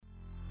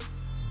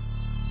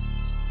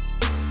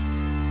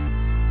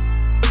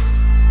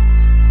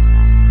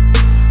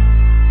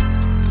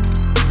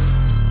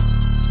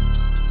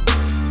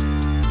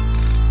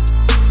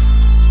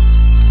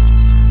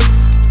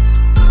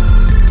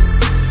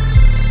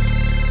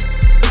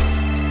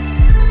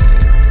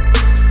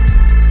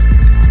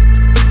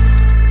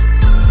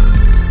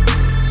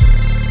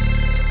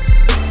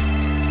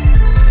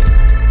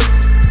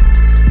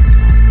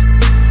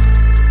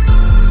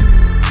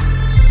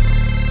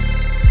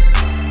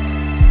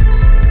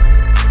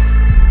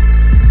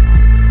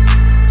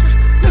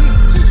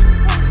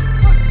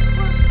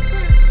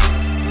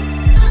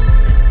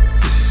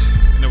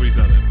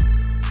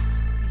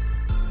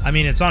I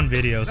mean, it's on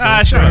video. So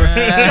Shut up.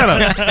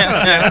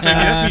 Yeah,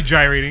 that's me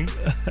gyrating.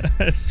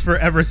 it's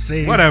forever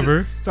saved.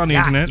 Whatever. It's on the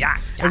internet.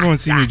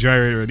 Everyone's seen me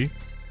gyrate already.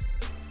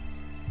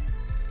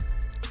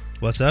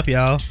 What's up,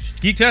 y'all?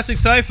 Geektastic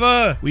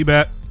Cypher. We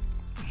back.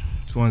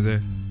 It's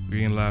Wednesday. We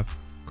getting live.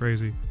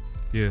 Crazy.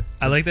 Yeah.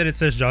 I like that it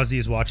says Jazzy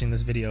is watching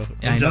this video.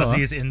 Yeah, And I know, Jazzy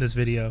huh? is in this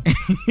video.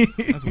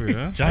 That's weird,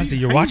 huh? Jazzy,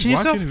 you're watching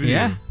yourself? the video?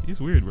 Yeah. He's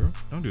weird, bro.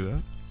 Don't do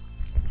that.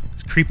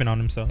 He's creeping on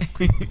himself.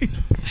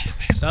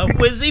 So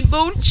Wizzy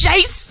Boon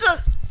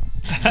Chaser.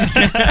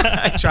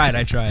 I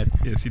tried.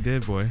 Yes, he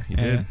did, boy. He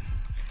Yeah. did.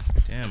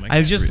 Damn,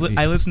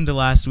 I listened to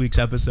last week's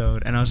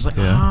episode and I was just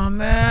like, Yeah. oh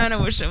man, I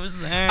wish I was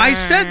there. I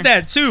said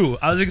that too.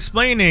 I was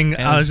explaining.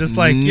 I was just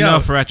like, yo,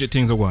 enough ratchet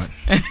things of what?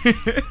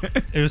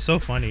 it was so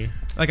funny.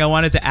 Like I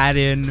wanted to add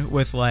in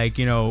with like,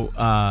 you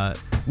know,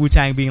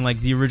 Wu-Tang being like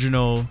the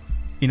original,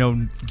 you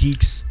know,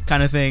 geeks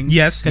kind of thing.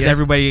 Yes, Because yes.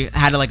 everybody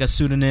had like a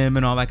pseudonym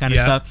and all that kind of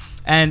Yeah.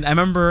 stuff. And I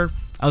remember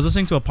I was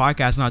listening to a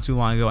podcast not too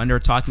long ago and they were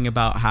talking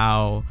about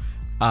how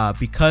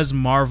because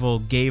Marvel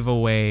gave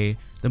away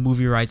the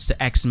movie rights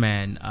to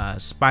X-Men,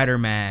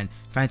 Spider-Man,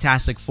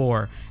 Fantastic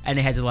Four, and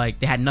they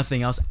had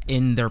nothing else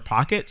in their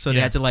pocket, so they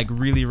Yeah. had to like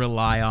really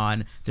rely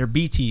on their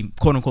B team,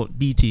 quote unquote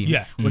B team,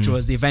 Yeah. which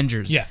was the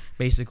Avengers, Yeah.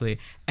 basically.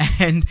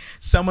 And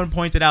someone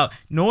pointed out,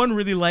 no one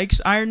really liked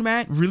Iron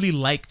Man. He was an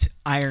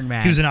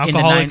in the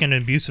alcoholic and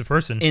an abusive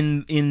person.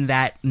 in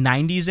that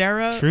 90s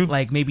era, True.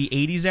 like maybe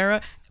 80s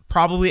era,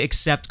 probably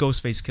except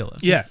Ghostface Killer.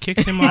 Yeah.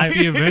 Kicked him off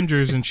the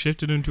Avengers and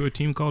shifted him to a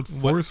team called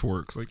Force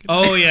Works. Like,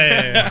 Oh,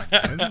 yeah.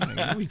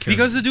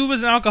 Because the dude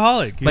was an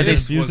alcoholic. He But was an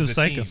this abusive was the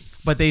psycho. team.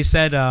 But they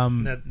said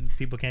That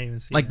people can't even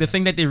see. like the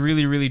thing that they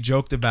really, really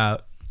joked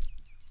about.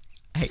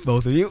 I hate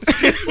both of you.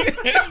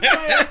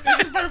 This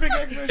is perfect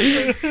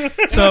X-Men.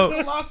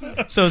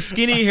 So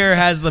Skinny here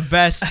has the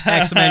best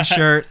X-Men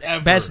shirt,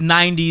 Ever. best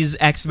 90s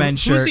X-Men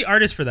Who's shirt. the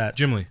artist for that?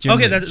 Jim Lee. Jim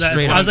Okay, Lee, that's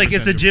straight I was up. like,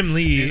 it's a Jim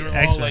Lee These are all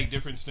X-Men. like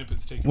different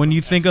snippets taken. When from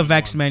you think of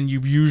X-Men X-Men, you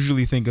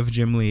usually think of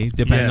Jim Lee,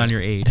 depending Yeah. on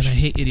your age. And I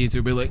hate idiots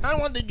who be like, I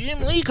want the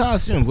Jim Lee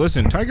costumes.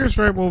 Listen, Tiger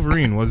Stripe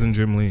Wolverine wasn't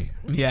Jim Lee.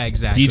 Yeah,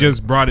 exactly. He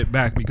just brought it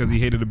back because he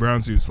hated the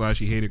brown suit /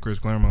 he hated Chris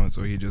Claremont,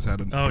 so he just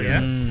had a. Oh, yeah?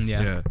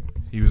 yeah.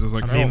 He was just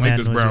like, I I mean, don't like man,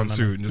 this knows brown your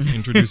suit, and just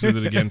introduces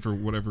it again for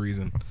whatever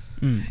reason.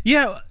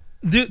 Yeah,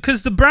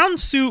 because the brown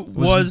suit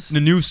was the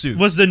new suit.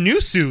 the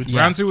new suit. Yeah.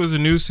 Brown suit was a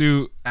new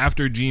suit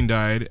after Jean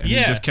died, and Yeah.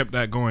 he just kept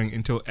that going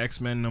until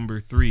X-Men number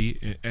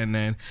 3, and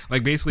then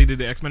like basically did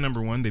the X-Men number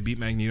 1, they beat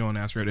Magneto and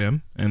Asteroid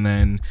M, and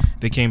then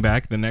they came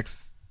back. The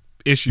next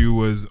issue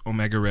was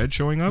Omega Red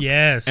showing up.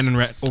 Yes. and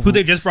then Who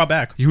they just brought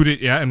back.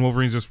 and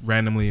Wolverine's just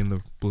randomly in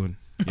the balloon.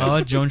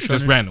 Oh, Joan Just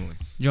showed randomly.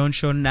 Joan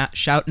showed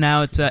shout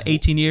now. It's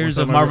 18 years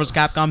What's up, of Marvel's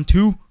Capcom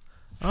 2.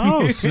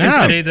 Oh Is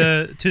snap!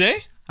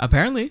 today?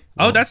 Apparently.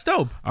 Oh, that's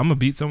dope. I'm gonna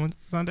beat someone's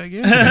on that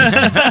game.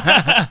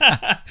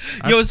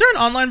 Yo, is there an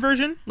online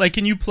version? Like,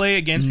 can you play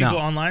against No.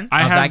 people online?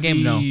 I have that game,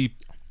 the no.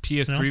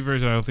 PS3 No?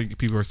 version. I don't think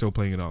people are still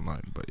playing it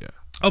online, but yeah.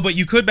 Oh, but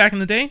you could back in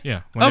the day? Yeah.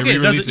 When Okay, they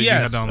re-released that's- it, you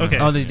yes, had the online okay.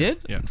 version. Oh, they did?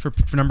 Yeah. For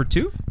number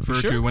 2? For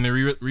sure? sure. When they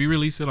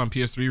re-released it on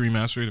PS3,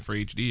 remastered it for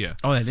HD, yeah.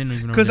 Oh, I didn't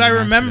even know. Because they I remastered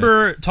it.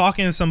 remember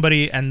talking to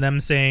somebody and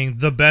them saying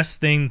the best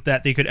thing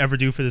that they could ever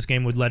do for this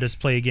game would let us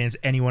play against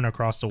anyone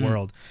across the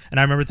world. And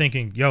I remember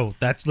thinking, yo,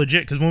 that's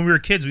legit. Because when we were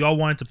kids, we all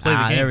wanted to play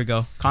the game. There we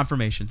go.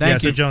 Confirmation. Yeah,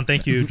 Thank so you. Joan,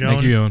 thank you. Joan,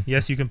 Thank you, Joan.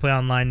 Yes, you can play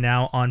online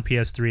now on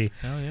PS3.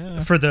 Hell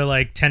yeah. For the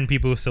like 10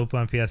 people who still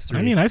play on PS3.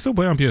 I mean, I still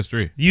play on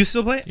PS3. you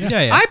still play it?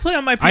 Yeah, yeah. I play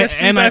on my PS3.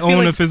 And but I feel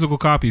own a like physical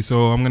copy,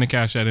 so I'm gonna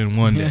cash that in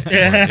one day.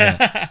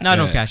 Yeah. No,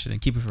 don't Yeah. cash it in.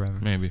 Keep it forever.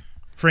 Maybe.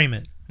 frame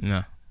it.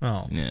 No.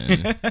 Oh,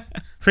 Yeah.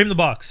 frame the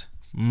box.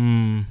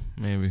 Maybe.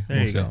 There We'll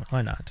you see. go.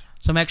 Why not?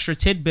 Some extra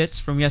tidbits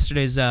from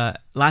yesterday's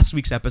last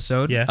week's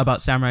episode Yeah.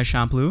 about Samurai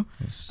Champloo.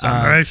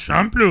 Samurai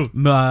Champloo.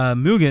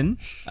 Mugen,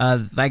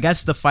 I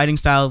guess the fighting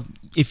style,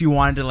 if you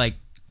wanted to like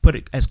put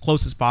it as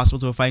close as possible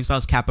to a fighting style,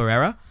 is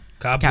capoeira,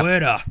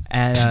 Capoeira.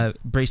 and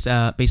based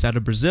out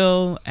of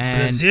Brazil,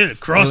 and Brazil.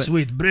 Cross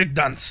with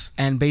breakdance.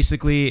 and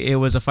basically it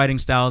was a fighting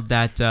style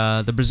that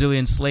the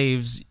Brazilian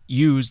slaves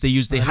used. They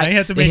I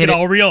had to make hit it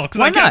all real because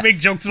Why I can't not? make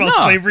jokes about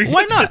No, slavery.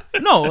 Why not?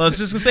 No, I was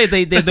just gonna say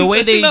the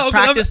way they No, 'cause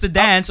practiced the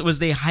dance was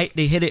they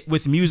hit it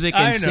with music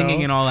I and singing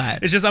know. and all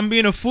that. It's just I'm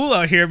being a fool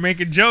out here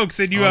making jokes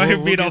and you out here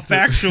we'll being all get to-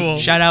 factual.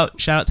 Shout out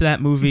to that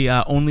movie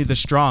Only the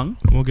Strong.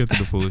 We'll get to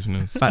the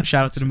foolishness.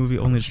 Shout out to the movie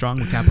Only the Strong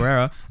with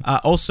Capoeira.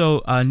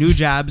 Also, New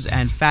Jabs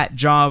and Fat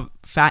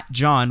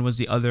John was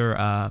the other.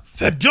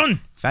 Fat John.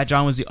 Fat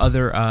John was the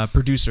other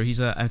producer. He's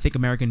I think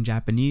American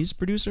Japanese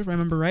producer, if I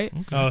remember right.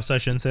 Oh, so I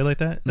shouldn't say it like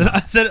that.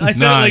 I said Nah,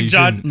 it like you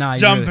John shouldn't. Nah, you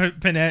John really-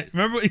 Panette.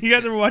 Remember you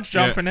guys ever watched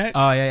John Yeah. Panette?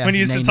 Oh yeah, yeah. When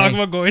he used to Nay, talk nay.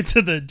 about going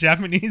to the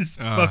Japanese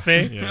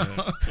buffet.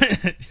 Yeah.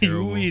 You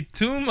Terrible. eat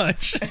too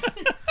much.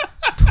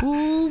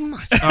 Too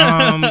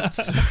much.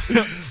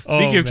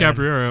 Speaking of man.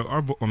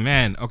 capoeira,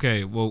 man.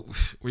 Okay, well,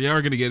 we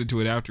are gonna get into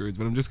it afterwards,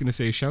 but I'm just gonna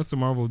say, shouts to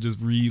Marvel just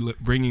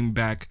bringing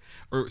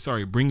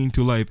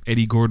to life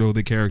Eddie Gordo,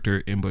 the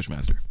character in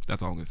Bushmaster.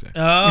 That's all I'm gonna say.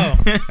 Oh,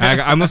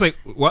 I'm just like,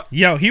 what?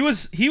 yo, he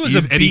was a He's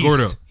beast. Eddie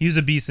Gordo. He was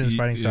a beast in his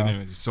fighting style.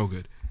 He's so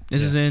good.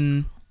 This is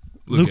in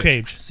Luke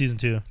Cage, season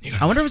 2.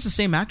 I wonder if it's the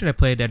same actor that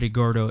played Eddie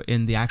Gordo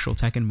in the actual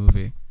Tekken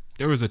movie.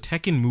 There was a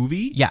Tekken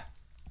movie? Yeah.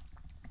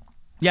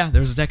 Yeah,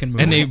 there was a Tekken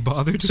movie. And they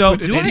bothered to so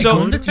put it do I in?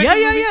 go into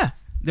Tekken movie? yeah.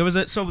 There was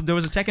a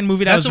Tekken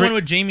movie that That's was the one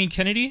with Jamie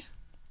Kennedy?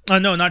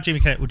 No, not Jamie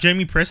Kennedy. With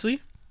Jamie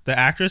Presley, the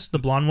actress, the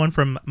blonde one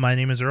from My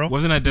Name is Earl.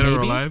 Wasn't that Dead or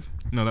Maybe? Alive?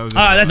 No, that was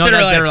That's No, Dead or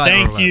that's Alive. Dead or Alive.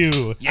 Thank Dead or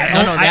you.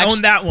 Yeah, no, I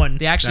own that one.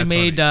 They actually That's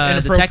made the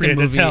Inappropriate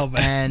Tekken as hell, movie,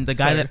 but- and the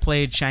guy that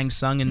played Shang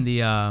Tsung in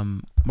the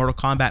Mortal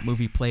Kombat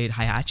movie played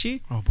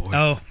Heihachi. Oh, boy.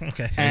 Oh,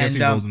 okay. I guess and,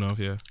 he's old enough,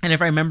 yeah. And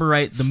if I remember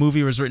right, the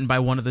movie was written by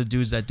one of the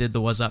dudes that did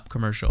the "Was Up"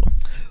 commercial.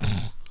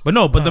 But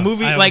no, but the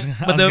movie, I like, was-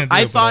 I but was the gonna do I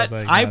it, but I thought, was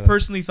like, I nah,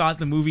 personally thought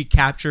the movie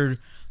captured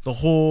the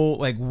whole,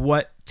 like,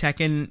 what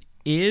Tekken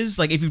is.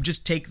 Like, if you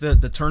just take the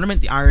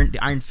tournament, the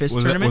Iron Fist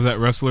Was tournament. that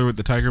wrestler with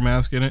the tiger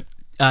mask in it?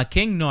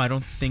 King? No, I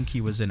don't think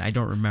he was in. I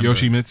don't remember.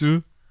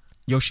 Yoshimitsu?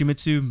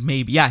 Yoshimitsu,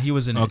 maybe. Yeah, he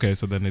was in it. Okay,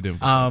 so then they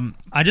didn't.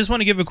 I just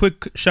want to give a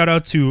quick shout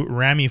out to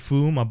Rami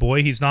Fu, my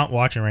boy. He's not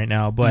watching right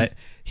now, but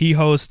he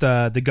hosts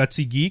the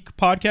Gutsy Geek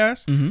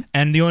podcast,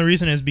 and the only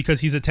reason is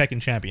because he's a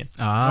Tekken champion.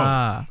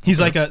 He's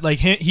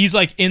he's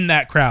like in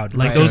that crowd,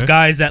 like Right. those Okay.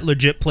 guys that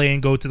legit play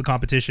and go to the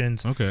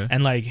competitions. Okay.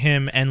 And like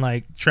him and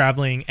like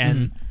traveling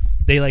and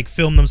they like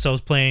film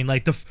themselves playing,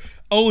 like the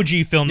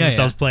OG film Yeah,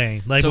 themselves yeah.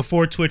 playing, like So-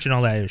 before Twitch and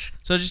all that ish.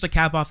 So just to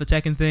cap off the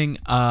Tekken thing,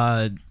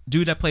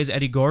 dude that plays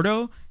Eddie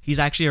Gordo, he's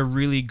actually a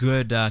really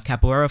good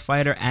capoeira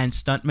fighter and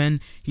stuntman.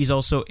 He's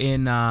also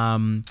in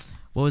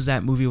what was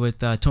that movie with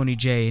Tony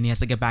Jay, and he has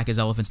to get back his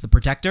elephants, The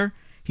Protector.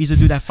 He's the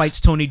dude that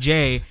fights Tony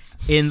Jay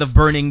in the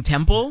Burning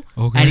Temple,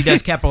 Okay. and he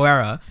does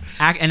capoeira.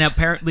 And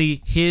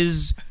apparently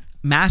his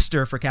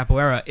master for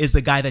capoeira is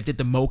the guy that did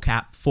the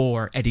mocap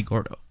for Eddie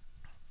Gordo.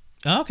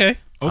 Okay.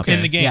 Okay.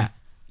 In the game.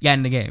 Yeah,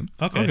 in the game.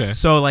 Okay. Okay.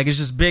 So like it's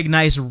just big,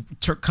 nice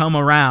come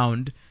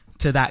around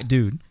to that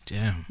dude.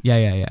 Damn.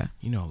 Yeah.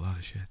 You know a lot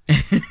of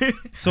shit.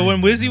 So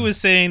when Wizzy was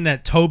saying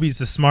that Toby's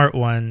the smart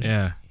one,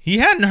 Yeah. he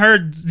hadn't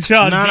heard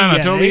Jaws. No.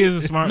 yet, Toby eh? is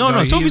a smart No,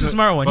 guy. Toby's a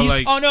smart one. but, He's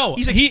like, Oh no,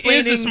 He's he is a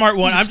explaining- smart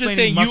one. he's I'm just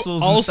saying explaining you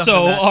muscles and stuff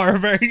also like that. are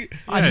very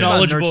I just love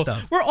nerd knowledgeable.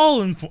 stuff. We're all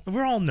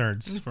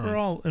nerds. Informed. We're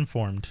all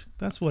informed.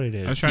 That's what it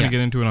is. I was trying Yeah. to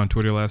get into it on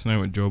Twitter last night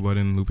with Joe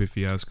Budden, Lupe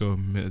Fiasco,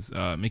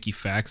 Mickey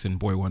Fax, and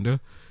Boy Wonder.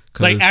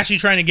 Like actually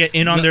trying to get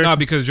in on their. No,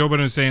 because Joe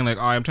Budden was saying like,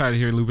 oh, I'm tired of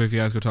hearing Lupe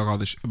Fiasco talk all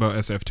this about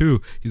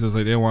SF2. He's just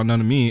like, they don't want none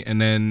of me. And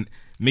then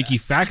Mickey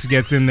Fax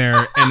gets in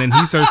there, and then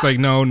he starts like,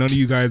 no, none of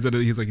you guys.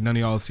 He's like, none of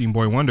y'all have seen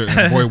Boy Wonder.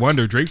 And Boy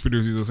Wonder, Drake's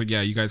producer, he's just like,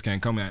 yeah, you guys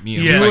can't come at me.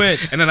 And I'm just Yeah. like-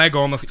 Do it. And then I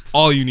go, I'm like,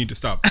 all you need to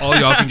stop. All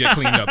y'all can get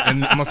cleaned up.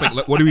 And I'm just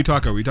like, what are we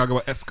talking about? We talk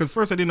about because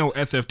first I didn't know what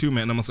SF2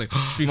 meant, and I'm just like,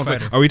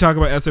 are we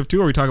talking about SF2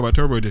 or are we talking about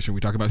Turbo Edition? Are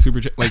we talking about Super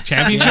like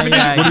Championship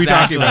Yeah, Edition? What are we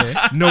talking exactly.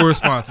 about? No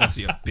response. I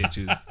see you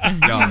bitches.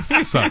 Y'all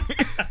suck.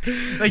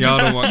 Like Y'all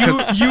don't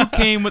want. you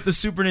came with the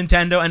Super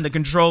Nintendo and the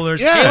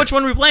controllers. Yeah. Hey, which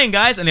one are we playing,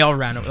 guys? And they all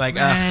ran like,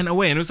 Ran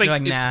away, and it was like, You're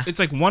like, nah. it's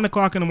like 1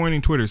 o'clock in the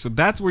morning Twitter, so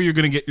that's where you're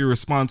gonna get your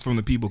response from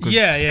the people because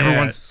Yeah,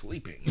 everyone's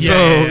sleeping. Yeah,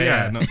 so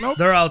yeah. no,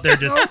 They're out there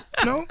just.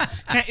 no,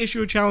 can't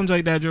issue a challenge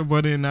like that, Joe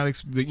Budden, and not not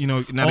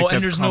oh, accept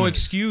and there's no comments.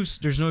 excuse.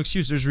 There's no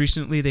excuse. There's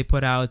recently they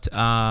put out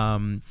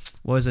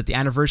what was it? The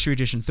anniversary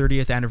edition,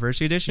 30th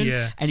anniversary edition.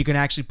 Yeah. And you can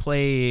actually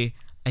play,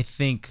 I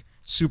think,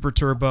 Super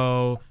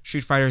Turbo,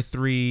 Street Fighter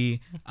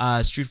 3,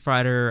 Street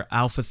Fighter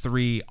Alpha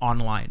 3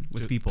 online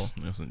with people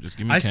Listen, just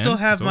give me I Ken, still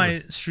have it's my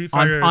over. Street on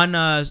Fighter.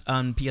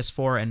 on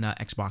PS4 and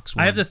Xbox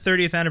One. I have the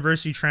 30th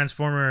anniversary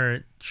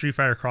Transformer Street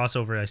Fighter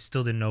crossover. I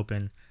still didn't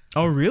open.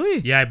 Oh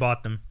really? Yeah, I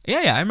bought them.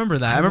 Yeah, I remember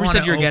that. I I remember you said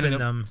wanna you were getting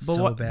open them But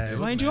so what, bad.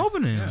 why didn't you Nice.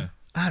 open it? Yeah.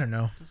 I don't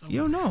know. You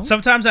don't know.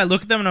 Sometimes I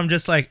look at them and I'm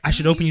just like, I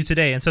should open you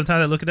today. And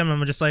sometimes I look at them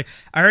and I'm just like,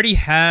 I already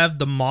have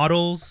the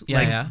models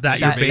that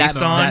you're based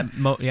on.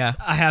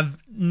 I have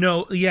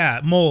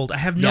mold. I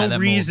have Yeah, no that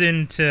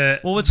reason to.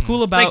 Well, what's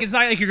cool about Like, it's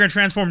not like you're gonna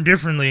transform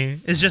differently.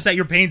 It's just that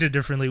you're painted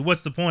differently.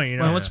 What's the point? You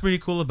know. Well, what's pretty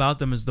cool about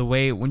them is the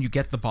way when you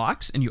get the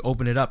box and you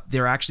open it up,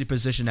 they're actually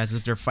positioned as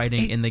if they're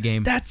fighting in the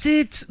game. That's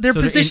it. They're So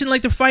they're positioned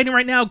like they're fighting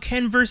right now.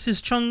 Ken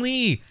versus Chun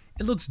Li.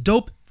 It looks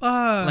dope.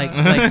 Like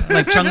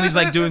Chun-Li's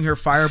like doing her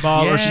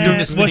fireball, or she's doing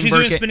a spinning she's bird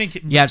doing a kick. spinning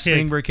kick. Yeah,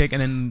 spinning bird kick,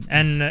 and then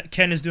And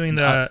Ken is doing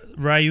the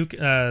Ryuk,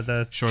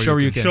 the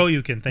Shoryuken.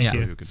 Shoryuken. Thank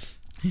Yeah.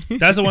 you.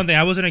 That's the one thing.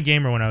 I wasn't a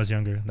gamer when I was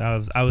younger.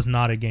 I was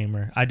not a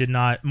gamer. I did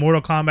not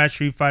Mortal Kombat,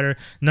 Street Fighter,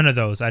 none of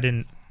those. I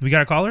didn't. We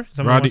got a caller?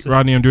 Somebody wants to-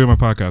 Rodney, I'm doing my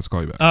podcast. I'll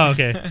call you back. Oh,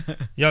 okay.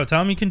 Yo,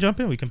 tell him he can jump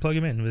in. We can plug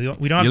him in.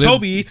 We don't have You live-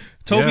 Toby.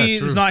 Toby Yeah,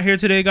 true. is not here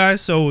today,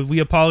 guys. So we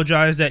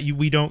apologize that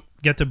we don't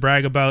get to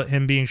brag about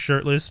him being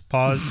shirtless.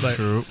 Pause. But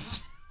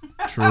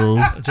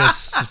True.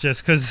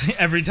 just because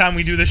every time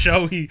we do the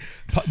show, he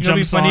it'll be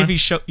jumps funny on. if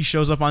he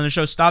shows up on the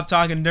show. Stop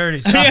talking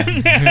dirty. Stop.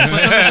 Put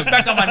some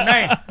respect on my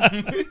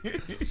name.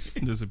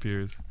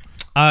 Disappears.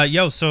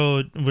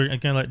 So we're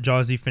gonna let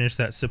Jawsy finish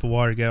that sip of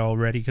water, get all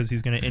ready, because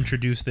he's gonna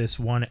introduce this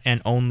one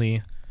and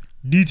only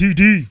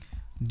DTD.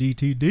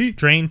 DTD.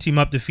 Drain, team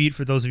up, defeat.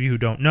 For those of you who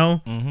don't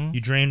know, Mm-hmm. you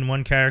drain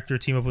one character,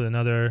 team up with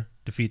another,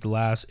 defeat the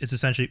last. It's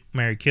essentially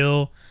marry,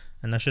 kill,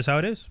 and that's just how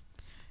it is.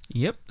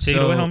 Yep. Take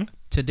it away, homie.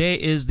 Today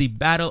is the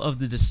battle of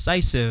the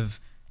decisive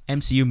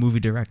MCU movie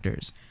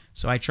directors.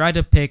 So I tried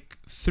to pick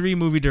 3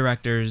 movie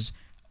directors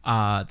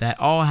that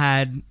all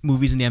had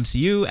movies in the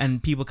MCU,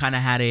 and people kind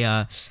of had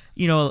a,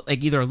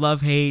 like either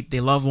love-hate, they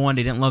love one,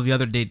 they didn't love the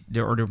other,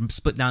 or they're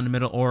split down the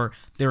middle, or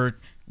they were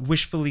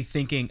wishfully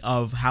thinking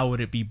of how would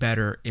it be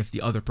better if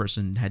the other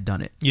person had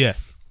done it. Yeah.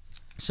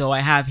 So I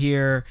have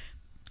here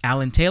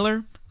Alan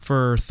Taylor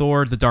for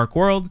Thor: The Dark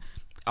World.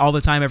 All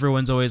the time,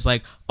 everyone's always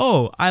like,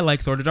 oh, I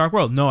like Thor: The Dark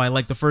World. No, I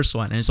like the first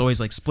one. And it's always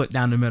like split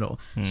down the middle.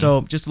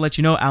 So just to let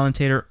you know, Alan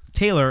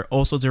Taylor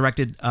also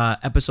directed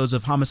episodes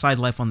of Homicide: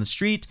 Life on the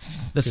Street,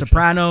 The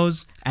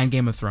Sopranos, and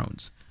Game of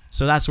Thrones.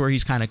 So that's where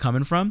he's kind of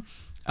coming from.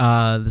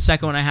 The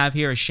second one I have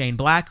here is Shane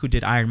Black, who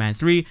did Iron Man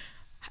 3.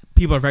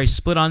 People are very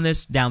split on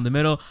this, down the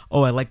middle.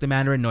 Oh, I like the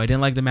Mandarin. No, I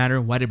didn't like the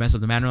Mandarin. Why did I mess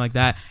up the Mandarin like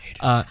that?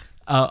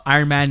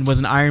 Iron Man was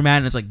an Iron Man.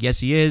 And it's like, yes,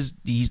 he is.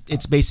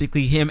 It's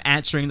basically him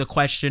answering the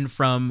question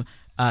from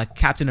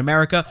Captain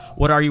America,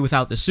 what are you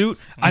without the suit?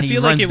 And I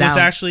feel like it was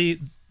actually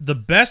the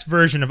best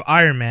version of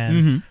Iron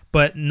Man,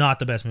 but not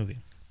the best movie.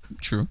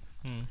 True.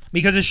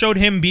 Because it showed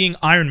him being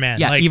Iron Man.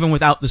 Yeah, like, even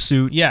without the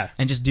suit. Yeah.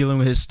 And just dealing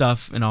with his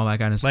stuff and all that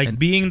kind of stuff. Like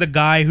being the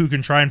guy who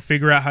can try and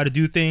figure out how to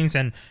do things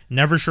and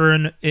never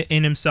sure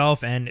in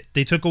himself. And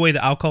they took away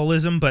the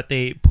alcoholism, but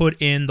they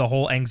put in the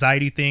whole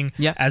anxiety thing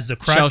as the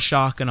crutch. Shell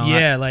shock and all that.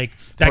 Yeah, like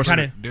that kind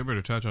of... They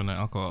better touch on the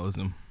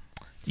alcoholism.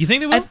 You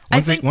think they will?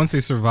 Once they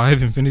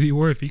survive Infinity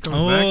War, if he comes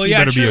back, he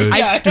better be a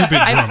stupid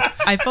drunk.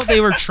 I felt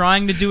they were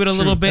trying to do it a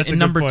little bit in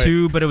number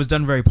 2, but it was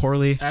done very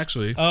poorly.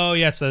 Actually. Oh,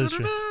 yes, that is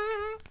true.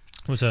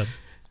 What's up?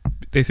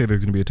 They say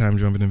there's going to be a time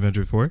jump in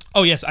Avengers 4.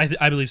 Oh, yes,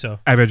 I believe so.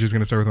 Avengers going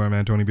to start with my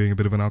man Tony being a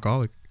bit of an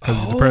alcoholic because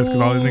he's depressed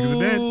because all his niggas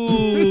are dead.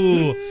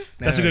 Ooh,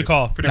 that's a good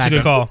call. That's a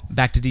good call.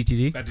 Back to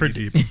DTD.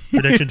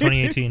 Prediction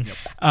 2018.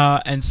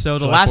 And so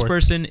the last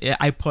person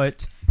I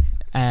put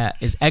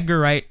is Edgar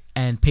Wright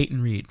and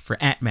Peyton Reed for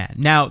Ant-Man.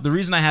 Now, the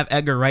reason I have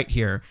Edgar Wright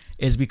here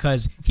is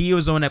because he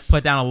was the one that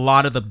put down a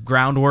lot of the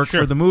groundwork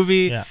for the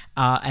movie. Yeah.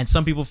 And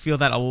some people feel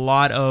that a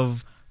lot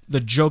of the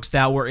jokes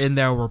that were in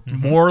there were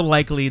more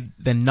likely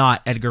than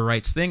not Edgar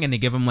Wright's thing, and they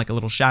give him like a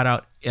little shout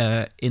out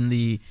in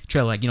the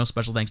trailer, like,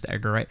 special thanks to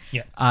Edgar Wright.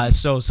 Yeah.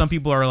 So some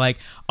people are like,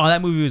 oh,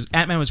 that movie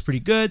Ant-Man was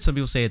pretty good. Some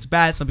people say it's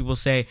bad. Some people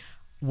say,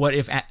 what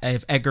if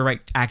Edgar Wright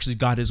actually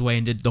got his way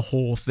and did the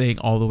whole thing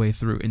all the way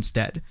through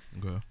instead?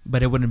 Okay.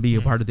 But it wouldn't be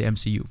a part of the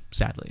MCU,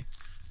 sadly.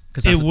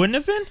 It wouldn't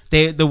have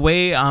been? The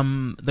way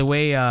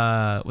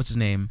what's his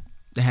name?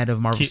 The head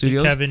of Marvel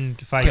Studios, Kevin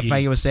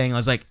Feige was saying, I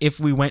was like, if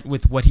we went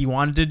with what he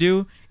wanted to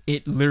do,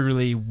 it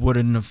literally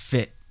wouldn't have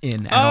fit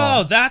in at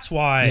all. Oh, that's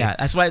why. Yeah,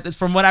 that's why.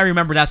 From what I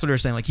remember, that's what they were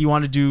saying. Like, he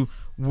wanted to do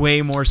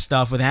way more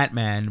stuff with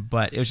Ant-Man,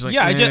 but it was just like,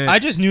 I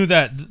just knew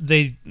that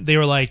they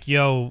were like,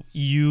 yo,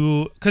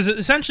 because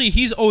essentially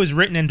he's always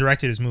written and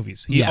directed his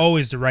movies. He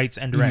always writes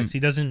and directs.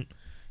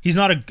 He's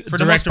not a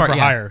director for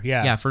hire.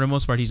 Yeah, for the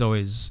most part, he's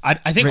always.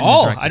 I think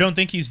I don't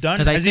think he's done.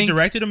 Has he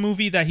directed a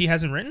movie that he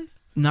hasn't written?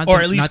 Not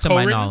at least not to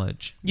my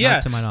knowledge. Yeah,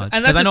 not to my knowledge.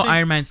 And because I know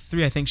Iron Man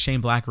 3. I think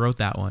Shane Black wrote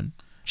that one.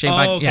 Shane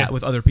Black,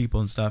 with other people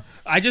and stuff.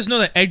 I just know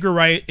that Edgar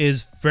Wright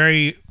is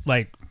very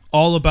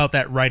all about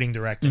that writing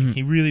directing.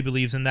 He really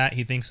believes in that.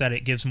 He thinks that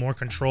it gives more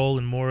control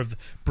and more of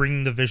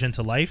bringing the vision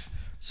to life.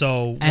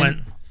 So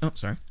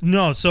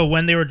so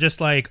when they were just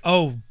like,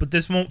 oh, but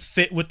this won't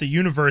fit with the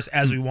universe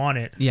as we want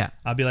it. Yeah,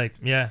 I'll be like,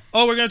 yeah.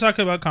 Oh, we're gonna talk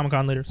about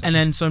Comic-Con later. And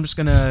then so I'm just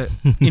gonna,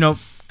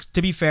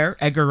 to be fair,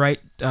 Edgar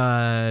Wright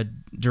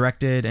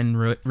directed and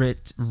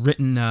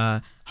written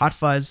Hot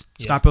Fuzz,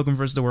 Scott Pilgrim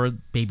vs. the World,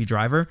 Baby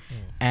Driver,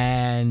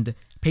 and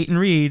Peyton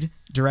Reed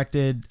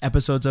directed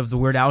episodes of The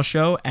Weird Al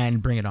Show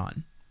and Bring It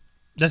On.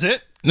 That's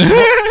it?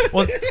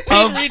 Well,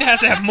 Peyton Reed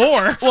has to have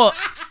more. Well,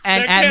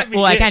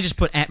 I can't just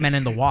put Ant-Man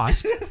and the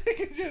Wasp.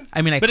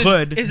 I mean, I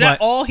could. Is that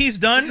all he's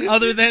done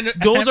other than...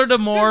 Those are the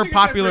more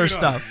popular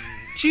stuff.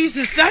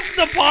 Jesus, that's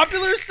the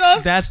popular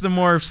stuff? That's the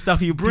more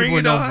stuff you Bring people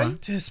it know on. from.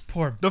 This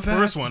poor The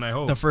first one, I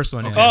hope. The first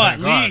one, yeah. Oh, at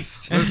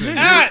least. Listen,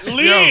 at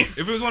least.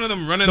 If it was one of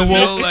them running the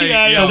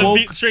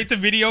mill, straight to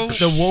video.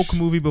 The woke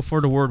movie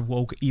before the word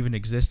woke even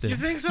existed. You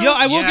think so? Yo,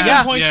 I will give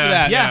them points for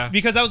that. Yeah.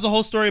 Because that was the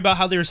whole story about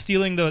how they were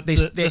stealing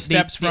the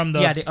steps from the...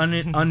 Yeah, they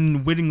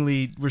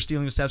unwittingly were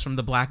stealing the steps from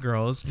the black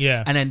girls.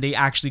 Yeah. And then they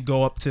actually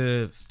go up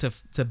to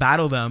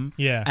battle them.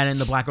 Yeah. And then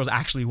the black girls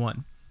actually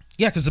won.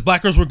 Yeah, because the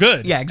black girls were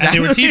good. Yeah, exactly.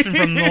 And they were teething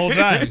from them the whole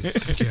time.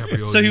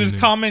 So he was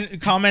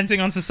commenting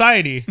on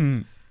society.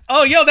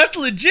 Oh, yo, that's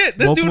legit.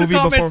 This woke dude movie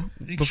comments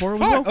before it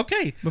was woke?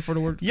 Okay. Before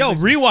the word. Yo,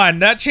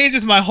 rewind. That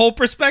changes my whole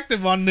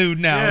perspective on Nude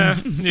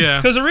now.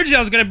 Yeah. Because originally I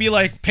was gonna be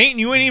like, Peyton,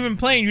 you ain't even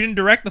playing. You didn't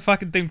direct the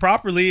fucking thing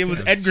properly. It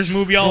was Edgar's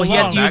movie all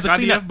along. He was the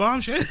cleanup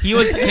bomb shit. He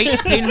was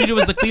Peyton Reed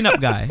was the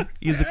cleanup guy.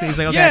 He's like,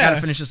 okay, I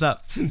gotta finish this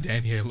up.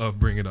 Danny, I love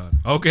Bring It On.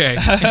 Okay.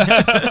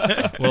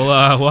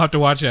 We'll have to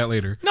watch that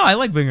later. No, I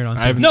like Bring It On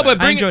too. No,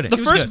 but I enjoyed it. The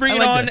first Bring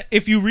It On,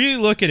 if you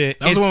really look at it,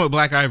 that was the one with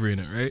Black Ivory in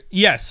it, right?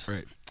 Yes.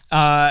 Right.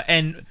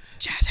 And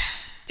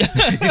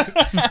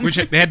which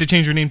they had to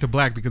change her name to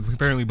Black because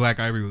apparently Black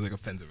Ivory was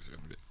offensive.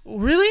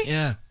 Really?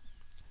 Yeah.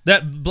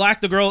 That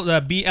Black, the girl,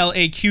 the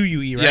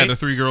BLAQUE, right? Yeah, the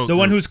 3-girl. The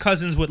one who's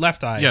cousins with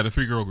Left Eye. Yeah, the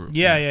 3-girl group.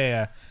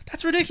 Yeah.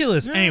 That's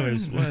ridiculous. Yeah.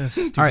 Anyways.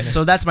 All right,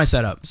 so that's my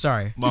setup.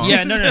 Sorry. Long.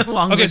 Yeah, no. Okay,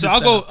 Long-winded so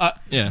I'll go.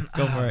 Yeah.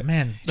 Go for it.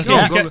 Man, Go,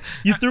 okay, go.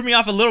 you threw me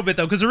off a little bit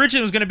though, because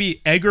originally it was gonna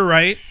be Edgar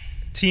Wright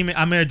team.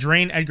 I'm gonna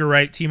drain Edgar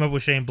Wright, team up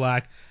with Shane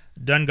Black.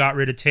 Dunn got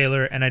rid of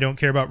Taylor, and I don't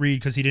care about Reed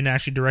because he didn't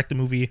actually direct the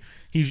movie.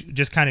 He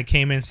just kind of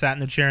came in, sat in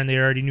the chair, and they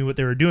already knew what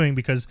they were doing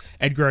because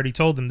Edgar already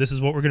told them this is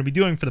what we're going to be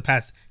doing for the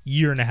past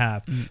year and a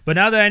half. But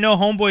now that I know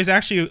Homeboy's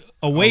actually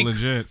awake,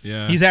 legit,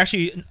 yeah. he's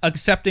actually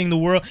accepting the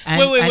world.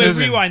 And- Wait,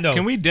 listen, rewind though.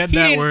 can we dead He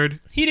that didn't- word?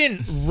 He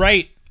didn't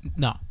write.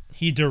 No,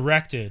 He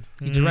directed.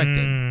 he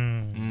directed.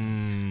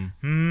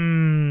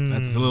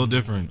 That's a little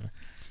different.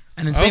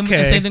 And the same, Okay.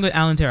 the same thing with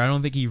Alan Taylor. I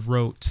don't think he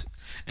wrote.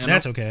 And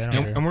That's I'm- okay. I don't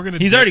and- care. and we're gonna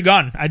He's dead- already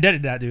gone. I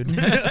deaded that dude.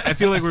 I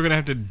feel like we're gonna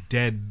have to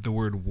dead the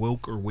word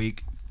woke or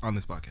wake on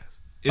this podcast.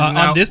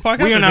 On this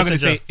podcast we or are now just going in to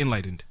say general?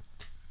 enlightened.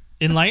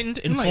 Enlightened,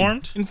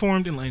 informed.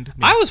 Enlightened.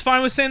 I was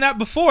fine with saying that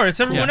before. It's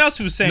everyone else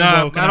who was saying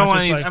No, woke. I and don't was want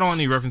just any. like- I don't want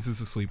any references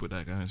to sleep with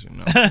that kind of shit.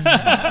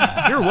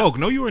 No, you're woke.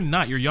 No, you are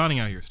not. You're yawning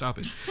out here. Stop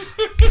it.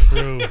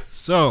 True.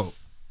 So,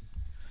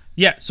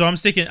 Yeah, so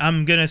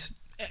I'm gonna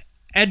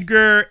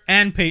Edgar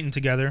and Peyton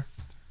together.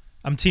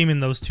 I'm teaming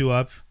those two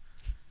up.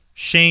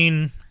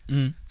 Shane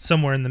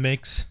somewhere in the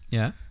mix.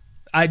 Yeah.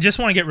 I just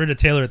want to get rid of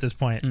Taylor at this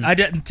point.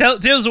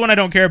 Taylor's the one I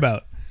don't care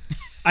about.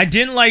 I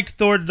didn't like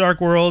Thor: The Dark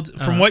World.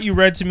 From what you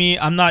read to me,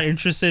 I'm not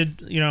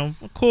interested.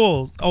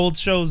 Cool. Old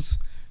shows.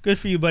 Good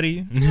for you,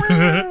 buddy.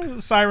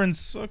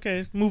 Sirens.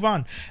 Okay, move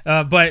on.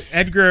 But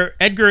Edgar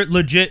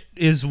legit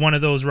is one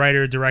of those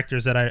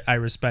writer-directors that I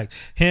respect.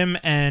 Him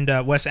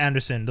and Wes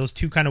Anderson, those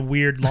two kind of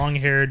weird,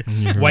 long-haired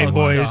white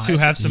boys who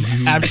have some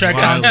abstract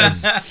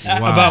concepts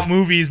about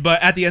movies,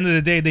 but at the end of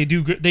the day,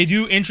 they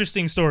do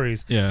interesting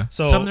stories. yeah.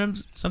 So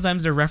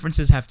Sometimes their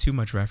references have too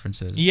much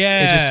references.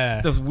 Yeah.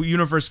 It just the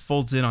universe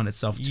folds in on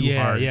itself too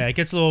hard. Yeah, it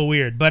gets a little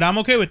weird, but I'm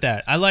okay with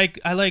that. I like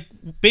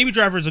Baby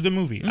Driver is a good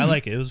movie. I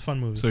like it. It was a fun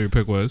movie. So your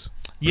pick was?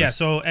 Yeah,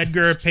 so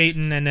Edgar,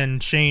 Peyton, and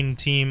then Shane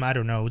team. I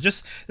don't know.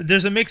 Just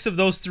there's a mix of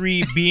those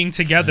three being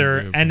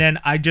together, and then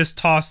I just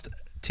tossed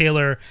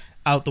Taylor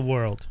out the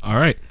world. All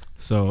right.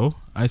 So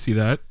I see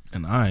that,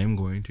 and I'm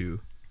going to,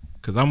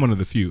 because I'm one of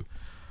the few.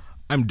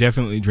 I'm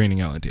definitely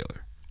draining Alan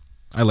Taylor.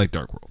 I like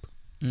Dark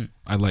World.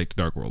 I liked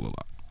Dark World a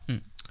lot.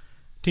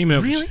 Team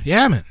up. Really?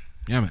 Yeah, man.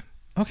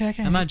 Okay,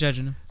 I'm not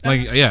judging him.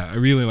 I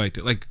really liked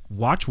it. Like,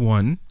 watch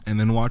 1 and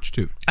then watch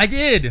 2, I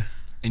did.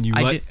 and you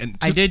like. And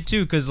I did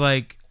too, because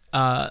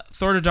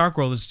Thor: The Dark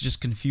World is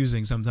just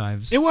confusing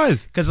sometimes. It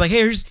was. Because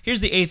here's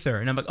the Aether,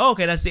 and I'm like, oh,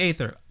 okay, that's the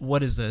Aether.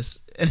 What is this?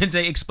 And then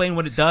they explain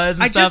what it does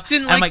and I stuff. just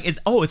didn't and I'm like-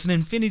 like, it's an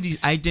infinity.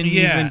 I didn't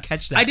even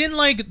catch that. I didn't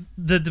like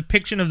the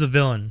depiction of the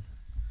villain.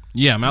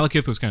 Yeah,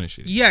 Malekith was kind of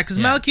shitty. Yeah, because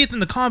Yeah. Malekith in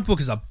the comic book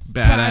is a Badass.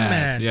 bad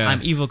man. Yeah. I'm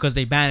evil because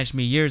they banished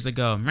me years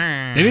ago.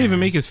 They didn't even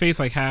make his face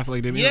like half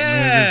like they made Yeah,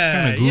 it. It's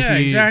kind of goofy. yeah,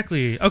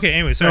 exactly. Okay,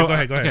 anyway, sorry, go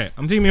ahead. Okay,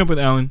 I'm teaming up with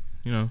Alan.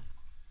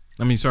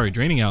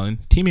 Draining Alan.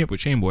 Teaming up with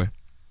Shane Boy.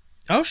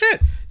 Oh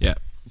shit. Yeah,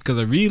 because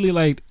I really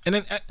liked, and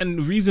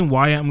the reason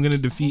why I'm gonna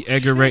defeat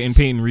Edgar Wright and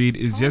Peyton Reed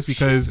is just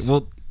because,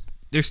 well,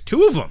 there's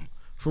 2 of them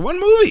for one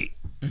movie.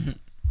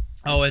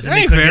 Oh, as in That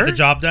they ain't couldn't fair. get the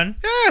job done?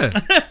 Yeah.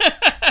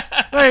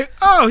 Like,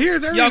 oh,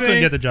 here's everything. Y'all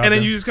couldn't get the job and then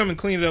done. you just come and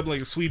clean it up,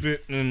 like sweep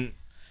it, and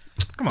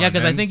come on. Yeah,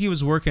 because I man. think he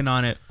was working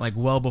on it like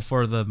well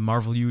before the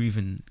Marvel U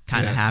even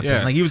kind of Yeah, happened.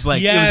 yeah. Like he was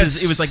like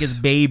Yes. it was like his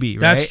baby.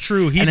 Right? That's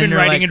true. He'd And then been they're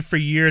writing like- it for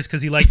years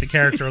because he liked the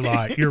character a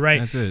lot. You're right.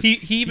 That's it.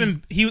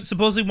 He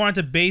supposedly wanted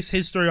to base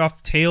his story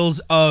off tales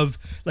of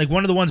like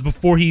one of the ones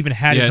before he even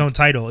had his Yeah. own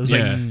title. It was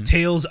Yeah. like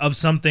Tales of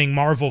something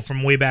Marvel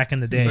from way back in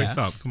the day. It's like,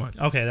 stop, come on.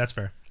 Okay, that's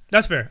fair.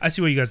 That's fair. I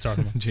see what you guys are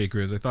talking about. Jay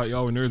Chris, I thought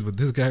y'all were nerds, but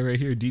this guy right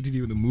here, DTD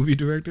with the movie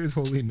directors,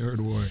 holy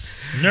nerd war.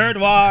 Nerd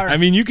war. I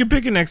mean, you can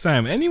pick it next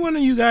time. Any one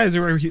of you guys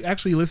who are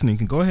actually listening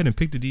can go ahead and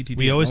pick the DTD.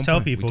 We at always one tell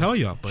point. people. We tell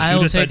y'all. But I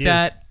will us take ideas.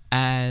 that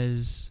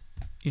as,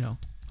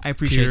 I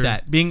appreciate Pure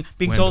that. Being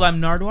Wendell. told I'm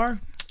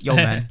Nardwar, yo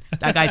man,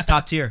 that guy's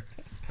top tier.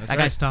 That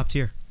guy's top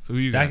tier. so who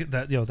you got?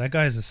 That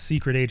guy is a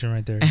secret agent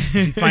right there.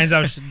 He finds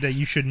out that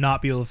you should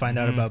not be able to find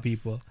out about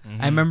people.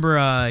 I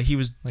remember he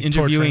was Like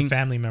interviewing torturing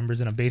family members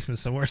in a basement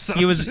somewhere.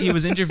 he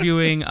was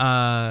interviewing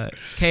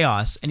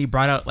Chaos, and he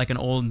brought out like an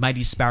old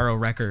Mighty Sparrow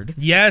record.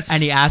 Yes.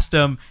 And he asked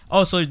him,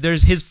 oh, so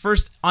there's his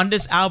first, on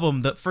this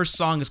album, the first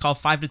song is called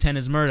 5 to 10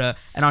 is Murder,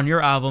 and on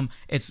your album,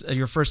 it's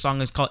your first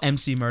song is called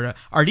MC Murder.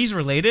 Are these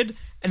related?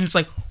 And it's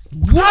like,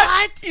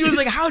 what? He was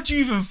like, how'd you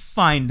even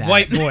find that?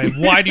 White boy,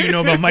 why do you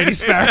know about Mighty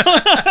Sparrow?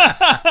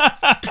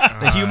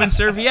 The human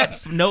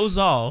serviette knows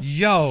all.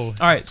 Yo.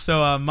 All right,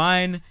 so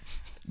mine,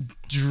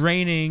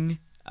 draining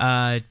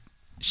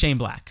Shane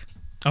Black.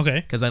 Okay.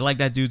 Because I like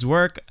that dude's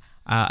work.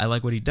 I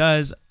like what he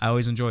does. I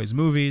always enjoy his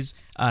movies.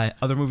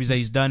 Other movies that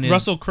he's done is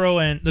Russell Crowe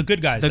and The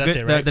Good Guys. That's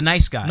it, right? the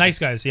Nice Guys. Nice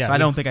Guys, yeah. So I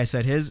don't think I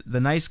said his. The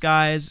Nice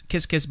Guys,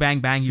 Kiss Kiss Bang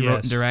Bang, he wrote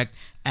and Yes. direct,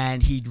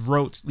 and he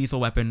wrote Lethal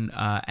Weapon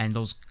and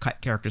those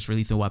characters for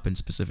Lethal Weapon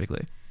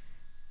specifically.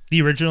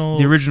 The original.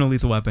 The original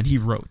Lethal Weapon, he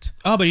wrote.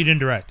 Oh, but he didn't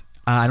direct.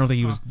 I don't think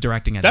he was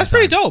directing at That's that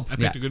time. pretty dope. I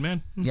picked a good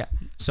man. Yeah.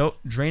 So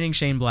draining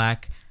Shane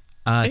Black,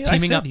 Hey,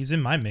 teaming up, he's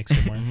in my mix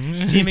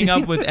somewhere. teaming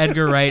up with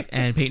Edgar Wright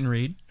and Peyton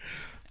Reed,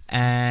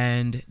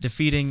 and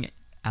defeating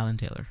Alan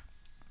Taylor.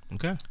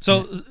 Okay.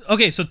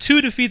 So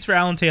 2 defeats for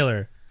Alan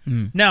Taylor.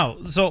 Now,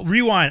 so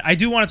rewind. I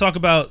do want to talk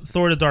about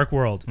Thor: The Dark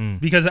World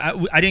because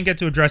I didn't get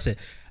to address it.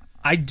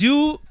 I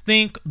do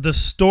think the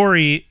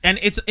story, and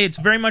it's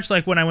very much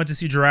like when I went to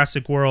see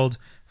Jurassic World.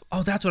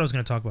 Oh, that's what I was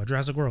going to talk about.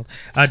 Jurassic World,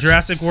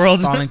 Jurassic World,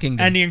 Fallen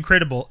Kingdom, and the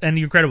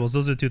Incredibles.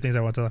 Those are the 2 things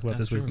I want to talk about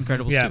this week.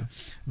 Incredibles Yeah, 2.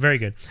 very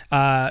good.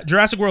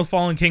 Jurassic World: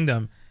 Fallen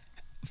Kingdom,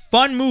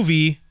 fun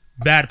movie,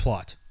 bad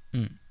plot.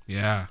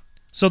 Yeah.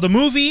 So the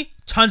movie,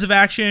 tons of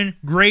action,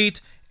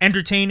 great,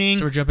 entertaining.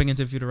 So we're jumping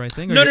into If You Do the Right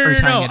Thing? No.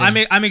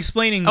 I'm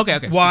explaining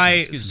why.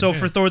 Excuse me.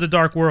 For Thor: The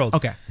Dark World,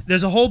 Okay.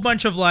 there's a whole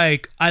bunch of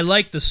I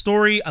like the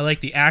story, I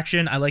like the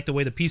action, I like the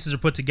way the pieces are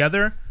put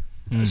together.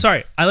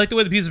 Sorry, I like the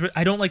way the pieces.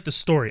 I don't like the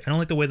story. I don't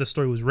like the way the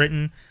story was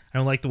written. I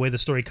don't like the way the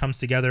story comes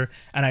together,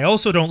 and I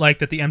also don't like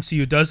that the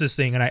MCU does this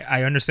thing. And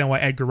I understand why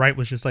Edgar Wright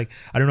was just like,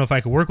 I don't know if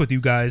I could work with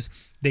you guys.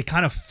 They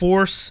kind of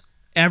force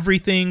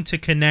everything to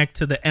connect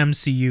to the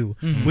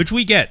MCU, which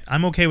we get.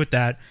 I'm okay with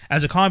that.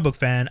 As a comic book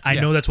fan, I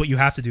know that's what you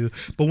have to do.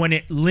 But when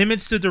it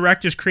limits the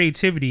director's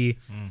creativity,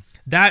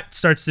 that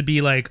starts to be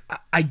like,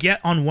 I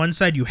get on one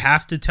side you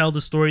have to tell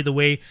the story the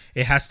way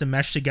it has to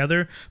mesh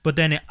together, but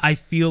then I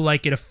feel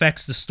like it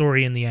affects the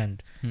story in the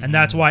end. And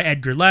that's why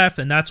Edgar left,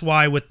 and that's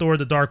why with Thor: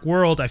 The Dark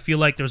World, I feel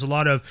like there's a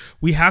lot of,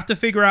 we have to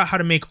figure out how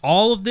to make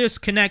all of this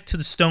connect to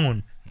the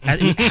stone.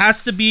 It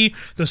has to be,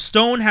 the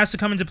stone has to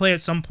come into play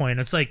at some point.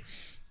 It's like,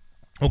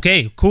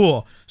 okay,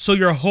 cool. So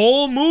your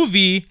whole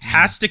movie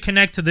has to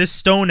connect to this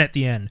stone at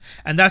the end.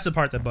 And that's the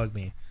part that bugged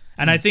me.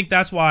 And I think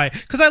that's why,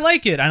 because I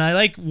like it and I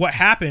like what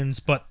happens,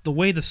 but the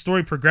way the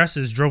story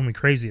progresses drove me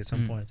crazy at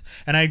some points.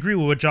 And I agree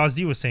with what Jaws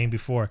D was saying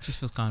before. It just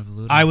feels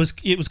convoluted.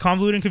 It was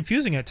convoluted and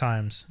confusing at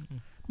times.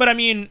 But I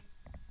mean,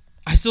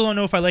 I still don't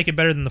know if I like it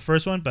better than the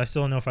first one, but I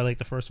still don't know if I like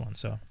the first one.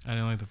 So I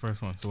didn't like the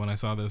first one. So when I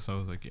saw this, I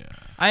was like, yeah.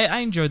 I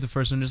enjoyed the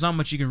first one. There's not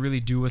much you can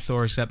really do with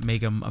Thor except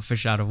make him a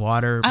fish out of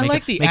water. I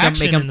like the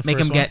action in the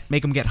first one.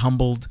 Make him get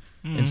humbled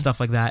and stuff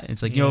like that.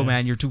 It's like, yo,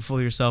 man, you're too full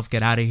of yourself.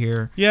 Get out of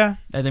here. Yeah.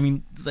 I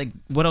mean, like,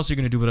 what else are you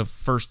gonna do with a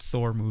first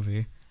Thor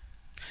movie?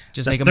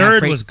 Just the make him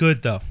third was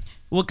good though.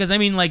 Well, because I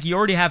mean, like, you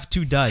already have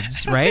 2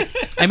 duds, right?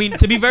 I mean,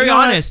 to be very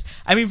honest,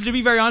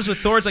 with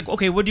Thor, it's like,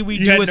 okay, what do we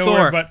do with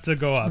Thor? But to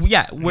go up.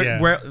 Yeah,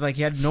 where like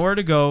he had nowhere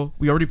to go.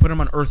 We already put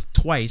him on Earth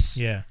twice.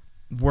 Yeah.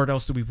 Where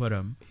else do we put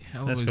him?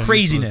 That's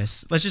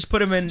Craziness. Let's just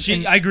put him in.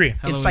 I agree.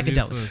 In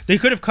psychedelic. They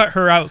could have cut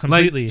her out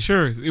completely. Like,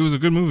 sure, it was a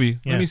good movie.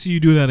 Yeah. Let me see you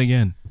do that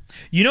again.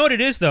 You know what it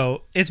is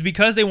though? It's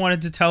because they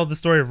wanted to tell the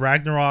story of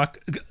Ragnarok.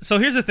 So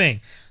here's the thing: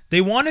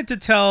 they wanted to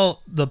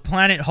tell the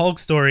Planet Hulk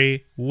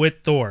story with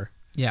Thor.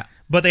 Yeah.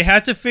 But they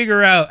had to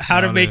figure out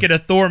how to make it a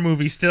Thor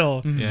movie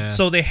still. Yeah.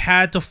 So they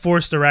had to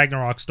force the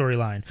Ragnarok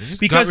storyline. They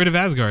just got rid of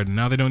Asgard, and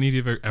now they don't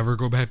need to ever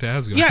go back to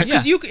Asgard. Yeah,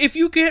 because if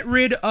you get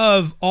rid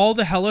of all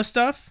the Hela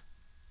stuff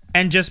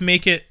and just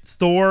make it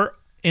Thor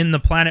in the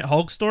Planet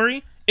Hulk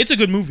story, it's a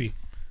good movie.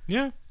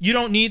 Yeah. You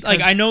don't need,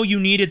 like, I know you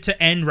needed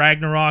to end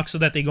Ragnarok so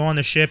that they go on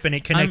the ship and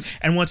it connects.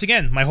 And once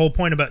again, my whole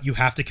point about you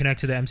have to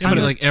connect to the MCU. Yeah, but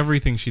like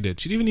everything she did.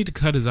 She didn't even need to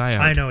cut his eye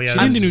out. I know, yeah. She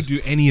didn't need to do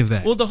any of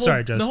that. Well, the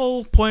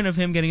whole point of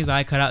him getting his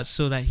eye cut out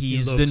so that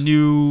he's the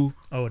new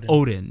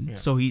Odin. Yeah.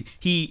 So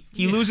he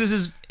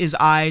loses his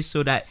eye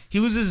so that he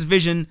loses his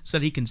vision so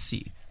that he can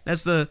see.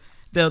 That's the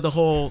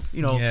whole,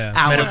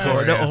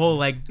 allegory, the whole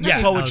like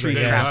poetry.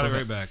 Got it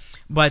right back.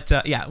 But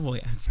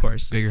of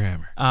course. Bigger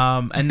hammer.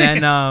 And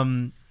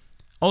then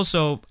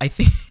also, I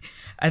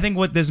think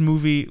what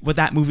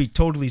that movie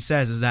totally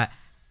says is that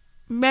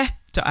meh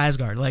to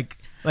Asgard. Like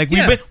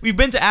we've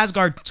been to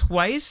Asgard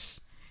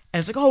twice, and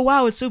it's like, oh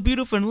wow, it's so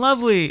beautiful and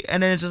lovely,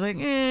 and then it's just like,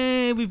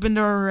 we've been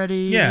there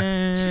already.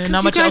 Yeah,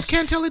 not much else.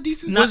 Can't tell a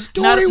decent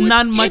story.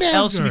 Not much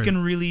else we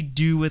can really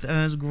do with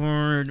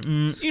Asgard.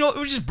 We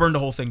just burned the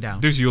whole thing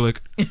down. There's Ulick.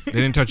 They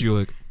didn't touch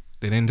Ulick.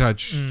 They didn't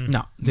touch.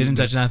 No, they didn't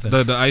touch nothing.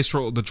 The ice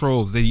troll, the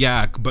trolls, they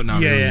yak, but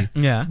not really.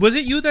 Yeah. Was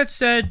it you that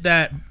said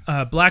that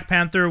Black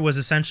Panther was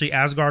essentially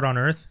Asgard on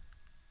Earth?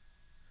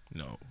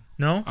 No,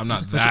 I'm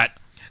not that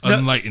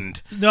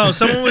enlightened. No,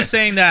 someone was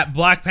saying that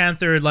Black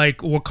Panther, like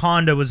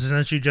Wakanda, was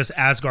essentially just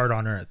Asgard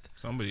on Earth.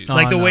 Somebody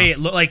like the way it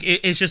looked, like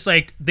it's just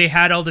like they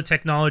had all the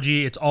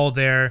technology, it's all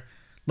there.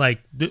 Like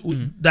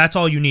that's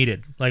all you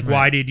needed. Like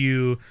why did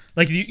you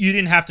you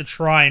didn't have to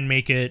try and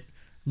make it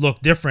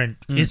look different.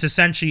 It's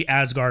essentially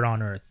Asgard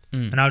on Earth.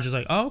 And I was just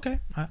like, oh, okay.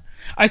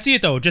 I see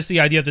it though, just the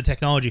idea of the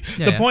technology.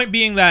 The point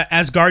being that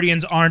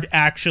Asgardians aren't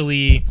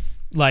actually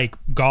like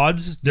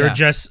gods. They're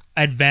just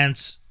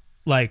advanced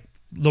like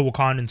the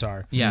Wakandans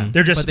are. Yeah.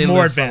 They're just they more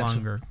live advanced. For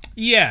longer.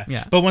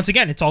 Yeah. But once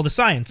again, it's all the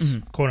science,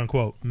 quote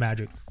unquote,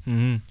 magic.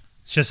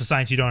 It's just a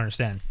science you don't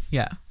understand.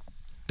 Yeah.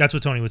 That's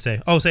what Tony would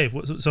say. Oh, say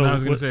so. No, I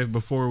was gonna say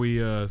before we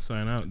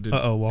sign out. Did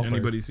Wahlberg.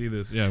 anybody see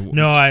this? Yeah.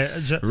 No,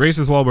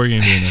 racist Wahlberg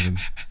ain't doing nothing.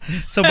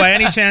 So by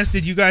any chance,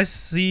 did you guys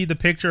see the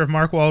picture of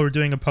Mark Wahlberg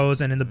doing a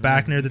pose, and in the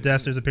back near the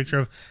desk, there's a picture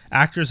of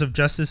actors of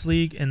Justice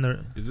League in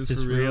the. Is this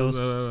for real?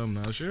 I'm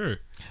not sure.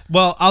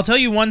 Well, I'll tell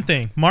you one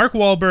thing. Mark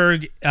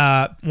Wahlberg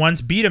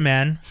once beat a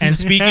man, and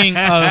speaking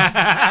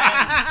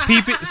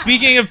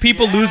of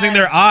people losing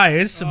their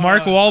eyes,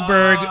 Mark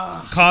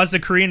Wahlberg caused a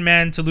Korean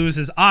man to lose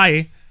his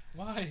eye.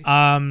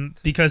 Why?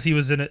 Because he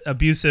was an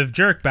abusive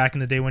jerk back in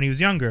the day when he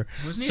was younger.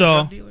 Wasn't he a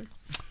drug dealer?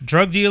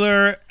 Drug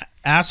dealer,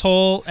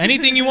 asshole,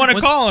 anything you want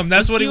to call him.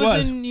 That's what he was.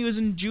 He was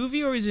in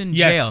juvie, or he's in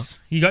jail?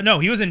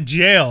 He was in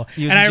jail.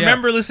 I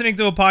remember listening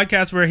to a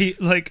podcast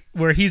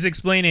where he's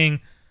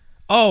explaining,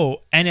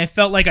 and I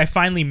felt like I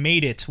finally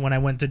made it when I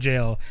went to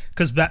jail,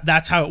 because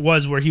that's how it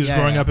was where he was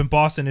growing up in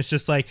Boston. It's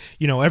just like,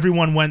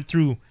 everyone went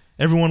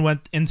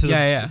into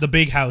the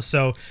big house,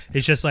 so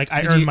it's just like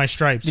I earned my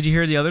stripes. Did you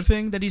hear the other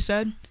thing that he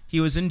said? He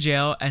was in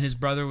jail, and his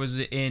brother was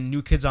in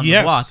New Kids on the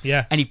Block.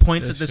 Yeah. And he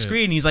points at the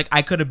screen, and he's like,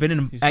 I could have been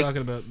in... He's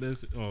talking about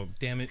this. Oh,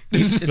 damn it.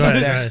 It's up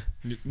there.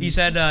 He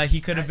said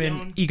he could have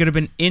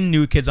been in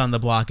New Kids on the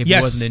Block if he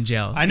wasn't in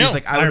jail. I know. He's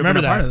like, I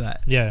remember that. Part of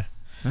that. Yeah.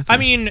 It's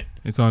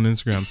on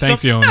Instagram.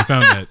 Thanks, Yon. I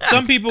found that.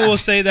 Some people will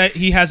say that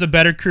he has a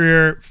better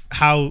career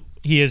how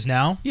he is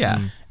now.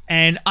 Yeah.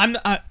 And I'm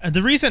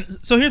the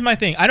reason. So here's my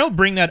thing. I don't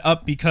bring that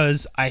up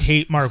because I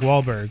hate Mark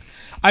Wahlberg.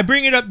 I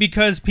bring it up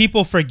because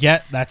people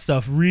forget that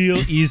stuff real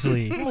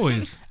easily.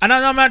 Always. And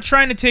I'm not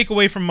trying to take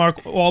away from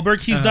Mark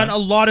Wahlberg. He's done a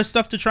lot of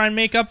stuff to try and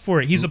make up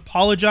for it. He's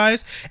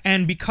apologized,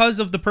 and because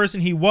of the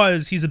person he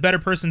was, he's a better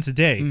person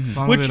today. As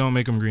long as they don't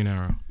make him Green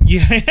Arrow.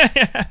 Yeah.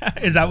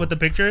 Is that what the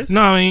picture is?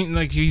 No, I mean,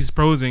 like, he's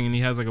posing, and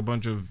he has like a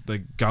bunch of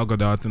like Gal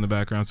Gadot in the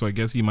background, so I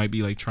guess he might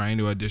be like trying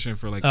to audition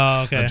for like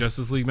a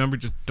Justice League member.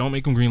 Just don't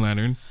make him Green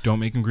Lantern. Don't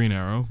make him Green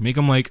Arrow. Make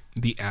him like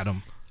the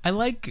Atom. I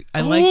like.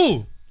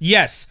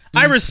 Yes,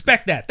 I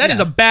respect that. That is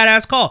a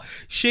badass call.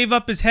 Shave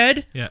up his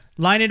head,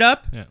 line it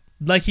up,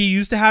 like he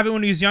used to have it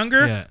when he was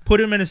younger,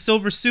 put him in a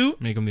silver suit.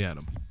 Make him the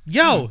Atom.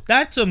 Yo,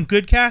 that's some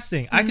good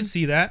casting. I can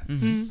see that.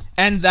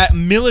 And that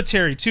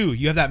military, too.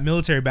 You have that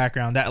military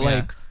background. That,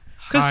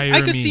 because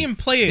I could see him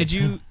play it. Did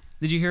you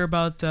hear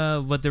about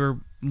what they were,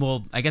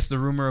 I guess the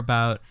rumor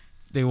about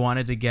they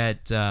wanted to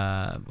get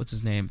what's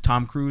his name,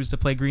 Tom Cruise, to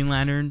play Green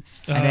Lantern,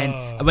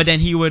 and but then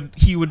he would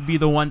be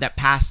the one that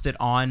passed it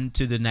on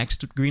to the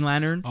next Green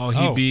Lantern. Oh,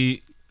 he'd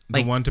be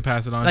the one to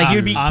pass it on. Like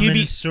he'd be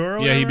Amon Zur.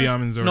 No,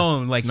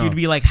 he'd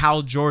be like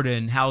Hal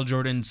Jordan. Hal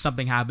Jordan,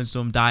 something happens to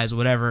him, dies,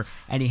 whatever,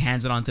 and he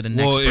hands it on to the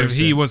next person. Well, if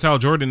he was Hal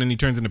Jordan and he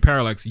turns into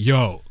Parallax,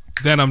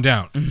 then I'm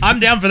down.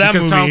 I'm down for that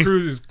because movie. Tom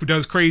Cruise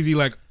does crazy,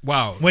 like,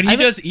 wow. When he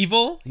does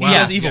evil, he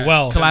does evil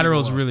well.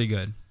 Collateral's really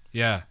good.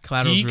 Yeah.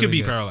 Collateral's he really could be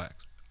good. Parallax.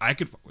 I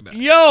could fuck with that.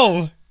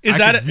 Yo, is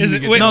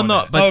it? Wait,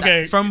 no. But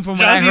okay. From what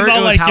I heard, all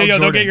it was like, Hal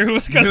Jordan. Don't get your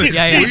hooves cut.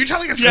 Yeah. What are you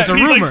telling us? Yeah, it's a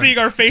he's rumor. like seeing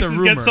our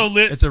faces get so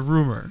lit. It's a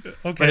rumor.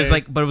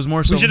 Okay. But it was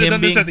more so. We should have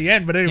done this at the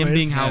end, but anyways. Him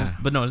being Hal,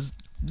 but no,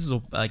 this is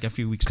like a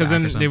few weeks back.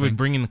 Because then they would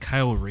bring in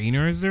Kyle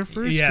Rayner as their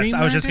first. Yes,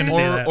 I was just gonna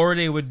say that. Or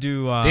they would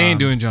do. They ain't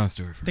doing John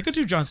Stewart first. They could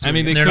do John Stewart. I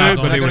mean, they They're could,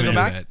 not but they going wouldn't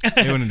back. do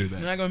that. They wouldn't do They're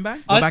that. not going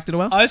back. Go back to the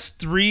well. Us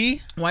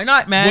three. Why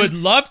not, man? Would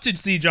love to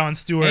see John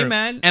Stewart. Hey,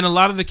 man. And a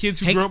lot of the kids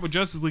who grew up with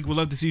Justice League would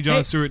love to see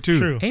John Stewart too.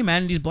 True. Hey,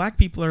 man, these black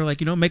people are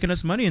like making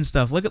us money and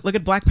stuff. Look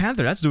at Black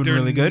Panther. That's doing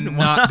really good.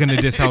 Not gonna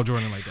diss Hal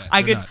Jordan like that.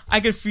 I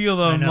could feel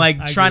them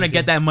like trying to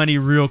get that money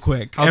real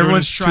quick. Hal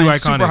Everyone's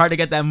Jordan's trying super hard to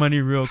get that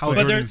money real Hal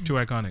quick. Jordan's too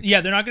iconic. Yeah,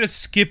 they're not gonna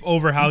skip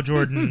over Hal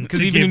Jordan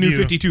because even in New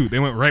 52, they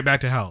went right back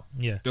to Hal.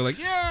 Yeah, they're like,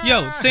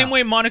 same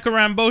way Monica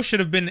Rambeau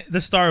should have been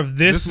the star of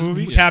this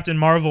movie, Captain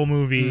Marvel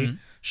movie. Mm-hmm.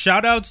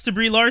 Shout outs to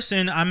Brie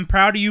Larson. I'm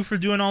proud of you for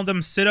doing all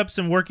them sit-ups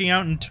and working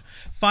out and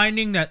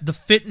finding that the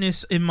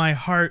fitness in my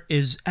heart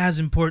is as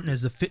important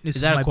as the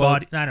fitness in my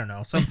body. I don't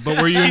know. But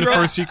were you in the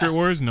first Secret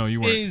Wars? No, you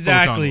weren't.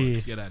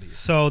 Exactly. Get out of here.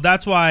 So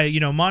that's why,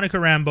 Monica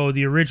Rambeau,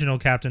 the original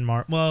Captain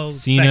Marvel. Well,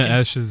 Cena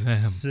as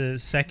Shazam.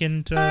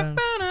 Second.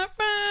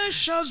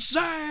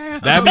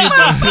 Shazam. That'd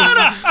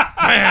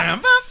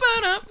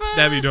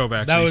be dope,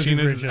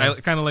 actually. I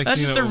kind of like that's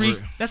Cena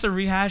just that's a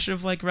rehash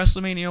of like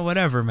WrestleMania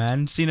whatever,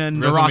 man. Cena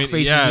and The Rock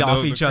faces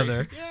off each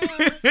other.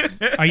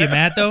 Are you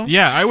mad though?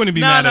 Yeah, I wouldn't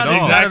be mad at all.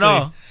 Exactly. Not at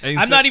all.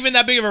 I'm not even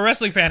that big of a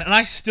wrestling fan, and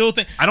I still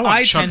think I don't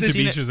want Chuck to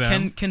be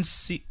Shazam. Can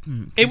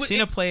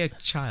Cena play a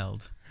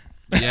child?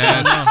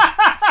 Yes.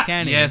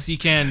 Can he? Yes, he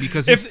can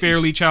because he's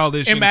fairly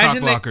childish in cock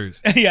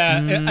blockers.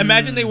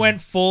 Imagine they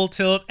went full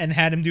tilt and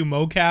had him do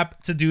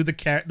mocap to do the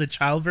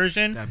child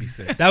version. That'd be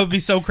sick. That would be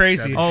so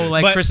crazy.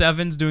 Like Chris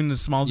Evans doing the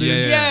small dude.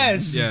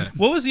 Yes. Yeah.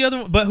 What was the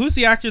other one? But who's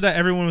the actor that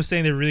everyone was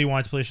saying they really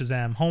wanted to play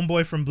Shazam?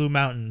 Homeboy from Blue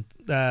Mountain.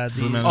 The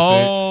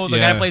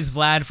guy plays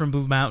Vlad from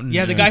Blue Mountain.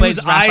 Yeah, the guy whose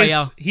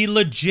eyes. He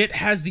legit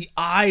has the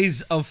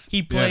eyes of.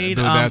 He played.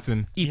 Billy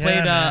Batson. He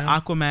played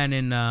Aquaman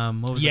in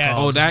what was it called?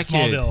 Oh, that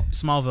kid.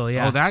 Smallville.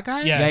 Yeah. Oh, that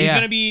guy. Yeah. He's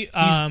gonna be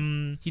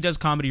me, he does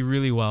comedy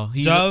really well.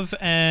 Dove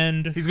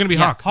and He's gonna be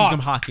yeah, Hawk. He's gonna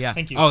be Hawk. Yeah.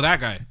 Thank you. Oh, that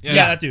guy. yeah,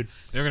 that dude.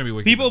 They're gonna be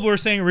wicked. People were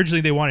saying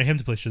originally they wanted him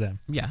to play Shazam.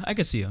 Yeah, I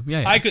could see him.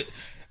 Yeah, yeah. I could.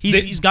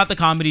 He's got the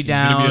comedy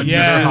gonna down. be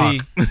a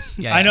He's Hawk.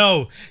 yeah, I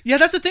know. Yeah,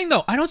 that's the thing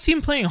though. I don't see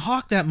him playing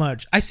Hawk that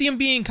much. I see him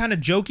being kind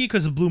of jokey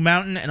because of Blue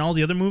Mountain and all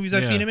the other movies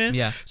I've Yeah. seen him in.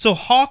 Yeah. So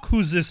Hawk,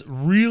 who's this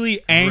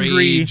really angry,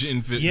 Rage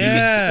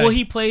yeah. Well,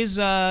 he plays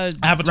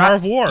Avatar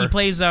of War. He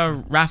plays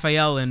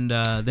Raphael and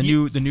the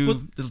new the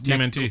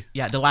next, TMNT.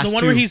 yeah, the last the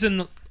one two. where he's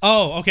in.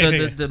 Oh, okay.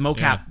 okay, okay. the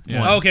mocap Yeah.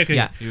 one. Oh, okay, okay.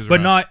 Yeah. He was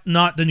But right.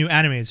 not the new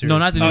animated series. No,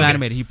 not the new Okay.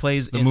 animated. He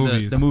plays in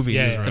movies. the movies.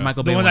 Yeah, yeah, The yeah.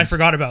 Michael The Bay one I ones.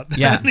 forgot about.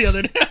 Yeah. the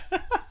other day.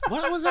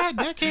 What was that?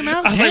 That came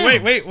out. I was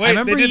like, wait. I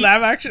remember They did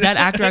live action. that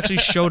actor actually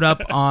showed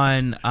up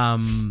on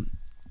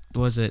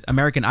was it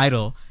American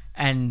Idol,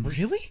 and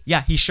Really?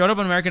 yeah, he showed up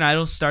on American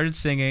Idol, started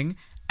singing,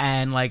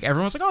 and like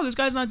everyone's like, oh, this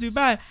guy's not too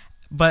bad,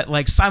 but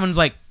like Simon's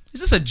like,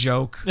 is this a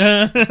joke?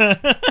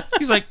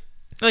 He's like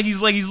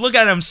he's looking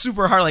at him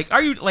super hard, like,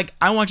 are you like,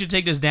 I want you to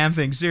take this damn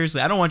thing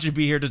seriously. I don't want you to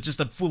be here to just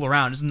to fool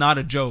around. It's not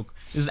a joke.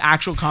 This is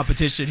actual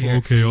competition here.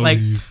 Okay, I'll like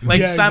leave.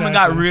 Yeah, Simon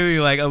got exactly. really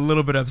like a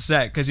little bit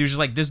upset because he was just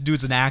like, this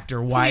dude's an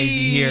actor. Why is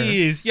he here?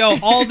 Please. Yo,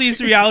 all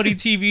these reality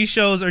TV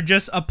shows are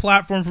just a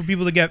platform for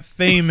people to get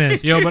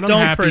famous. Yo, but I'm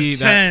Don't happy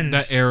pretend.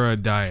 that era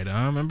died.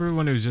 I remember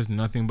when it was just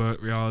nothing but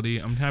reality.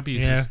 I'm happy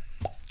it's Yeah. just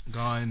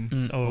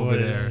gone over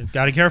there.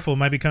 Gotta be careful. It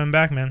might be coming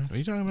back, man. What are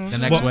you talking about? The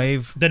next Well,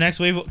 wave. The next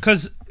wave,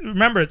 because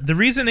remember, the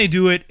reason they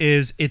do it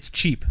is it's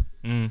cheap.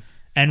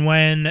 And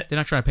when They're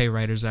not trying to pay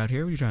writers out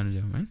here. What are you trying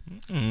to do, man?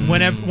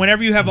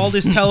 whenever you have all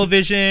this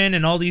television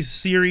and all these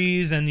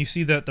series and you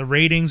see that the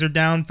ratings are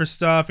down for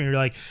stuff and you're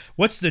like,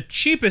 what's the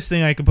cheapest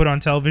thing I could put on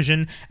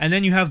television? And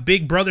then you have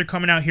Big Brother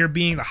coming out here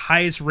being the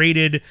highest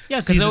rated. Yeah,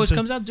 because it always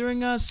comes out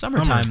during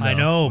summertime. Summer. I though.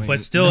 know, Wait,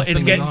 but still, nothing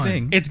it's is getting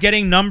on. it's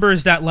getting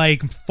numbers that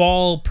like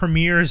fall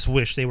premieres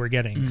wish they were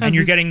getting, and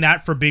you're getting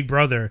that for Big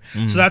Brother.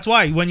 So that's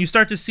why when you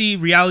start to see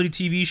reality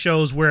TV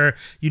shows where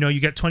you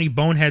get 20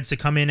 boneheads to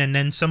come in and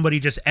then somebody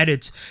just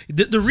edits.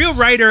 The real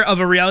writer of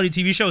a reality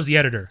TV show is the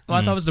editor. Well,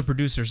 I thought it was the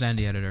producers and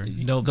the editor.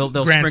 They'll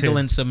Granted. sprinkle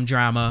in some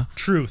drama.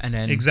 Truth. And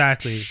then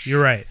exactly.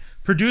 You're right.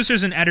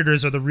 Producers and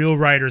editors are the real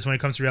writers when it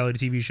comes to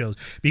reality TV shows.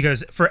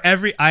 Because for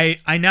every I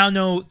now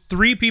know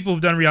 3 people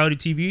who've done reality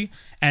TV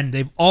and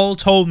they've all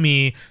told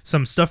me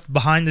some stuff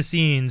behind the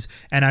scenes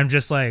and I'm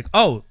just like,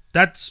 oh,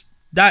 that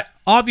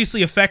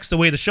obviously affects the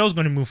way the show's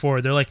going to move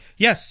forward. They're like,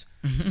 yes,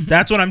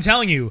 that's what I'm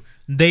telling you.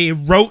 They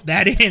wrote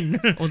that in.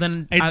 Well,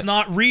 then it's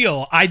not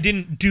real. I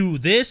didn't do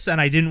this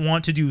and I didn't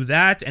want to do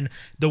that. And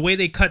the way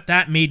they cut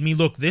that made me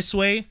look this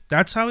way.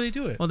 That's how they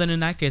do it. Well, then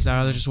in that case, I'd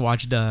rather just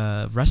watch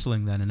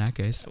wrestling. Then in that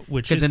case,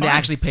 Which because is then fine.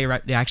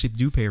 they actually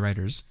do pay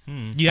writers. Yes.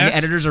 And the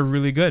editors are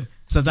really good.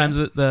 Sometimes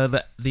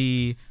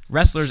the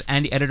wrestlers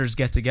and the editors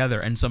get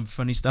together and some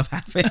funny stuff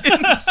happens.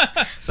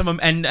 Some of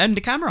them, and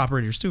the camera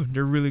operators too.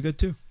 They're really good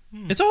too.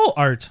 It's all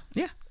art.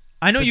 Yeah.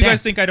 I know It's a you guys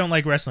dance. think I don't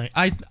like wrestling.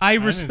 I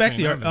respect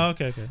the say art.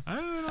 nothing. Oh, okay.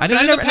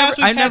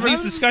 I've never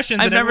these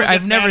discussions. I've and everyone never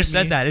gets mad at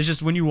said me. that. It's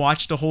just when you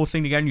watch the whole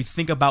thing together and you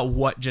think about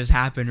what just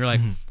happened, you're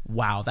like,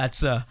 wow,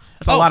 that's a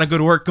Oh, lot of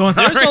good work going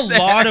on. There's a right there.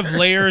 lot of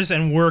layers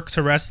and work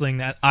to wrestling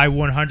that I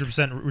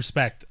 100%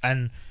 respect.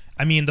 And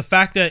I mean, the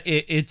fact that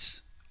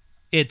it's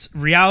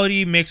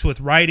reality mixed with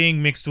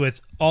writing, mixed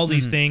with all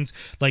these things,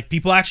 like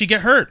people actually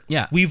get hurt.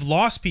 Yeah. We've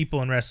lost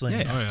people in wrestling.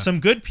 Yeah. Oh, yeah.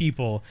 Some good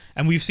people.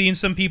 And we've seen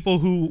some people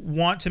who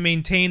want to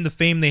maintain the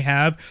fame they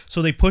have,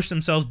 so they push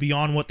themselves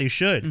beyond what they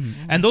should.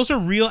 And those are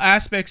real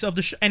aspects of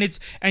the show. And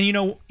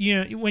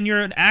when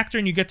you're an actor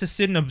and you get to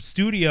sit in a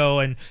studio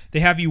and they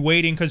have you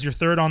waiting because you're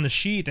third on the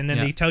sheet and then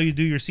Yeah. they tell you to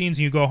do your scenes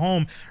and you go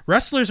home,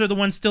 wrestlers are the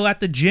ones still at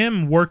the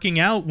gym working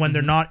out when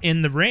they're not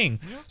in the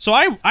ring. So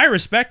I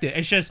respect it.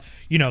 It's just,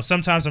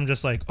 sometimes I'm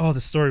just like, oh,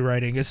 the story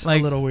writing is a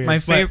little weird.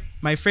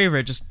 My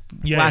favorite, just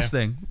Yeah, last yeah.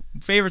 thing.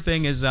 Favorite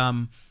thing is I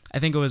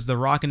think it was The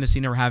Rock and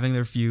Cena were having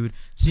their feud.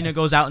 Cena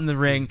goes out in the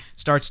ring,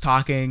 starts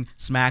talking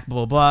smack,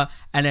 blah, blah, blah.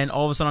 And then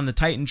all of a sudden on the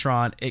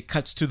Titantron, it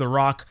cuts to The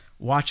Rock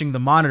watching the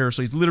monitor.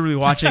 So he's literally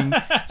watching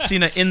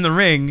Cena in the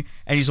ring,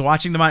 and he's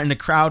watching the monitor, and the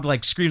crowd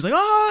like screams like,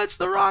 oh, it's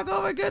The Rock,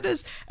 oh my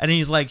goodness. And then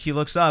he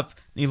looks up,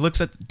 and he looks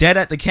dead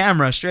at the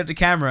camera, straight at the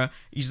camera.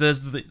 He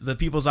says the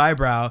people's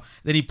eyebrow.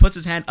 Then he puts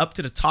his hand up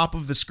to the top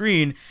of the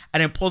screen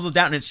and then pulls it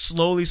down, and it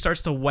slowly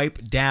starts to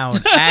wipe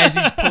down as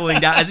he's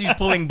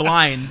pulling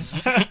blinds.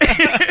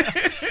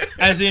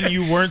 As in,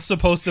 you weren't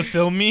supposed to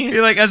film me?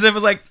 Like as if it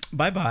was like,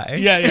 bye-bye.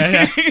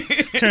 Yeah.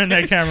 Turn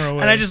that camera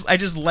away. And I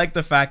just like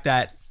the fact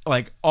that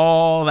like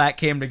all that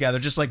came together,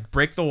 just like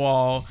break the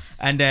wall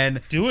and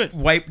then do it.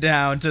 wipe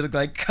down to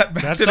like cut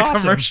back That's to the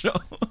awesome.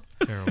 commercial.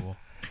 Terrible.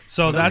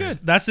 So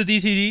that's the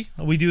DTD.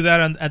 We do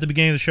that at the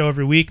beginning of the show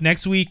every week.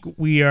 Next week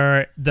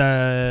Toby's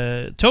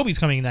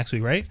coming next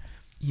week, right?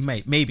 He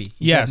might, maybe.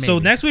 He Yeah, said so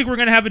maybe. next week we're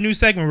going to have a new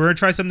segment. We're going to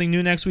try something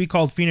new next week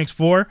called Phoenix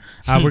 4.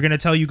 We're going to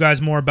tell you guys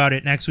more about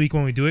it next week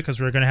when we do it because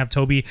we're going to have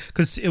Toby,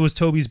 because it was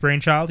Toby's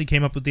brainchild. He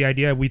came up with the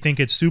idea. We think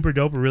it's super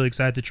dope. We're really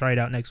excited to try it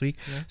out next week.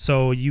 Yeah.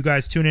 So you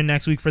guys tune in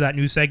next week for that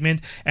new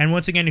segment. And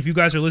once again, if you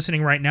guys are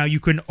listening right now, you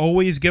can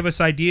always give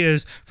us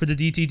ideas for the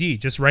DTD.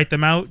 Just write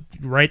them out.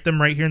 Write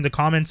them right here in the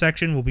comment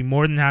section. We'll be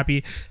more than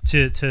happy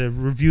to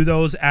review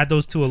those, add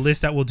those to a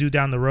list that we'll do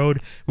down the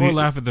road. We'll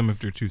laugh at them if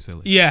they're too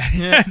silly.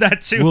 Yeah,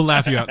 that too. We'll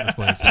laugh you out this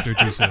place if they're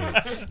too silly.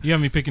 You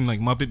have me picking like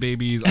Muppet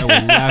Babies, I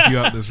will laugh you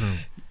out this room.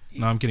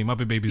 No, I'm kidding.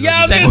 Muppet Babies.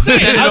 Yeah,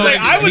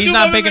 he's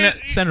not picking it.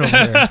 Send it over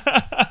here.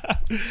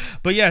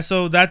 But yeah,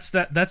 so that's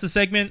a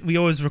segment. We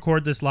always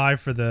record this live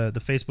for the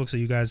Facebook, so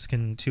you guys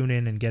can tune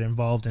in and get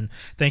involved. And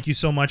thank you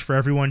so much for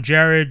everyone: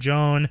 Jared,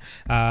 Joan,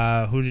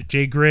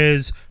 Jay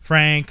Grizz,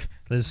 Frank.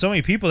 There's so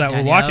many people that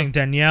were watching.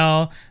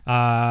 Danielle,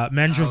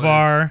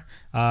 Menjavar,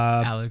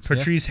 Alex,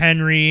 Patrice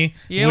Henry,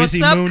 yeah, what's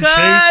Wizzy up, Moon cuz?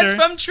 Chaser.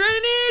 From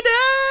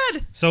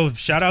Trinidad. So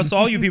shout outs to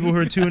all you people who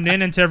are tuned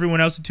in, and to everyone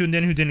else who tuned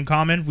in who didn't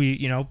comment.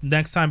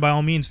 Next time, by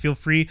all means, feel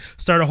free,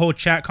 start a whole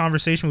chat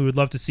conversation. We would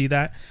love to see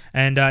that.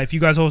 And if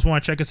you guys always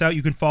want to check us out,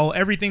 you can follow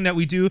everything that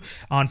we do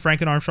on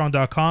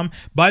franklandarmstrong.com.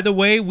 By the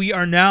way, we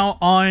are now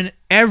on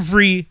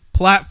every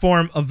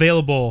platform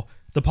available.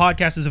 The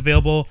podcast is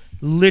available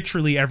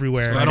literally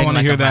everywhere. So I don't want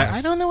to hear that.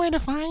 I don't know where to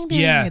find it.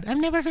 Yeah. I've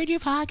never heard your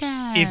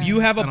podcast. If you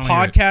have a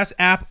podcast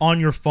app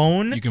on your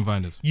phone, you can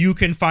find us. You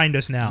can find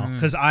us now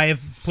because I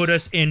have put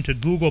us into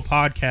Google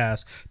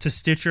Podcasts, to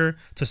Stitcher,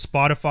 to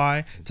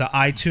Spotify, to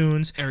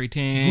iTunes,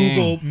 everything.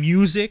 Google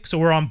Music. So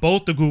we're on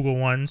both the Google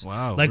ones.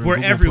 Wow. Like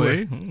we're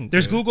everywhere. Okay.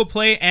 There's Google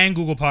Play and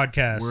Google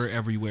Podcasts. We're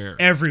everywhere.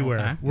 Everywhere.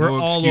 Okay. We're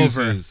no all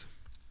excuses. over.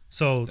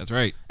 So that's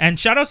right. And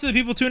shout outs to the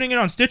people tuning in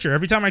on Stitcher.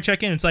 Every time I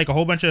check in, it's like a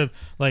whole bunch of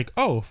like,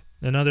 oh,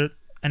 another,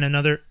 and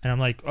I'm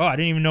like, oh, I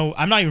didn't even know.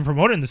 I'm not even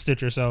promoting the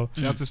Stitcher. So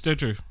shout out to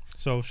Stitcher.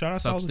 So shout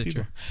out to all the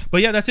people.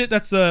 But yeah, that's it.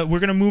 We're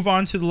gonna move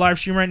on to the live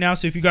stream right now.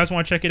 So if you guys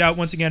want to check it out,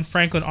 once again,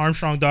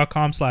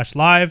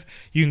 franklinarmstrong.com/live.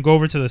 You can go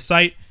over to the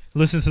site,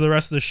 listen to the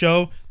rest of the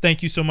show.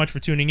 Thank you so much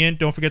for tuning in.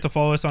 Don't forget to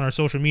follow us on our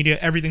social media.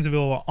 Everything's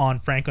available on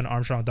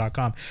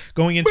franklinarmstrong.com.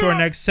 Going into our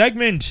next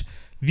segment,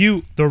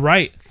 View the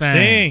Right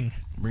Thing.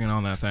 Bringing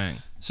on that thing.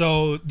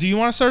 So, do you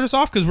want to start us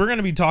off? Because we're going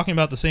to be talking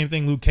about the same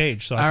thing, Luke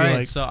Cage. So, I feel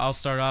like... so I'll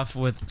start off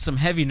with some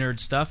heavy nerd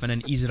stuff and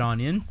then ease it on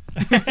in.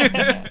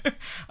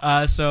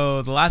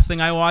 So, the last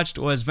thing I watched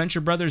was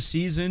Venture Brothers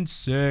Season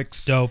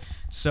 6. Dope.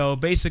 So,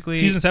 basically...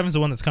 Season 7 is the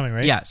one that's coming,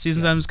 right? Yeah,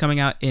 Season 7 is coming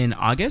out in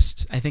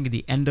August. I think at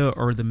the end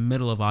or the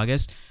middle of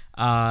August.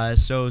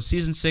 So,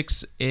 Season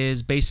 6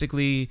 is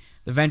basically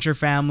the Venture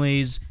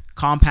family's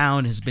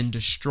compound has been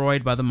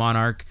destroyed by the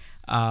Monarch.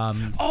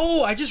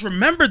 I just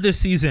remembered this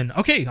season.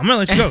 Okay, I'm gonna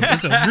let you go.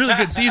 It's a really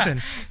good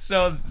season.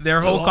 So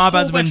their whole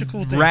compound's been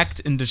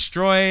wrecked and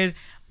destroyed.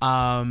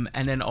 And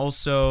then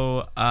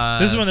also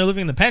this is when they're living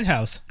in the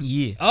penthouse.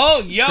 Yeah.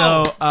 Oh, yo.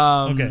 So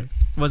okay.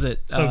 Was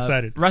it so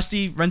excited?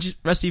 Rusty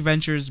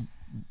Venture's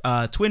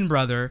twin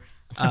brother,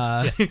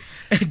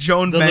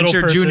 Joan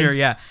Venture Jr.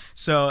 Yeah.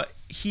 So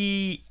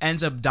he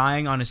ends up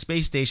dying on a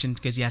space station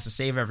because he has to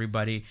save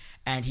everybody,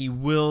 and he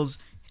wills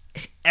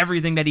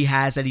everything that he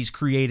has that he's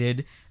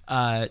created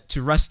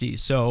to Rusty.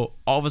 So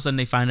all of a sudden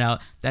they find out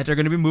that they're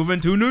going to be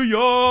moving to New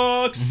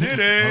York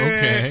City.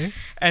 Okay.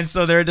 And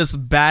so they're this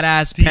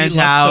badass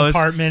penthouse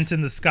apartment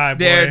in the sky.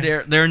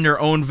 They're in their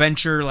own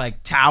Venture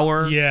like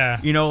tower. Yeah.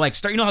 You know, like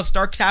you know how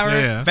Stark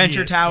Tower,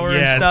 Venture Tower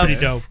and stuff. Yeah,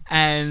 pretty dope.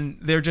 And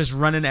they're just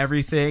running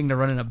everything. They're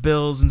running up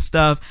bills and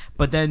stuff.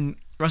 But then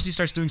Rusty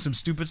starts doing some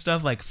stupid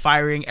stuff like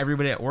firing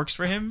everybody that works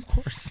for him, of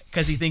course,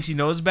 because he thinks he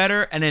knows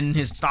better, and then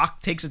his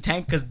stock takes a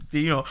tank because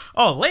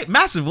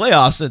massive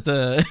layoffs at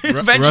the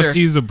Venture.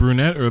 Rusty's a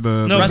brunette or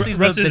the Rusty's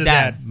the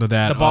dad, the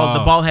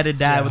bald-headed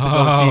dad with the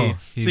goatee.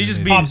 So he's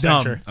just being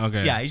dumb. Venture.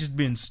 Okay, yeah, he's just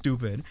being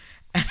stupid,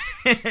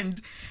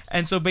 and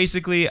so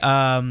basically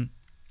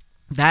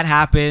that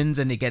happens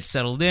and it gets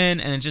settled in,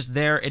 and it's just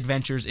their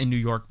adventures in New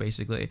York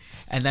basically,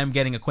 and them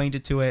getting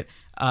acquainted to it.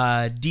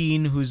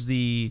 Dean, who's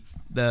the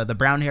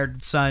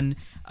brown-haired son,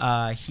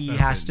 he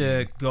has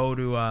to go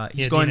to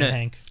he's going Dean to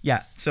Hank.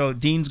 Yeah, so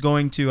Dean's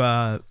going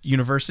to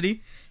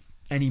university,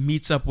 and he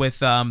meets up with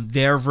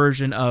their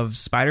version of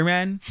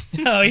Spider-Man.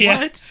 Oh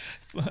yeah. What?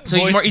 So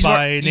voiced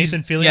by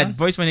Nathan Fillion. Yeah,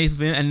 voiced by Nathan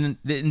Fillion. And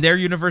in their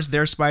universe,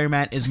 their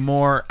Spider-Man is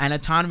more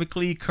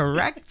anatomically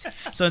correct.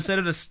 So instead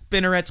of the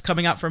spinnerets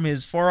coming out from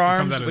his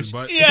forearms, it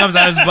comes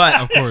out of his butt,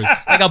 of course,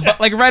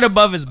 like right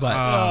above his butt.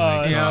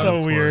 Oh, it's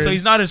so weird. So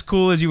he's not as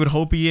cool as you would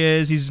hope he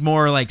is. He's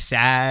more like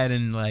sad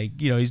and like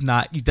he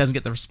doesn't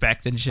get the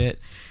respect and shit.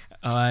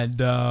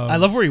 And I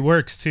love where he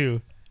works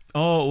too.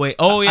 Oh wait!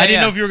 Oh yeah! I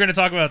didn't know if you were gonna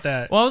talk about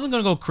that. Well, I wasn't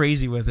gonna go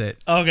crazy with it.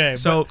 Okay,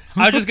 so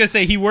I was just gonna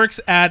say he works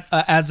at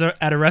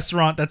a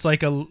restaurant that's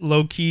like a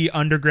low key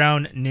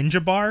underground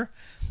ninja bar.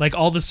 Like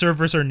all the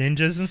servers are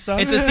ninjas and stuff.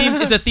 It's a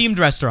themed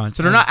restaurant,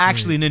 so they're not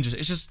actually ninjas.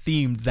 It's just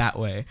themed that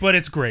way. But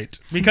it's great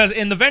because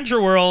in the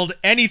Venture world,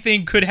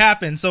 anything could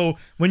happen. So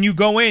when you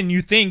go in,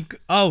 you think,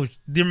 oh,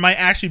 there might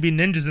actually be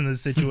ninjas in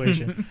this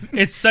situation.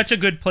 It's such a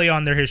good play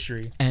on their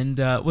history. And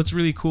what's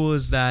really cool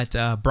is that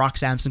Brock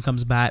Sampson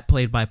comes back,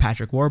 played by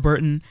Patrick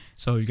Warburton.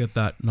 So you get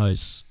that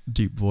nice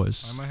deep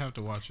voice. I might have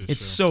to watch it.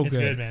 It's so It's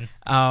good, man.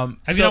 Have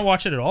Have you not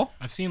watched it at all?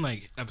 I've seen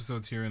like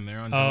episodes here and there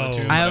on Oh.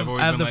 Teletoon, but I I've have-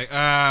 always I have been the-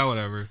 like,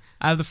 whatever.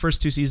 I have the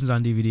first 2 seasons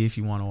on DVD if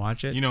you want to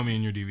watch it. You know me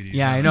and your DVD.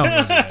 Yeah, I know.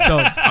 So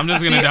I'm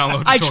just gonna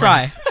download. I try.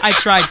 torrents. I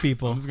tried,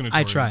 people. I'm just gonna.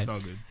 I torrent. tried. It's all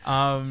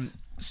good.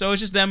 So it's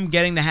just them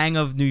getting the hang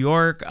of New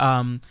York.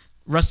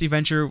 Rusty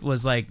Venture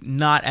was like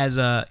not as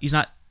he's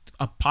not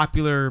a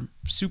popular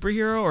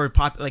superhero or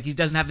like he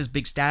doesn't have this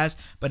big status,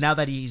 but now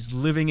that he's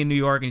living in New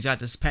York and he's got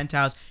this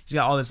penthouse, he's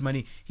got all this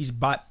money, he's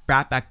brought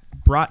back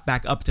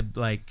up to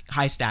like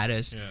high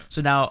status. Yeah.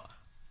 So now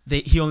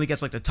he only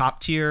gets like the top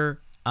tier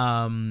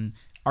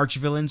arch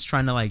villains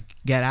trying to like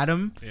get at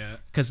him. Yeah.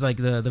 Because like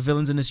the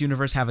villains in this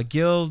universe have a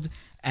guild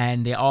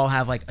and they all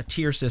have like a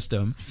tier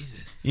system. Jesus.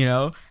 You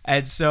know?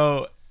 And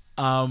so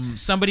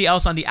somebody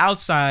else on the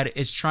outside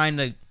is trying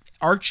to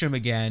arch him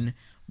again,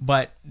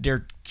 but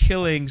they're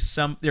killing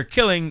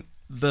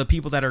the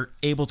people that are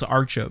able to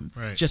arch him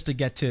Right. just to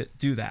get to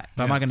do that.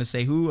 But I'm Yeah. not going to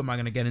say who. I'm not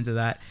going to get into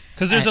that.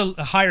 Because there's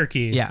a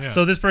hierarchy. Yeah.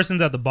 So this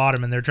person's at the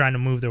bottom and they're trying to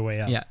move their way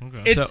up. Yeah.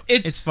 Okay. It's- So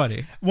it's- it's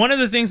funny. One of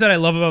the things that I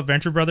love about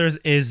Venture Brothers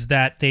is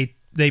that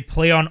they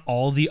play on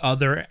all the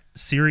other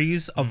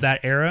series of that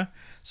era.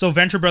 So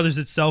Venture Brothers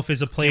itself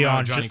is a play Came out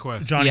on Johnny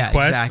Quest. Johnny Yeah,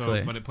 Quest. exactly.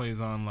 So, but it plays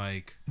on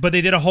like. But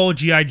they did a whole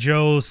G.I.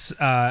 Joe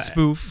spoof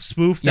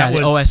Yeah, that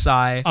the was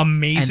OSI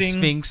amazing. and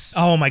Sphinx.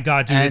 Oh my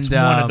god, dude, it's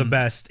And, one of the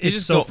best. they It's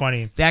just so go-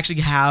 funny. They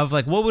actually have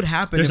like what would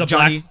happen There's if a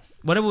black-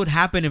 What would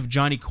happen if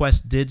Johnny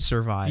Quest did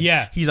survive?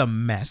 Yeah. He's a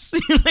mess.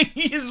 Like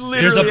he is literally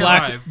There's a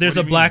black alive. there's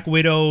What a do you Black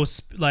Widow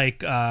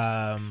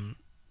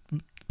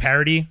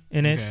parody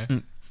in it.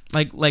 Okay.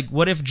 like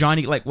what if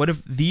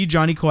the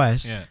Johnny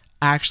Quest Yeah.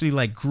 actually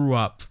like grew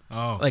up?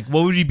 Oh. Like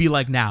what would he be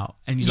like now?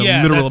 And he's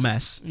Yeah, a literal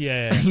that's- mess.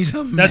 Yeah. He's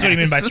a mess. That's what you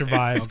mean by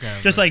survive. Okay,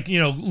 Just okay.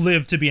 like,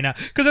 live to be an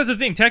because that's the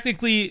thing.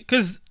 Technically,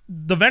 because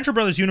the Venture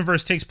Brothers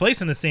universe takes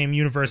place in the same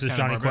universe as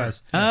Johnny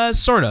Hanna-Barbera.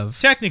 Quest. Sort of.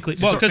 Technically,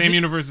 Well, well, because same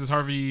universe as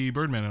Harvey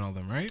Birdman and all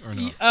them, right? Or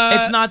no?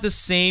 It's not the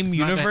same it's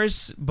not that-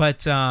 universe, but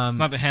It's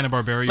not the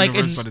Hanna-Barbera like,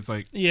 universe, it's- but it's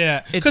like. yeah,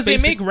 it's because they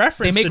basic- make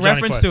reference. They make to Johnny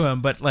reference Quest. to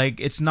him, but like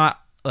it's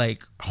not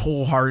like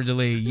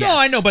wholeheartedly. Yes. No,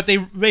 I know, but they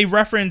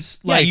reference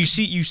yeah, like you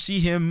see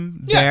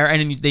him Yeah. there,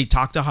 and then they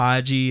talk to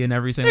Haji and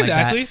everything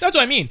exactly. like That's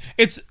what I mean.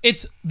 It's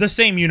the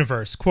same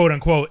universe, quote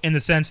unquote, in the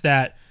sense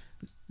that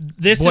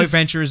this that. Boy is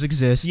Ventures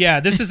exist. yeah,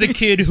 this is a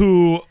kid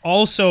who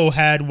also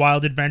had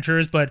wild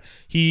adventures, but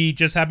he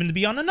just happened to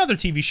be on another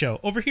TV show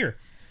over here.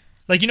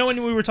 Like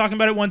when we were talking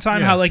about it one time,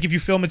 Yeah. how like if you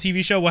film a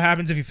TV show, what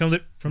happens if you filmed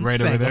it from Right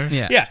the over same- there?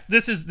 Yeah. Yeah,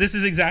 this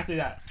is exactly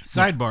that.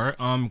 Sidebar,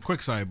 quick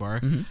sidebar.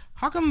 Mm-hmm.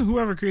 How come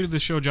whoever created the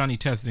show Johnny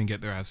Test didn't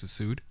get their asses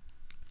sued?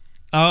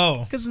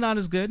 Oh, because it's not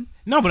as good.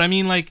 No, but I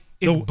mean like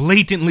it's The-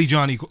 blatantly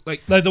Johnny.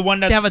 Like like the one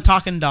that They have a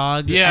talking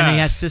dog, Yeah. and he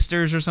has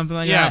sisters or something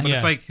like yeah, that. but Yeah.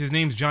 it's like his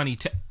name's Johnny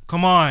Test.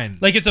 Come on.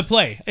 like it's a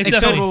play. It's It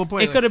definitely total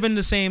play. It could have been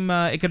the same.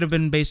 It could have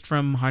been based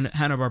from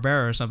Hanna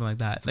Barbera or something like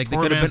that. Like they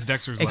poor could have man's been.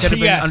 Dexter's It Lab. could have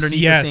been Yes, underneath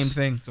yes. the same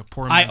thing. It's a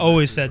poor I man's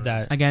always Dexter's said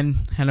Lab. that. Again,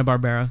 Hanna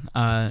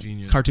Barbera,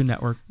 Genius. Cartoon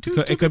Network. Two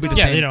It could be the stupid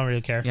Yeah, same. they don't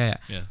really care. Yeah.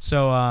 Yeah.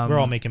 So We're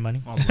all making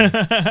money. All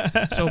the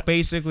way. so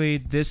basically,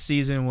 this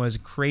season was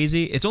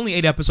crazy. It's only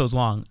 8 episodes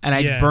long, and I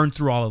Yeah. burned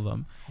through all of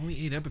them.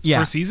 Only 8 episodes Yeah.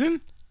 per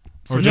season?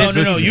 Or For No, just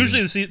no, this no. season.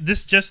 Usually,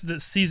 the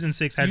season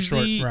 6 had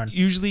Usually, short run.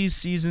 usually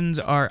seasons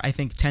are I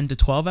think 10 to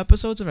 12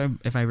 episodes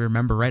if I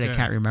remember right. I Okay.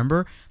 can't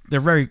remember. They're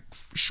very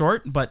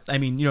short, but I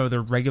mean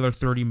they're regular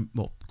 30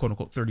 quote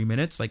unquote 30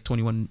 minutes, like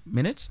 21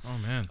 minutes. Oh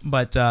man.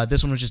 But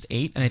this one was just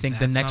 8, and I think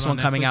the That's next not on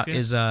one coming Netflix out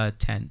yet? is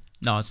 10.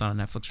 No, it's not on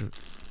Netflix.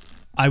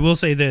 I will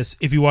say this: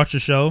 if you watch the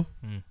show,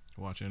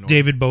 Watch it.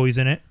 David Bowie's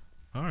in it.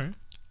 All right.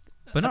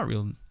 But not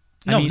real.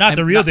 No, not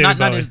the real David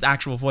not Bowie. his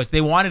actual voice.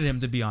 They wanted him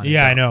to be on it.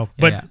 Yeah, though. I know, Yeah,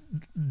 but yeah.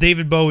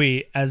 David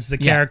Bowie as the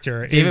Yeah.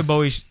 character, David is,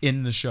 Bowie's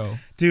in the show.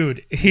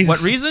 dude. He's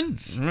What reason?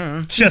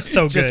 Just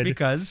so Just good.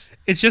 because.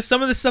 It's just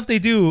some of the stuff they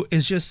do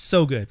is just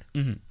so good.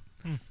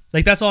 Mm-hmm.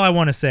 Like that's all I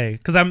want to say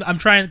because I'm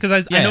trying because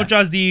I Yeah. know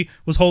Jaws D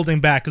was holding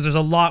back because there's a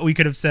lot we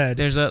could have said.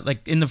 There's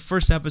in the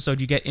first episode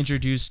you get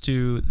introduced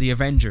to the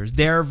Avengers,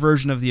 their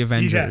version of the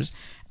Avengers,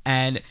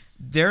 and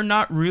they're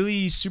not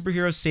really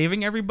superheroes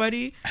saving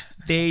everybody.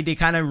 They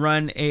kind of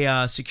run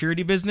a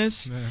security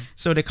business. Yeah.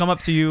 So they come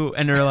up to you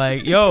and they're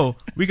like, "Yo,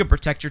 we could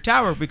protect your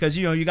tower because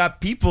you got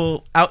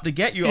people out to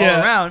get you all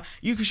Yeah. around.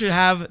 You should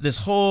have this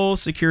whole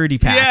security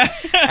pack."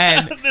 yeah,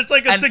 And it's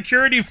like a and-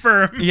 security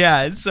firm.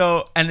 yeah,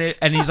 so and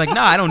he's like,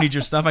 "No, I don't need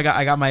your stuff. I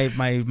got my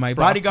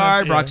bodyguard,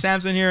 Sampson, Brock yeah.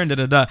 Sampson here, and da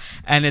da da."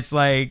 And it's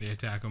like, They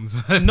attack him.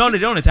 no, they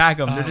don't attack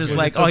him. They're Oh, just dude,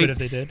 like, it's so "Oh, good if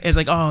they did." it's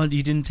like, oh,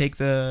 you didn't take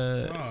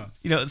the,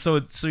 Oh. so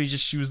he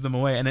just shoos them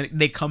away, and then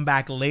they come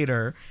back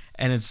later,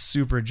 and it's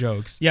super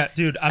jokes. Yeah,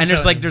 dude. I'm And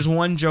telling you. there's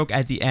one joke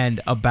at the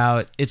end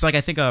about it's like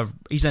I think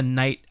he's a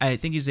knight. I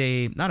think he's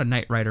not a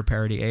Knight Rider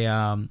parody.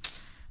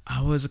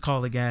 What was it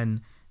called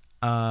again?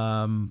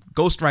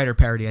 Ghost Rider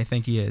parody. I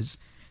think he is.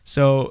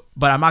 So,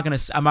 but I'm not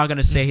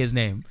gonna say his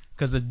name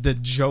because the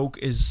joke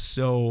is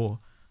so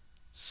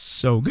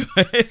good.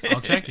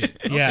 I'll check it.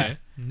 Yeah. Okay.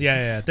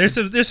 Yeah. There's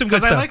some good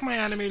Because I stuff. like my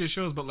animated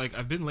shows, but like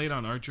I've been late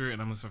on Archer, and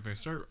if I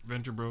start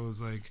Venture Bros,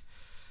 like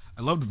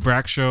I love the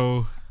Brack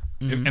Show,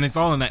 and it's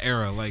all in that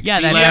era, like Yeah,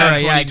 that C-Lab, era,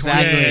 2020,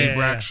 exactly. Yeah.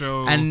 Brack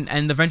Show,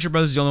 And the Venture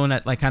Brothers is the only one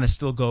that like kind of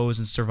still goes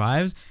and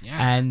survives.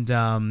 Yeah.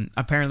 And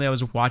apparently I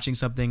was watching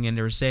something and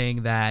they were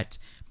saying that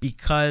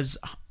because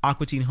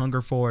Aqua Teen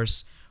Hunger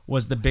Force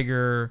was the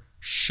bigger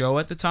show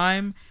at the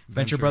time,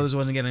 Venture Brothers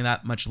wasn't getting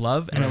that much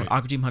love. And then when Right.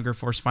 Aqua Teen Hunger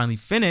Force finally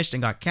finished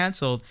and got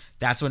canceled,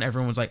 that's when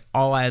everyone was like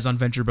all eyes on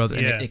Venture Brothers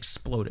and Yeah. it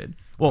exploded.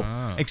 Well,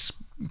 Ah.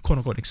 quote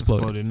unquote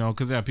exploded. No,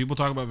 because people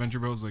talk about Venture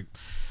Bros like,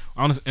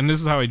 honest, and this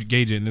is how I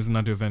gauge it. And this is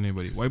not to offend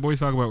anybody. White boys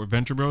talk about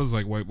Venture Bros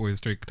like white boys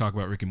straight talk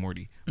about Rick and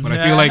Morty. But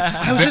I feel like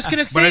I was just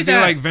gonna but say I feel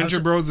that. like Venture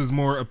Bros is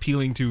more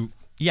appealing to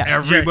Yeah.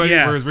 everybody,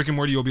 Yeah. whereas Rick and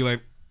Morty you'll be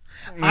like,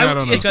 I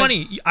don't know. It's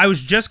funny. I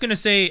was just gonna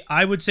say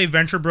I would say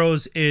Venture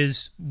Bros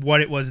is what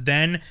it was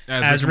then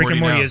as Rick and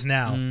Morty now. is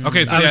now.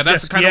 Okay, so I yeah, was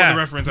that's just- kind of yeah. what the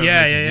reference I was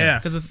Yeah, making. yeah.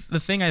 Because the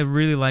thing I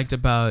really liked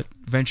about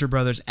Venture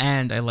Brothers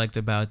and I liked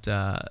about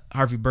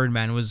Harvey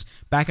Birdman was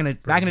back in the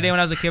day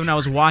when I was a kid when I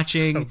was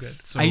watching. So good.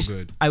 So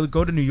good. I would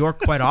go to New York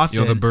quite often.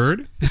 Yo, the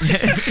bird.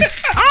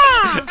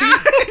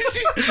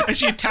 And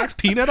she attacks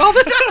Peanut all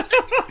the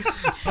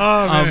time.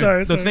 Oh man.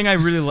 Sorry. The thing I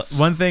really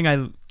one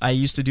thing I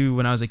used to do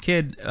when I was a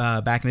kid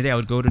back in the day, I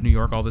would go to New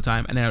York all the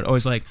time, and I would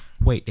always like,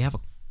 wait, they have a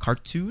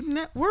Cartoon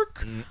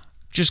Network?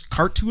 Just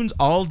cartoons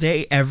all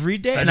day, every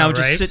day, and know, I would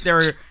just right? sit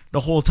there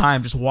the whole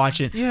time just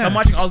watching. Yeah. So I'm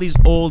watching all these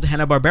old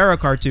Hanna-Barbera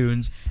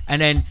cartoons, and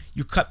then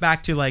you cut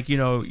back to like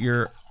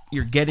you're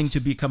getting to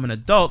become an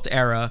adult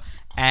era,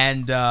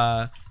 and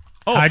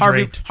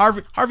Hydrate.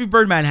 Harvey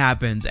Birdman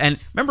happens, and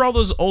remember all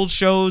those old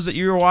shows that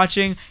you were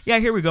watching? Yeah,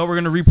 here we go. We're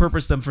gonna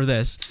repurpose them for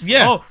this.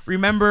 Yeah. Oh,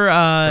 remember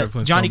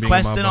Flintstone Johnny being a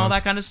Quest mob and all boss.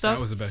 that kind of stuff?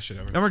 That was the best shit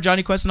ever. Remember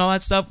Johnny Quest and all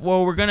that stuff?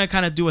 Well, we're gonna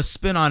kind of do a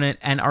spin on it,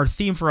 and our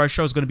theme for our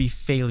show is gonna be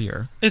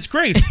failure. It's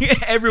great.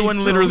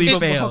 Everyone literally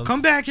Throws the ball. fails.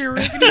 Come back here,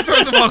 Rick. And he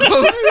throws the ball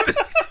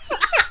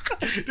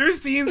close.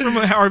 There's scenes from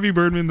Harvey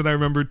Birdman that I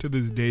remember to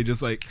this day.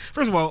 Just like,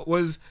 first of all,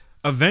 was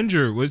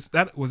Avenger was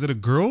it a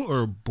girl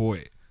or a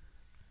boy?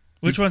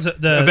 Which one's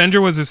the Avenger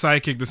was his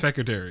sidekick, the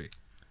secretary,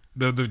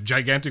 the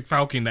gigantic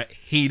Falcon that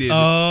hated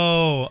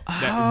Oh,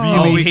 that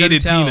really we couldn't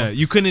hated tell. Peanut.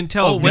 You couldn't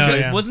tell. Oh, No,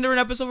 yeah. wasn't there an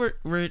episode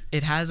where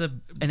it has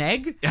an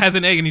egg? It has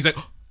an egg, and he's like,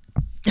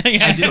 I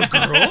 "Is it a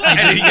girl?" And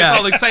then he gets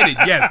all excited.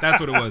 Yes,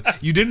 that's what it was.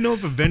 You didn't know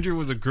if Avenger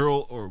was a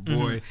girl or a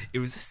boy. It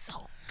was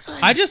so.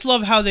 I just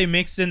love how they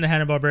mixed in the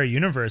Hanna-Barbera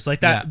universe,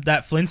 like that Yeah.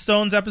 that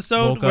Flintstones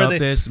episode Woke where up they.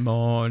 this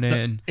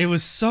morning. It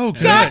was so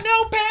good. Got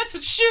no pants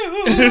and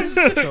shoes.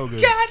 So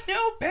good. Got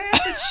no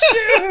pants and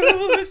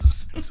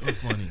shoes. So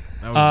funny.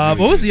 That was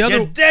What was the other?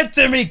 You're dead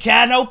to me,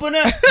 can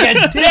opener.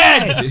 You're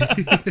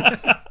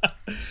dead.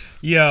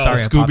 Yo, Sorry,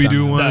 I Scooby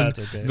Doo popped one. No, it's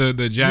okay.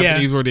 The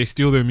Japanese where they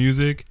steal their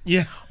music.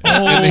 yeah.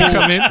 And they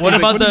come in. What He's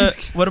about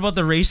like, what about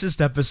the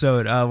racist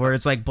episode where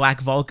it's like Black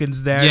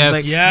Vulcan's there? Yes.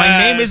 It's like, Yes. my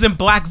name isn't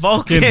Black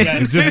Vulcan.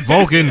 It's just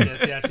Vulcan.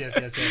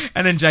 Yes.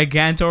 And then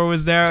Gigantor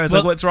was there. It's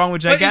like, Well, what's wrong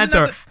with but isn't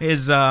Gigantor? that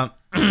His Aren't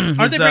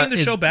they bringing the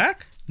show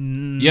back?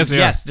 Yes, they are.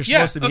 yes, they're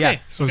supposed to be. okay. Yeah.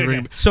 So it's Okay,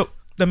 bringing- okay. So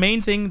the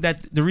main thing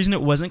the reason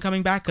it wasn't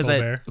coming back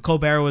because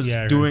Colbert was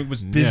Yeah, I heard.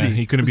 busy. Yeah,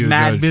 he couldn't was be the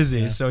mad judge. busy,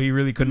 Yeah. so he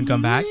really couldn't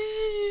come back.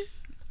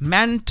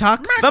 Man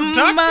talk the talk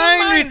the mind.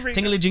 mind reader.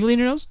 Tingly jingly in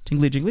your nose.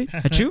 Tingly jingly.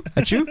 Achoo.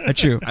 Achoo.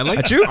 Achoo. I like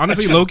Achoo.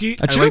 honestly Loki.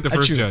 I Achoo. like the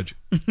first Achoo. judge.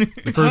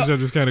 The first judge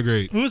was kind of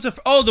great. Who was the?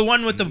 The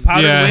one with the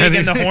powdered Yeah. wig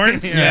and the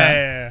horns. Yeah.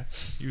 Yeah.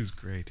 He was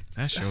great.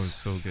 That show is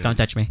so good. Don't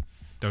touch me.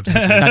 Don't touch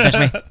me. Don't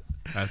touch me.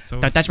 That's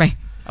so. Don't touch me.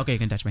 Okay, you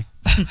can touch me.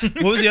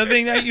 What was the other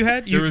thing that you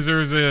had? There was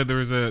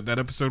that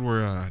episode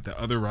where the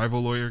other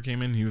rival lawyer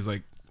came in. He was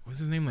like, what's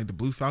his name? Like the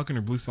Blue Falcon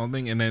or Blue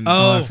something. And then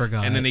Oh, I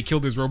forgot. and then they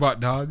killed his robot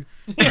dog.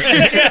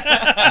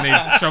 And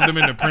they shoved him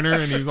in the printer,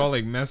 and he was all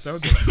like messed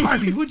out. They're like,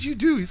 Harvey, what'd you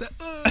do? He's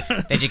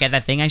like, Did you get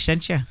that thing I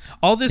sent you?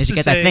 all this Did to you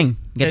get say, that thing?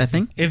 Get if, that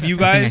thing? If you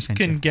That thing I guys sent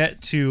can you.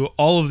 get to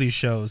all of these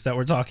shows that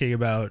we're talking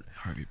about,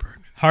 Harvey Birdman.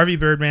 Harvey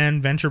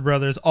Birdman, Venture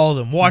Brothers, all of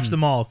them, watch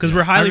them all because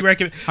we're highly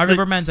recommend. Harvey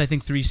Birdman's, I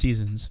think, 3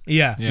 seasons.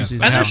 Yeah, Yes,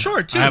 and I they're have-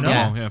 short too. I have no? them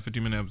all. Yeah,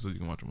 15-minute episodes. You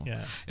can watch them all.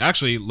 Yeah.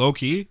 Actually, low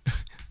key,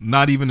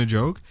 not even a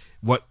joke.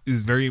 What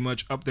is very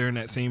much up there in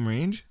that same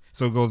range.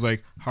 So it goes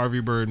like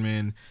Harvey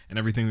Birdman and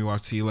everything we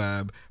watched,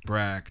 T-Lab,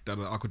 Brack,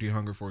 Aqua Teen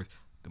Hunger Force.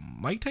 The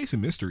Mike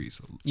Tyson Mysteries.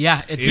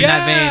 Yeah, it's in Yeah.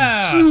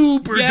 that vein.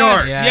 Super Yes,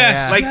 dark. Yeah, yes.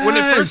 yeah. Like when it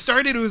Yes. first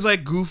started, it was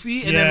like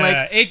goofy, and yeah, then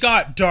like it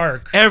got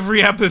dark.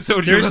 every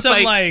episode, There's was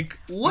some like,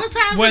 what's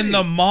happening? when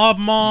the mob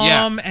mom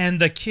Yeah.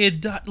 and the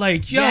kid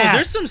like yo, Yeah.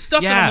 there's some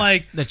stuff that Yeah. I'm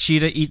like, The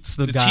cheetah eats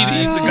the, the guy.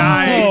 cheetah eats a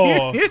guy.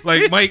 oh.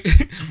 Like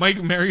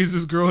Mike marries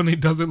this girl and he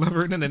doesn't love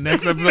her, and then the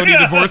next episode he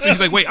divorces her. He's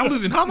like, wait, I'm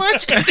losing how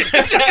much?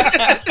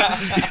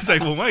 He's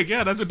like, well, Mike,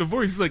 yeah, that's a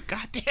divorce. He's like,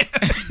 God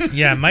damn.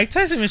 Yeah, Mike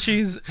Tyson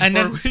Mysteries, and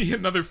Or then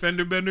another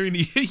fender bender, and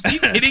he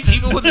keeps hitting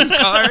people with his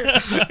car,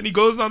 and he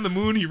goes on the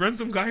moon. He runs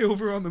some guy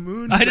over on the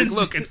moon. He's like, didn't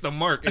look, see- it's the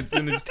mark. It's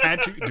in his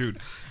tattoo, dude.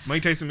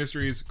 Mike Tyson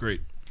Mysteries,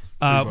 great.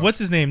 what's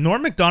his name?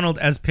 Norm Macdonald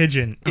as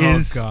Pigeon Oh,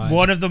 is God.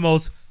 one of the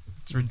most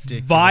It's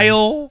ridiculous.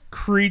 vile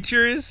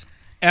creatures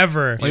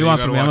ever. What do you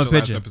want from me? I'm a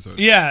pigeon. Episode.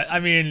 Yeah, I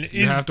mean,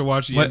 You have to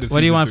watch the What end of do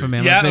you season want 3. from me?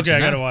 I'm a yeah, pigeon okay, I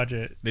now. gotta watch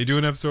it. They do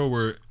an episode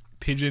where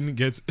Pigeon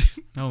gets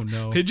Oh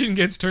no. Pigeon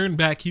gets turned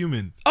back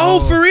human. Oh,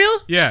 for real?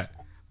 Yeah,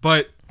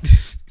 but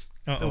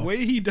the Uh-oh.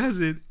 way he does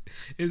it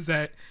is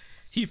that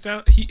he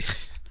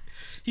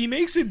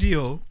makes a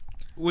deal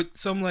with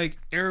some like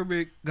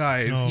Arabic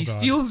guys. Oh, he God.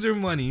 steals their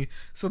money,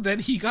 so then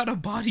he got a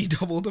body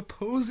double that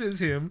poses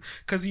him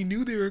because he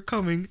knew they were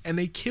coming, and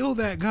they kill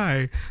that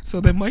guy. So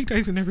then Mike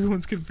Tyson,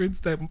 everyone's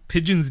convinced that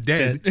Pigeon's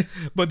dead,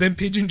 but then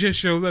Pigeon just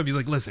shows up. He's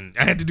like, "Listen,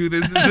 I had to do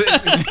this,"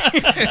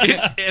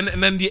 and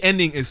then the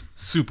ending is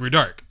super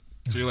dark.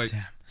 So you're like,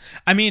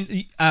 I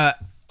mean,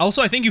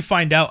 also, I think you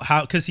find out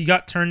how, because he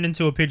got turned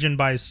into a pigeon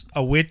by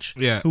a witch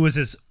Yeah. who was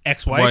his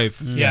ex-wife.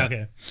 Wife. Yeah,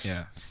 okay.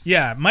 yeah.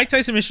 Yeah, Mike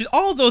Tyson Mysteries,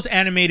 all those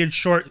animated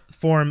short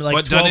form, like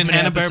But done in 12-minute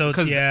Hanna-Barbera, episodes.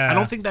 because Yeah. I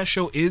don't think that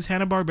show is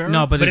Hanna-Barbera.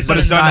 No, but it's it's, done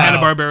the in style.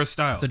 Hanna-Barbera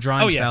style. The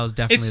drawing style is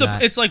definitely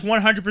that. It's like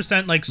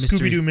 100% like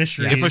Mystery. Scooby-Doo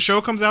mysteries. If a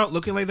show comes out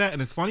looking like that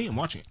and it's funny, I'm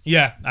watching it.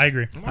 Yeah, I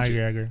agree. I'm watching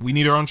I it. agree. We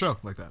need our own show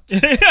like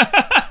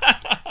that.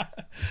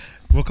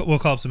 We'll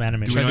call up some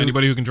anime. Do we know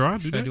anybody who can draw?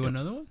 Should I do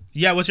another one?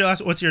 Yeah, what's your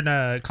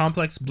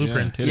Complex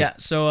Blueprint? hit it. Yeah,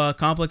 so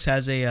Complex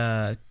has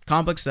a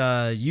Complex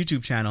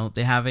YouTube channel.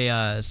 They have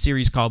a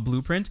series called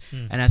Blueprint,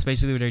 and that's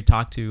basically where they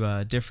talk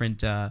to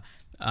different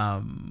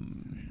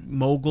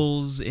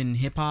moguls in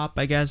hip hop,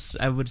 I guess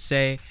I would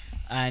say,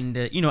 and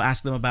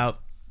ask them about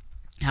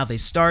how they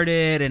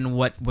started and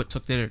what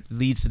took their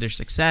leads to their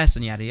success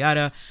and yada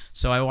yada.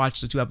 So I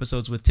watched the 2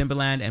 episodes with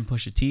Timbaland and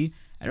Pusha T,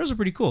 and those are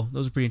pretty cool.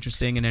 Those are pretty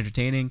interesting and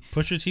entertaining.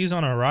 Pusha T's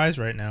on a rise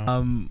right now.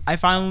 I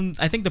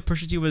think the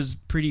Pusha T was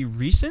pretty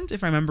recent,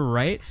 if I remember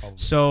right.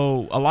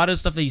 So a lot of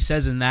stuff that he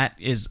says in that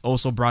is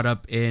also brought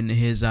up in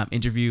his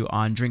interview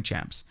on Drink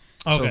Champs.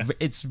 Okay. So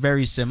it's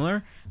very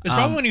similar. It's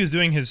probably when he was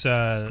doing his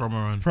Promo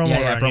run.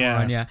 promo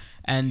run, yeah.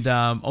 And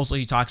also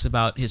he talks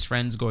about his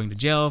friends going to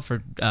jail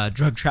for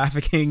drug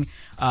trafficking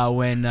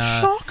when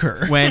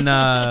Shocker. when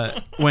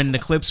the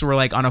Clips were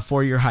like on a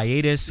 4-year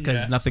hiatus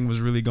because Yeah. nothing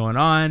was really going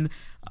on.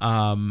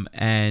 How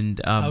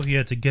he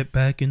had to get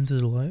back into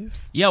the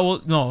life. Yeah,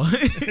 well, no.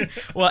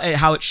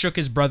 How it shook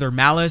his brother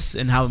Malice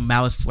and how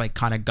Malice like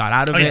kind of got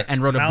out of it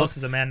and wrote Malice a book.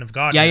 is a man of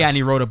God. Yeah, now. yeah, and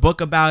he wrote a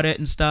book about it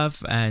and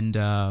stuff. And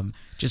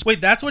just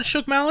Wait, that's what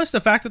shook Malice? The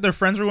fact that their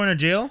friends were going to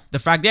jail? the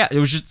fact, yeah, it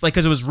was just like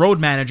because it was road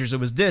managers. It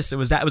was this. It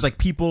was that. It was like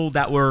people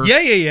that were.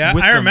 Yeah.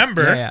 with I them.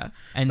 remember. Yeah, yeah.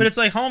 And But it's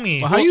like, homie.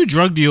 Well, how you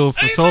drug deal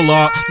for so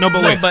long? No,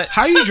 but wait. but-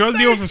 how you drug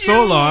deal for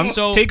so long?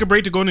 So- take a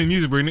break to go into the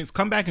music break,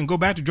 come back and go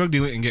back to drug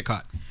dealing and get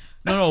caught.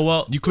 no.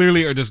 Well, You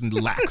clearly are just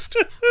laxed.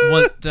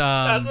 what?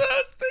 That's what I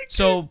was thinking.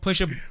 So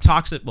Pusha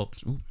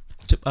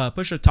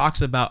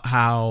talks about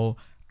how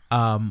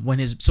when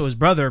his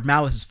brother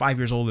Malice is 5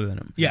 years older than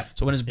him. Yeah.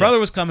 So when his brother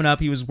was coming up,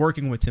 he was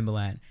working with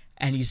Timbaland,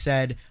 and he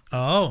said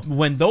Oh.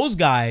 when those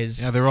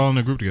guys, Yeah, they're all in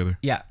a group together.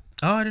 yeah.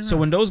 Oh, I didn't So know.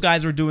 when those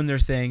guys were doing their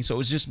thing, so it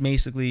was just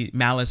basically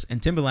Malice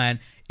and Timbaland,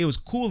 it was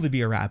cool to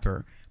be a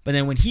rapper. But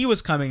then when he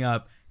was coming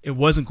up, it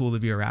wasn't cool to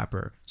be a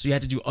rapper. So you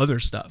had to do other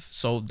stuff.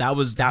 So that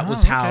was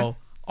how okay.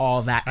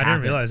 all that I didn't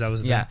happened. realize that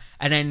was a Yeah. thing.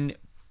 And then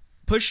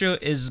Pusha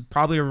is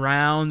probably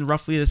around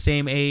roughly the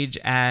same age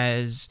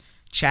as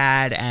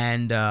Chad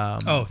and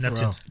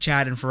Neptune.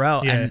 Chad and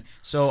Pharrell. Yeah. And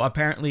so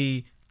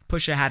apparently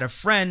Pusha had a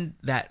friend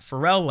that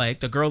Pharrell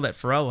liked, a girl that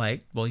Pharrell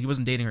liked. Well, he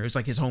wasn't dating her. It was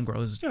like his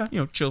homegirl, his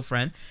chill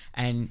friend.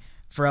 And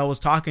Pharrell was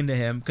talking to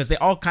him because they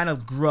all kind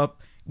of grew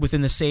up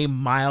within the same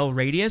mile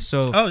radius.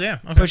 So Oh, yeah.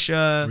 Okay.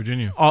 Pusha,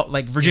 Virginia.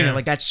 Virginia, Yeah.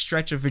 like that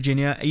stretch of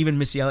Virginia. Even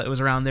Missy Elliott was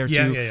around there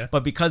Yeah, too. yeah.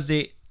 But because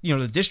they,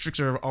 the districts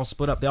are all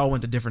split up, they all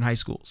went to different high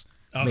schools,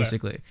 Okay.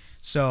 basically.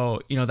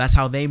 So that's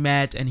how they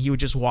met, and he would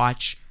just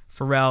watch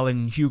Pharrell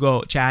and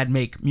Chad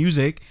make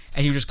music,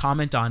 and he would just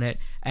comment on it,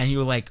 and he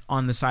would like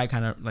on the side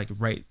kind of like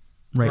write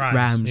Rhymes,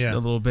 rhymes yeah. a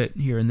little bit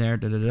here and there,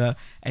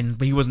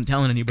 but he wasn't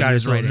telling anybody Got he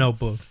his was little writing.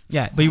 notebook.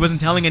 Yeah, but he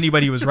wasn't telling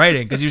anybody he was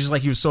writing because he was just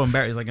like he was so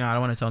embarrassed. He's like, no, I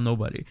don't want to tell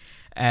nobody.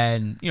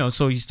 And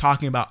so he's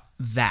talking about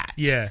that.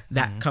 Yeah.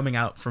 That coming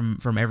out from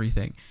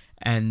everything.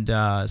 And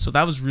so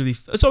that was really.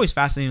 It's always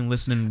fascinating to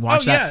listen and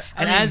watch that.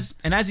 yeah.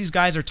 And as these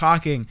guys are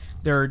talking,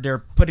 they're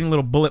putting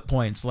little bullet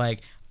points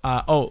like,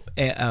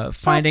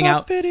 finding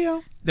out.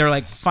 video. They're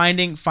like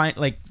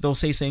like they'll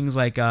say things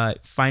like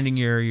finding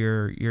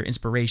your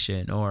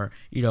inspiration, or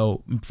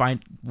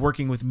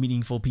working with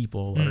meaningful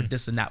people, or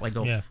this and that. Like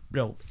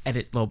they'll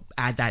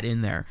add that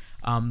in there.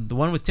 The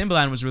one with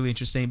Timbaland was really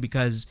interesting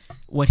because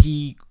what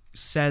he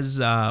says,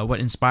 what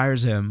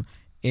inspires him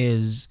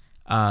is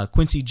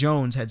Quincy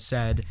Jones had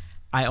said,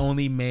 I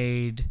only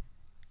made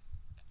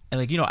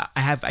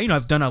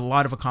I've done a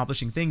lot of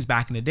accomplishing things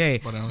back in the day,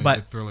 But I only but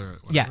did Thriller.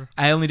 yeah,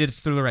 I only did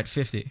Thriller at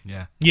 50.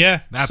 Yeah.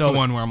 Yeah. That's So- the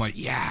one where I'm like,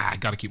 yeah, I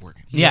gotta keep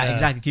working. Yeah, Yeah.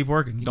 exactly. Keep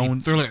working. Don't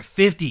Thriller at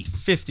 50.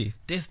 50.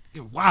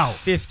 Wow.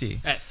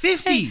 50. At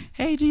 50.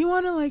 Hey, do you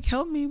want to like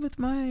help me with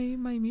my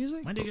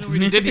music? My nigga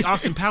already did the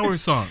Austin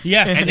Powers song.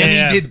 Yeah. And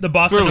then he did the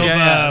Bossa Thriller. Nova.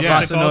 Yeah,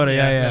 what's it Bossa called? Nova,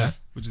 yeah.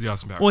 which is the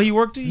Austin Powers. Well, he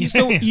worked.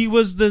 He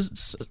was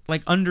the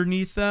like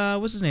underneath.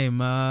 What's his name?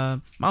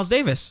 Miles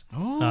Davis.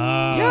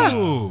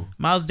 Oh,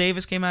 Miles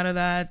Davis came out of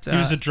that. He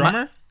was a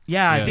drummer.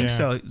 I think Yeah.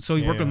 so. So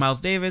he worked with yeah.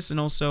 Miles Davis and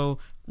also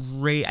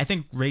Ray. I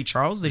think Ray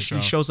Charles. He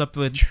Charles. shows up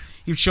with.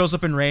 He shows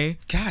up in Ray.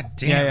 God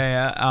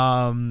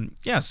damn.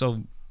 Yeah.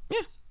 So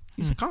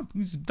he's a comp.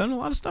 He's done a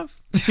lot of stuff.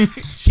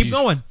 Keep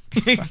going.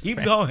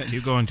 Keep going.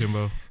 keep going,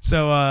 Timbo.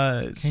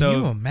 So Can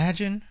you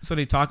imagine? so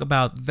they talk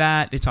about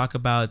that. They talk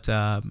about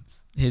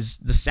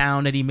the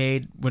sound that he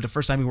made when the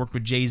first time he worked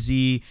with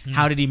Jay-Z.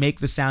 How did he make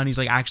the sound? He's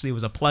like, actually, it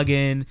was a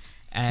plugin,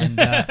 and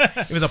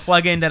it was a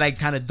plugin that I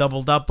kind of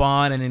doubled up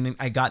on, and then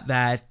I got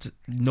that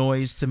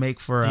noise to make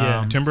for.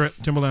 Yeah.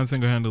 Timberland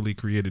single-handedly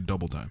created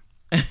double time.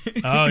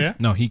 Oh yeah.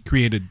 No, he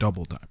created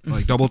double time.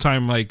 Like double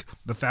time, like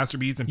the faster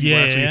beats and people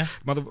Yeah, actually yeah.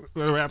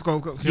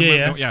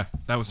 Timberland. Yeah.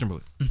 That was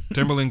Timberland.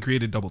 Timberland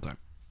created double time.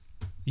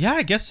 Yeah,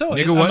 I guess so.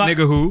 Nigga what, I'm not-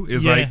 nigga who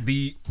is Yeah. like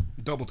the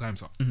double time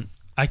song.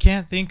 I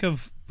can't think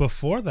of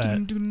before that.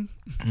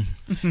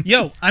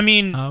 Yo, I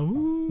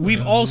mean,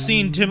 we've all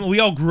seen Tim. We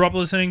all grew up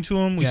listening to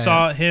him. We Yeah,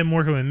 saw him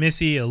working with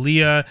Missy,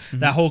 Aaliyah,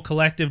 that whole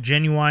collective,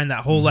 Genuine,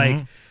 that whole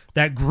like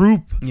that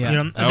group. Yeah. You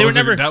know, That they were was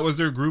never that was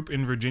their group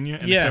in Virginia,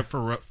 and Yeah. except for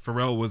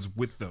Pharrell was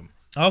with them.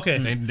 okay,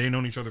 They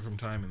known each other from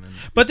time, and then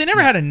but they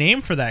never had a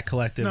name for that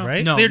collective,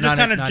 right? No, They're just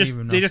not kind of not just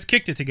even, no. they just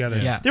kicked it together.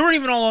 Yeah. They weren't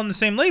even all on the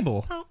same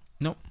label.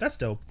 Nope. That's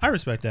dope. I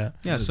respect that.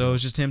 Yeah, so it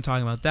was just him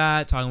talking about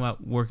that, talking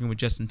about working with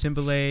Justin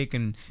Timberlake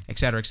and et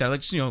cetera, et cetera.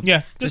 Like, just, Yeah,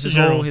 just just his a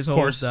general whole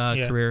course,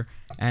 yeah. career.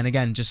 And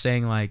again, just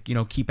saying like,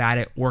 keep at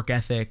it, work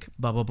ethic,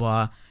 blah blah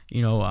blah.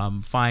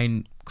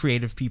 Find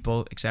creative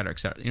people, et cetera, et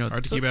cetera.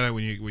 hard to so- keep at it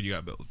when you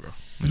got bills, bro.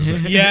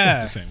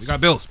 Yeah, Just saying, we got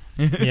bills.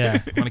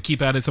 yeah. Want to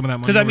keep at it some of that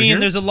money. Because I over mean, here?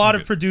 there's a lot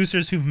We're of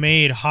producers who've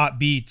made hot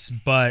beats,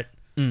 but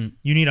you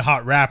need a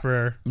hot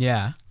rapper,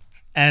 Yeah,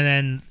 and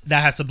then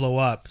that has to blow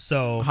up.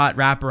 So hot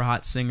rapper,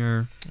 hot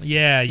singer.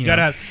 yeah, you You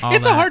gotta know, have. all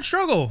It's a that. hard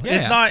struggle. Yeah.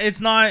 It's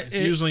not. It's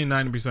usually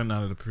 90%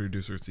 not of the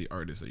producer; it's the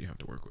artist that you have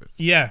to work with.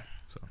 Yeah.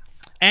 So.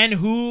 And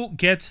who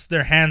gets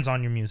their hands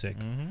on your music?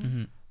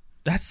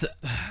 That's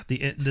the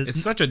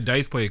It's such a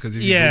dice play because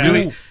if Yeah. you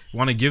really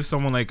want to give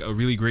someone like a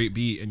really great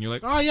beat, and you're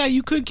like, oh yeah,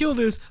 you could kill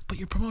this, but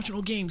your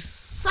promotional game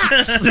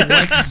sucks.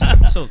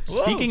 So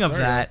speaking of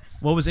that,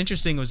 what was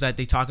interesting was that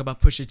they talk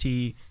about Pusha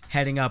T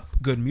heading up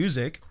Good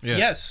Music. Yeah.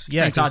 yes,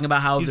 yeah. And talking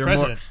about how he's they're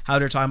president.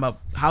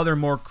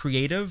 more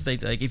creative. They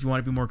like, if you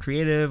want to be more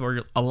creative or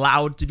you're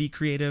allowed to be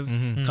creative,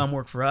 come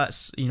work for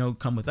us.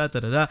 Come with that, da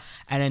da da.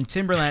 And then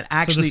Timberland So the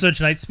actually.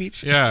 Suge Knight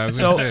speech. Yeah, I was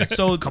gonna say.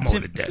 So Come Tim-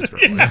 on to death row.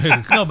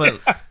 no, but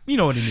you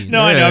know what he means.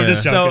 No, I know. I'm Yeah.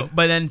 just So, joking.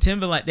 but then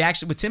Timberland, they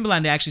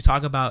actually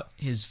talk about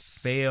his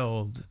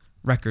failed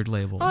record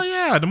label. Oh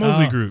yeah, the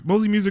Mosley Group,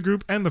 Mosley Music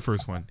Group, and the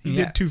first one. He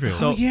Yeah. did two fails.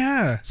 So-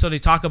 yeah. So they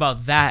talk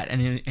about that,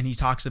 and he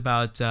talks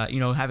about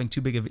having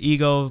too big of an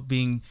ego,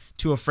 being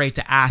too afraid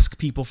to ask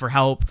people for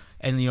help,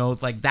 and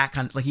like that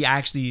kind of like he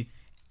actually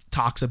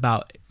talks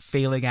about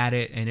failing at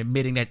it and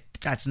admitting that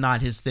that's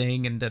not his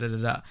thing and da da da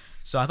da.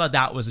 So I thought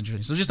that was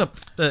interesting. So just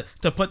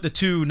to put the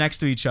two next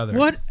to each other.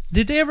 What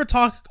did they ever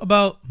talk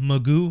about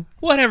Magoo?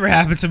 Whatever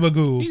happened to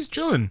Magoo? he's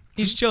chilling.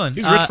 He's chilling.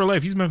 He's rich for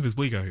life. He's Memphis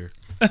Bleak out here.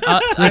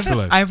 I've, for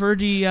life. I've heard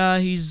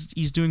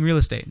he's doing real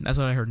estate. That's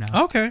what I heard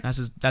now. Okay.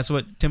 That's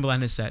what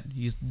Timberland has said.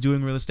 He's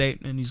doing real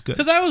estate and he's good.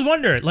 Because I always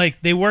wonder,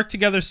 like they worked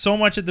together so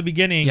much at the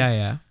beginning,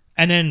 Yeah.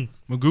 and then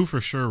Magoo for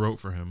sure wrote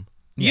for him.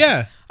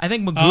 yeah. I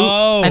think Magoo.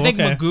 Oh, I think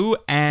okay. Magoo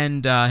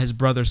and his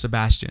brother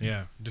Sebastian.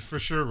 Yeah, for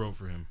sure wrote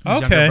for him. His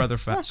Okay. younger brother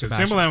Because Sebastian.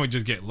 Timberland would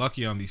just get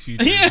lucky on these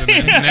features. And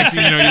then the next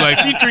thing you know, you're like,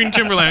 featuring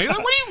Timberland. You're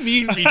like, what do you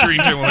mean featuring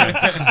Timberland?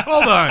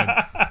 Hold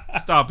on.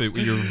 Stop it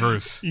with your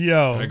verse.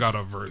 Yo, I got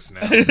a verse now.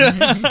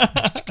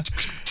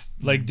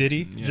 like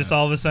Diddy, Yeah. just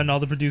all of a sudden all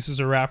the producers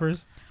are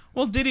rappers.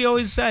 Well, Diddy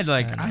always said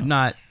like I'm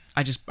not.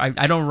 I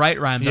don't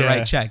write rhymes. I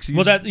write checks. He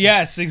Well, just- that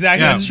yes,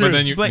 exactly. Yeah, That's true. but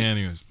then you. But- Yeah,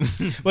 anyways.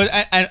 But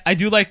I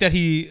do like that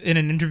he in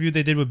an interview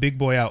they did with Big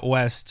Boy out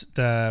west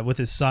with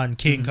his son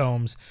King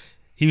Combs,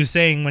 he was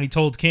saying when he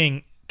told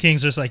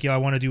King's just like, yo, I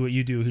want to do what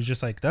you do. He's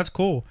just like, that's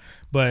cool,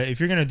 but if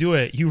you're gonna do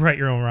it, you write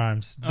your own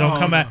rhymes.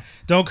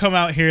 Don't come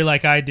out here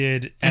like I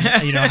did, and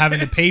having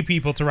to pay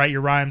people to write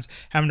your rhymes,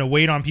 having to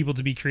wait on people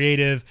to be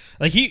creative.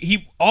 Like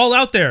he all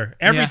out there,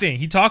 everything.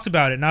 He talked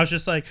about it, and I was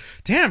just like,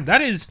 damn,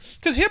 that is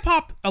because hip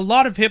hop. A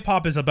lot of hip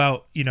hop is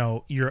about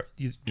your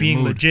being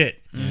mood.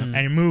 legit and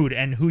your mood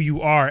and who you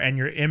are and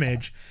your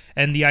image.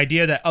 And the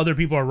idea that other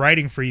people are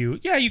writing for you,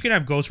 yeah, you can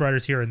have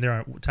ghostwriters here and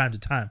there time to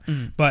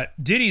time. But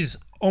Diddy's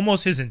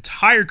almost his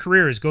entire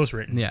career is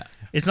ghostwritten. Yeah.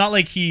 It's not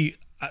like he,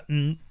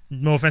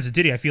 no offense to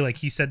Diddy, I feel like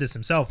he said this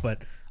himself,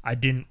 but I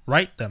didn't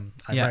write them.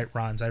 I Yeah. write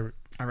rhymes. I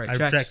write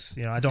checks.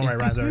 I don't write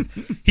rhymes.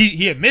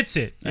 He admits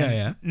it. Yeah, And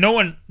yeah.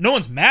 No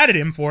one's mad at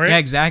him for it. Yeah,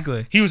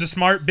 exactly. He was a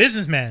smart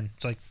businessman.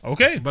 It's like,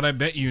 okay. But I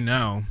bet you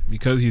now,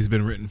 because he's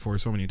been written for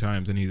so many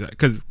times, and he's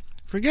because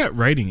forget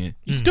writing it.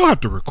 You still have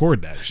to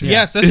record that shit.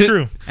 Yes, that's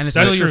true. And it's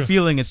That's still your true.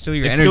 feeling. It's still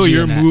your It's energy. still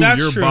your in that. move, That's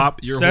your true.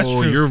 bop, your That's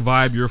whole, true. your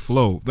vibe, your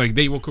flow. Like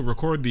they will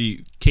record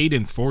the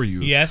cadence for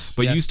you. Yes,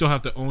 but yes. you still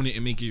have to own it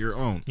and make it your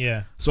own.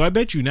 Yeah, So I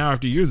bet you now,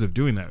 after years of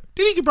doing that,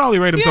 Diddy could probably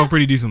write himself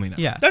pretty decently now.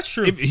 Yeah. that's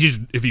true.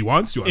 If he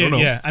wants to, I don't know.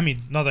 Yeah, I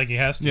mean, not like he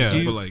has to. Yeah, Do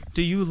but you, like,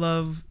 do you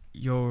love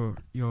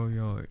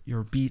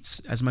your beats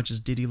as much as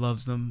Diddy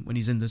loves them when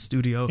he's in the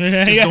studio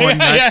Yeah, just yeah, going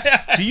yeah, nuts?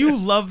 yeah. Do you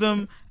love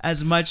them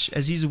as much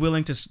as he's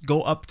willing to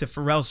go up to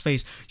Pharrell's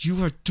face?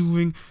 You are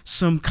doing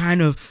some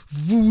kind of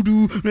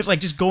voodoo, with like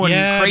just going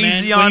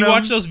crazy man. on When you him.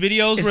 watch those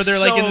videos where It's they're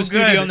like in the so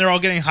studio good. and they're all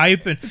getting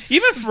hype, and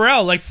even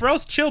Pharrell, like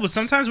Pharrell's chill, but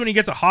sometimes when he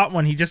gets a hot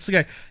one, he just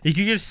like you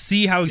can just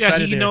see how yeah,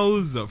 excited he they are.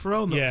 knows.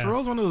 Pharrell, Yeah.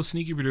 Pharrell's one of those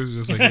sneaky producers,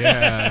 just like,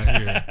 yeah,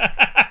 here.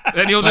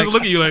 And he'll just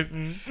look at you like he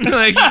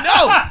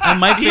knows. And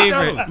my He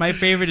favorite, knows. my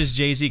favorite is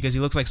Jay-Z because he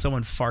looks like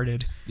someone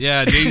farted.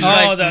 Yeah, Jay-Z's Oh,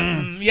 like,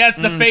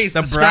 it's the face,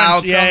 The scrunch. brow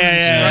comes Yeah, and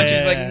yeah,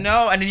 scrunches yeah, like yeah.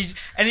 no, and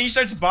then he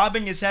starts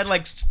bobbing his head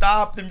like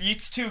stop, the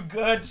meat's too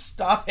good,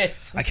 stop it.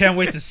 I can't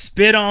wait to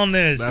spit on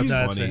this. That's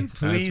No, it's funny.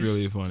 fine. That's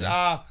really funny.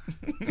 Stop.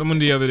 Someone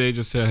the other day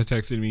just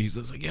texted me. He's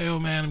just like, "Yo,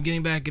 man, I'm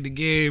getting back in the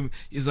game."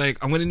 He's like,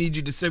 "I'm gonna need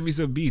you to send me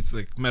some beats,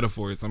 like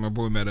metaphors." I'm my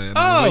boy Meta, and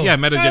I was like, "Yeah,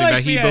 Meta's I getting like-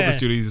 back. He yeah, built the yeah.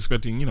 studio. He's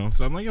expecting,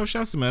 So I'm like, "Yo,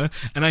 shouts to Meta."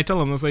 And I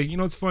tell him, I was like,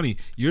 "It's funny.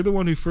 You're the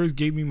one who first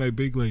gave me my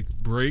big like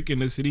break in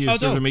the city in terms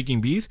dope. of making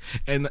beats."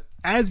 And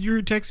as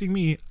you're texting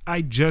me,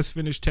 I just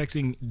finished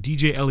texting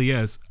DJ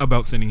LES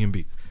about sending him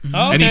beats,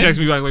 Oh, and he okay. texts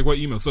me back like, "What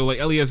email?" So like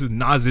LES is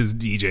Nas's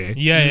DJ.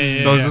 Yeah.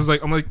 So it's yeah. just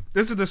like I'm like,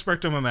 this is the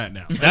spectrum I'm at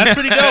now. That's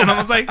pretty dope. And I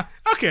was like,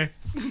 okay.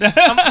 I'm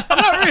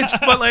not rich,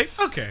 but like,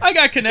 okay. I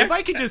got connect. If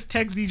I could just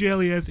text DJ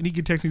LES and he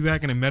could text me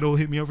back and then Metal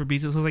hit me up for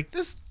beats, I was like,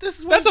 this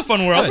is That's a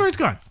fun world. That's where it's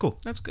gone. Cool.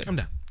 That's good. I'm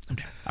down. All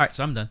right,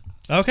 so I'm done.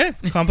 Okay,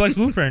 Complex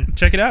Blueprint.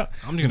 Check it out.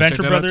 I'm gonna Venture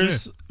check that out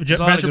Brothers. There's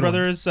a lot of Venture good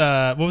Brothers.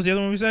 What was the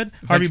other one we said?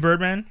 Harvey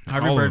Birdman.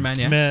 Harvey All of Birdman,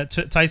 yeah.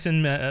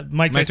 Tyson.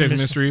 Mike Tyson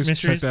Mysteries.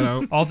 Mysteries. Check that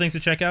out. All things to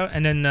check out.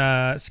 And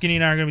then Skinny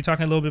and I are going to be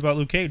talking a little bit about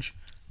Luke Cage.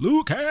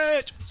 Luke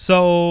Cage.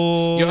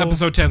 So Yo,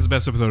 episode 10 is the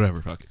best episode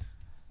ever. Fuck it.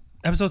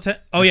 episode 10.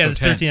 Oh yeah, Episode there's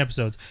 10. 13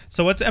 episodes.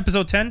 So what's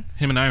episode 10?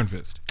 Him and Iron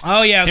Fist.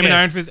 Oh yeah, okay. Him and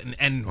Iron Fist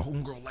and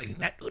Homegirl lighting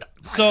that dude up.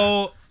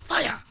 So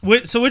Fire.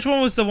 So which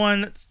one was the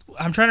one?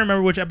 I'm trying to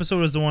remember which episode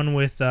was the one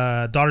with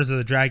Daughters of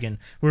the Dragon,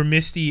 where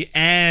Misty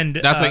and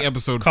That's like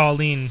episode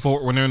Colleen.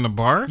 4 when they're in the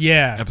bar.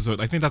 Yeah.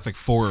 Episode. I think that's like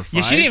 4 or 5.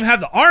 Yeah, she didn't even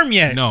have the arm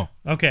yet. No.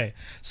 Okay,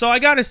 so I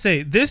gotta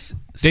say this.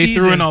 They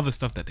season, threw in all the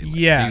stuff that they.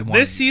 Yeah, they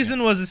wanted. this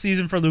season was a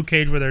season for Luke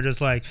Cage where they're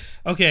just like,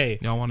 okay,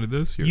 Y'all wanted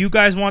this. Here. you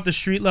guys want the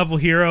street level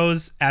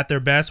heroes at their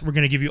best. We're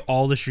gonna give you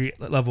all the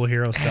street level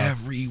hero stuff.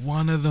 Every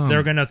one of them.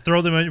 They're gonna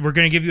throw them in. We're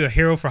gonna give you a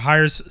hero for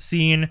hire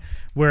scene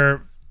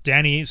where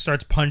Danny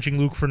starts punching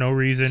Luke for no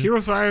reason. Hero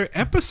Fire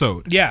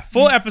episode. Yeah,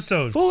 full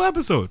episode. Full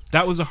episode.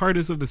 That was the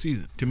hardest of the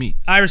season to me.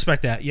 I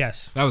respect that.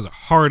 Yes, That was the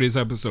hardest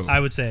episode. I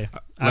would say.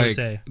 I would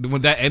say.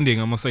 With that ending,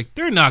 I'm almost like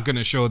they're not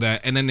gonna show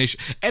that, and then they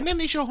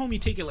show homie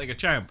take it like a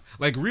champ,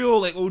 like real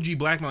like OG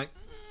Blackman, like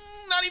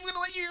not even gonna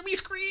let you hear me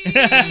scream,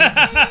 getting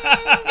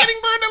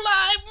burned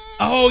alive.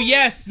 Oh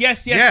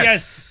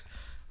yes.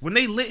 When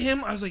they lit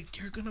him, I was like,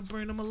 you're gonna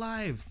burn him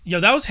alive.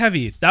 Yo, that was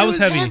heavy. That It was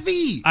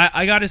heavy.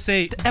 I gotta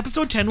say,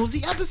 Episode 10 was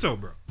the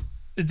episode, bro.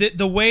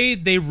 the way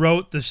they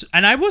wrote this,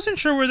 and I wasn't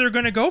sure where they're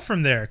gonna go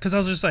from there, because I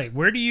was just like,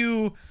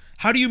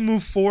 how do you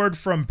move forward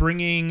from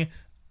bringing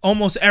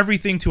almost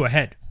everything to a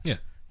head? Yeah.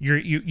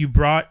 You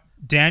brought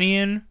Danny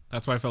in.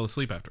 That's why I fell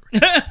asleep after.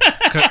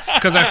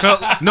 Because I felt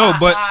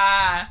but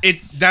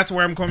that's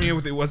where I'm coming in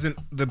with. It wasn't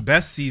the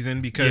best season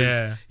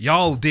because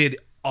y'all did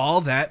all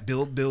that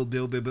build,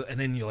 and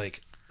then you're like,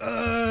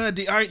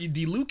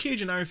 the Luke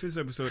Cage and Iron Fist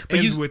episode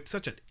ends with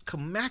such a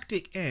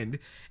climactic end,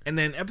 and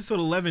then episode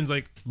 11's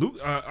like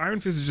Iron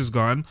Fist is just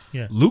gone.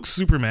 Yeah. Luke's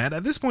super mad.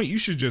 At this point, you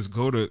should just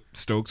go to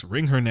Stokes,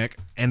 wring her neck,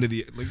 end of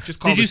the just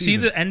call. Did you the see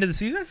season. the end of the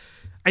season?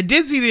 I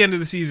did see the end of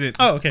the season.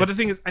 Oh, okay. But the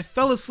thing is, I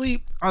fell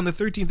asleep on the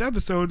 13th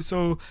episode,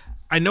 so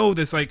I know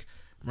this like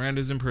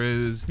Miranda's in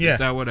prison, this,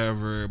 that,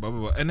 whatever, blah blah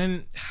blah. And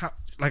then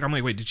I'm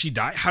like, wait, did she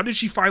die? How did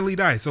she finally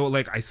die? So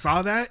like I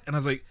saw that and I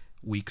was like,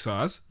 weak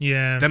sauce.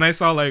 Yeah. Then I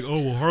saw like,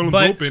 oh well, Harlem's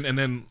open, and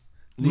then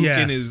Luke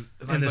in his.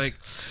 I was like,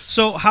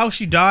 so how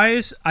she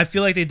dies? I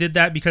feel like they did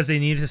that because they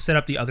needed to set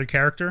up the other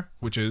character,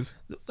 which is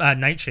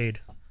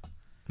Nightshade.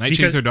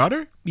 Nightshade's her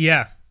daughter.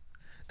 Yeah,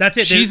 that's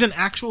it. She's an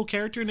actual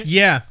character in it.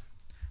 Yeah,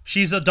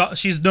 she's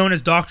she's known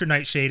as Dr.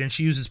 Nightshade, and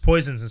she uses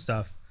poisons and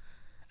stuff.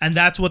 And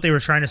that's what they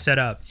were trying to set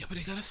up. Yeah, but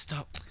they gotta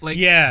stop. Like,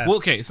 yeah. Well,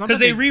 okay, it's not because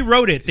that they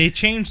rewrote it. They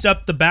changed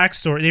up the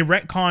backstory. They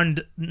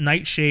retconned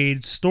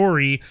Nightshade's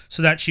story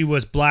so that she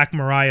was Black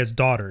Mariah's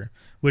daughter,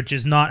 which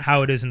is not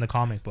how it is in the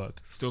comic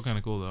book. Still kind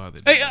of cool though.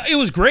 It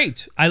was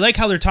great. I like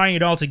how they're tying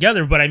it all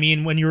together. But I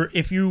mean,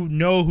 if you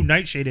know who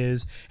Nightshade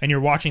is and you're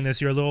watching this,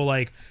 you're a little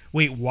like,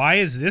 wait, why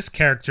is this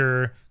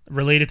character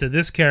related to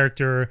this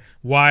character?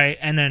 Why?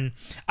 And then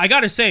I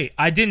gotta say,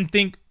 I didn't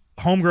think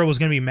Homegirl was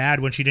gonna be mad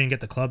when she didn't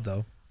get the club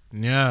though.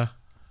 Yeah.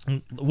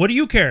 What do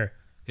you care?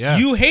 Yeah.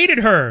 You hated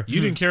her.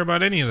 You didn't care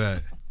about any of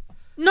that.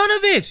 None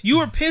of it. You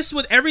were pissed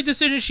with every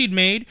decision she'd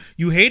made.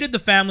 You hated the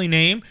family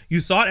name.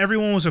 You thought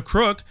everyone was a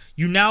crook.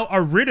 You now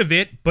are rid of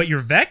it, but you're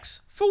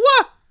vexed? For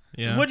what?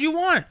 Yeah. What do you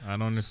want? I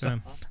don't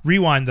understand.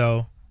 Rewind,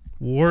 though.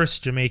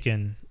 Worst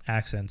Jamaican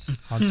accents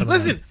on some of them.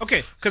 Listen,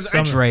 okay, because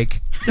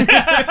Drake.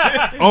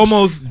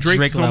 Drake's Drake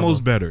level.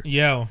 almost better.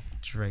 Yo.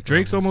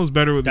 Drake's almost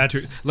better with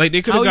That's- like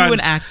they could How have are you gotten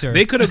an actor?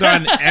 They could have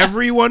gotten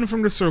everyone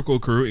from the Circle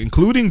crew,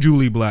 including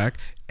Julie Black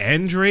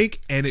and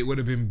Drake, and it would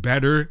have been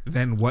better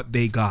than what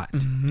they got.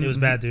 It was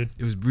bad, dude.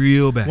 It was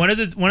real bad. One of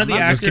the Not-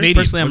 actors. Canadian,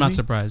 Personally, I'm wasn't not he?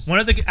 surprised. One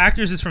of the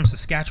actors is from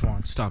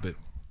Saskatchewan. Stop it.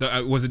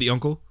 Was it the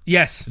uncle?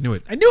 Yes. I knew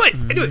it. I knew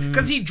it.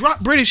 Because he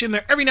dropped British in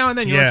there every now and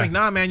then. You're Yeah. just like,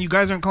 nah, man, you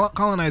guys aren't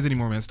colonized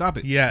anymore, man. Stop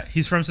it. Yeah,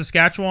 he's from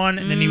Saskatchewan,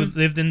 and then he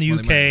lived in the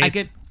Well, they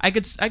UK.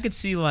 I could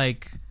see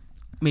like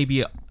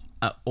maybe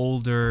a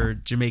older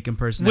Jamaican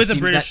person With that's a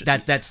seen- British-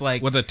 that's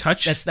like With a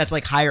touch? that's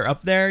like higher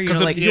up there. You 'Cause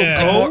know, like he'll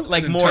go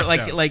like and more touch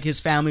like down. like his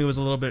family was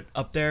a little bit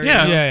up there.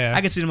 Yeah. you know? Yeah, yeah.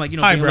 I could see him like being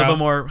a little Highbrow. bit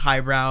more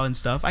highbrow and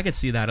stuff. I could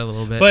see that a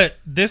little bit. But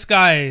this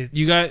guy,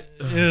 You got.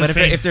 but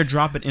if they're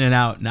dropping in and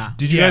out, nah.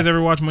 Did you Yeah. guys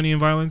ever watch Money and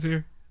Violence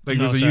here? Like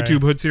No, there's a sorry.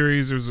 YouTube hood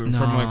series. There's from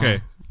No. like,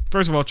 okay,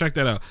 first of all, check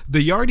that out.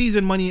 The Yardies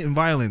in Money and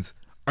Violence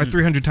are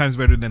 300 times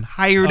better than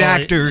hired Oh,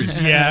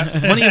 actors. yeah.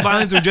 Money and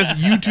Violence are just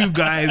YouTube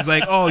guys.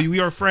 Like, oh, we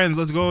are friends.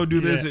 Let's go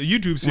do this Yeah.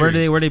 YouTube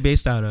series. Where they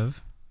based out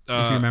of? If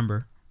Uh, you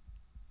remember,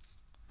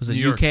 was it New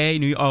York. UK?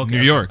 New okay.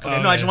 New York. Okay.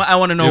 Oh, No, I yeah. I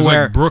want to It know was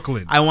where. like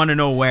Brooklyn. I want to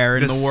know where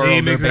in the world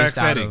same they're exact based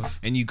out setting. of.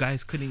 And you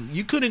guys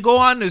couldn't go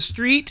on the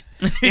street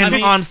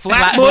mean, on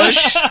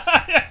Flatbush.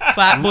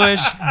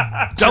 Flatbush,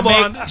 Double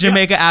on.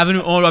 Jamaica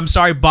Avenue. Oh, I'm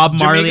sorry, Bob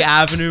Marley Jamaica-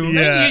 Avenue.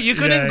 Yeah. You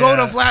couldn't yeah, go yeah.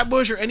 to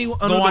Flatbush or any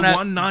other on the a-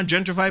 one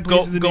non-gentrified Go,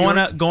 places in New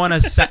York. go on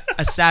a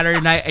Saturday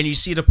night and you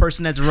see the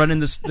person that's running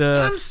the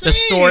I'm the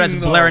store that's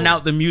saying, blaring though.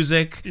 out the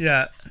music,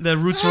 Yeah. the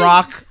roots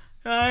rock.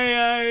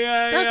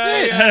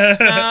 That's it.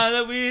 Now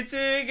that we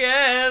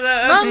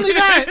together.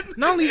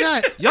 Not only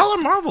that, y'all are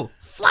Marvel.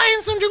 Fly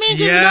in some Jamaicans,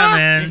 Yeah, dog.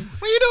 man.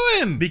 What you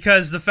doing?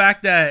 Because the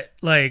fact that,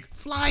 like,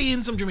 Fly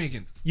in some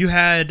Jamaicans. you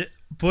had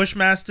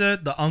Bushmaster,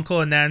 the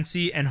uncle of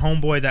Nancy, and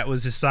Homeboy that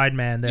was his side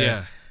man there.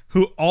 Yeah.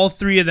 Who all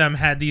three of them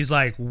had these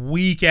like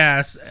weak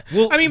ass.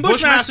 Well, I mean,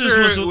 Bushmaster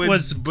Bushmasters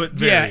was but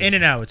yeah, vary. in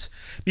and out.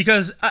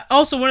 Because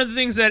also one of the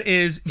things that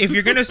is, if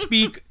you're gonna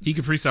speak, He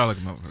can freestyle like a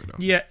motherfucker, though.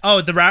 yeah.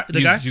 Oh, the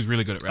guy. He's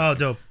really good at Oh, rapping.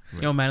 dope.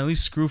 Yo, man, at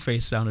least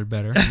Screwface sounded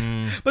better.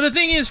 But the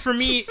thing is, for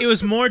me, it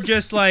was more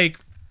just like,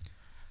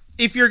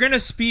 if you're gonna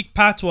speak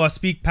patois,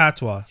 speak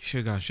patois. You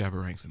should have got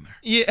Shabba Ranks in there.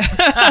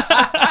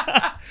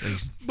 Yeah.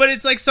 But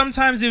it's like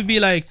sometimes it would be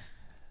like,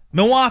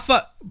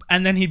 Mewafa,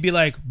 and then he'd be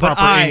like, but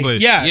Proper I,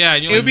 English. yeah, Yeah,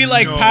 and it you're would be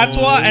like, like no.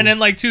 patois, and then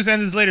like 2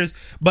 sentences later,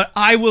 but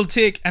I will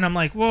take, and I'm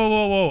like,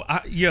 whoa,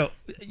 yo,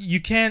 you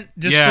can't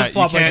just Yeah, flip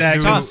flop you like can't that.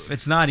 do Tough.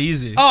 It's not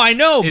easy. Oh, I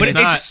know, but It's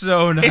it's not.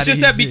 so not it's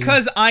just that easy.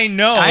 because I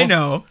know, I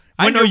know.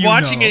 I when know you're you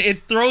watching know.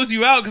 it throws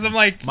you out because I'm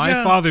like, My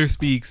yeah. father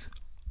speaks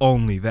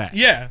only that.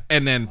 Yeah.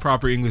 And then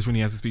proper English when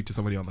he has to speak to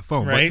somebody on the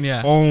phone. Right? But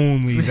Yeah.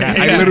 only that.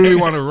 I Yeah. literally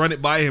want to run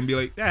it by him and be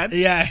like, Dad.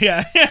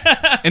 Yeah.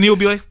 And he'll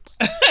be like,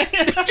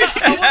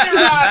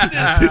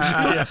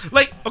 I wonder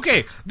like,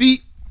 okay,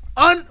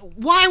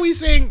 why are we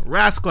saying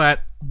rasclat,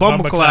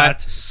 bumbleclat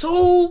Bumbleclat.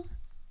 so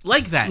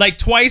like that? like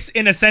twice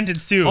in a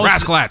sentence too.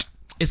 rasclat,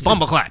 It's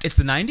bumbleclat. It's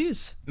the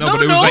 90s. No, No,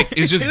 but it no. was like,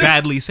 it's just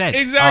badly said.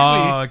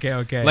 Exactly.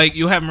 Okay. Like,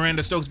 you have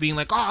Miranda Stokes being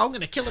like, oh, I'm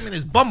going to kill him in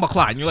his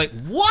bumbleclat. And you're like,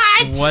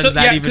 what? What does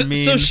that even 'cause-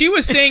 mean? So she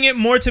was saying it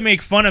more to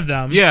make fun of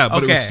them. Yeah,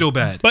 but it was Okay. still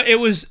bad. But it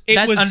was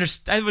I would yeah, say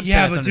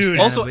but that's dude,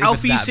 understandable. Also, if it's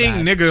Alfie that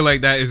saying bad. nigga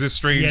like that is just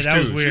strange, Yeah, that too.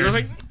 was She weird. was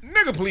like,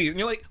 nigga, please. And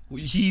you're like,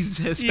 he's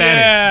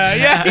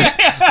Hispanic.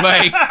 Yeah.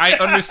 Like, I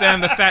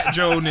understand the Fat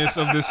Joe-ness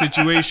of the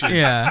situation.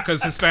 Yeah.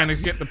 Because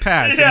Hispanics get the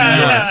pass Yeah, in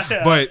New York.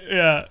 yeah, But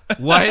yeah.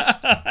 what?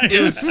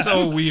 It was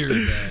so weird,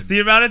 man. The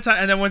amount of time,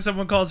 and then when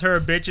someone calls her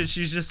a bitch, and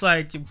she's just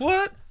like,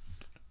 "What?"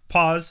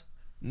 Pause.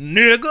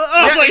 Nigga.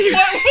 I was Yeah. like,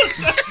 "What was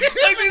that?"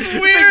 Like these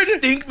It's weird. like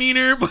stink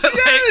meaner, but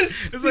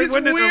Yes, like, it's like these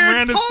when did weird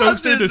Miranda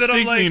Stokes did the pauses that I'm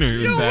stink like, meaner? It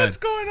was Yo, bad. what's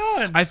going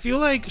on? I feel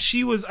like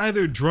she was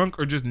either drunk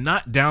or just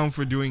not down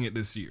for doing it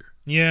this year.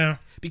 Yeah.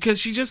 Because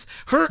she just,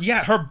 her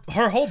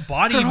Her whole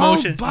body her whole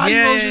motion. body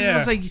Yeah, motion yeah,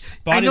 was yeah. like,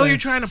 Body I know you're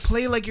language. trying to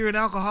play like you're an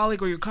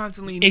alcoholic or you're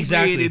constantly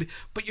Exactly. inebriated,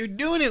 but you're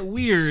doing it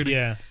weird.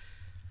 Yeah.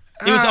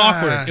 It was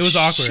awkward. It was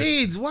awkward.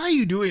 Shades, why are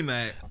you doing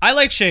that? I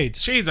like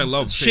Shades. Shades, I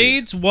love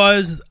Shades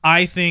was,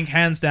 I think,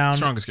 hands down,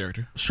 Strongest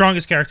character.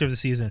 strongest character of the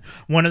season.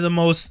 One of the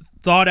most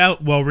thought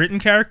out, well written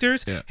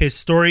characters. Yeah. His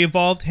story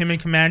evolved, him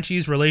and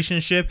Comanche's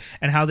relationship,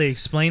 and how they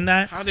explained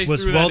that How they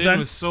was threw well that done. in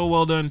was so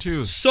well done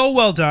too. So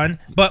well done.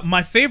 But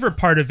my favorite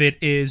part of it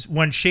is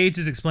when Shades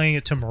is explaining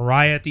it to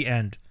Mariah at the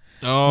end.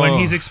 Oh, When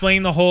he's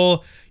explaining the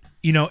whole,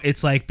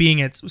 it's like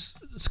being at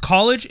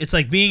college. It's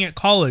like being at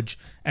college.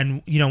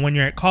 And, when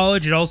you're at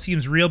college, it all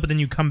seems real, but then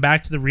you come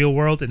back to the real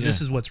world, and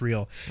this is what's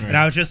real. Right. And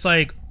I was just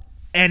like,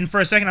 and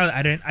for a second,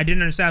 I didn't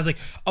understand. I was like,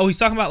 oh, he's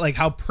talking about like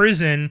how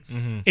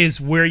prison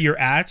is where you're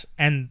at,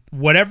 and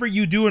whatever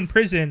you do in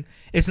prison,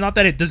 it's not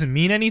that it doesn't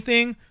mean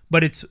anything,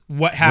 but it's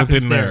what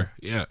happens within there.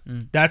 there. Yeah.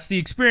 That's the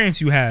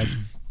experience you had.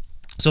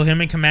 So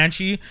him and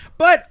Comanche,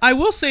 but I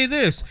will say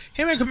this: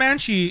 him and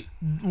Comanche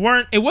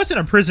it wasn't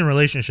a prison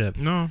relationship.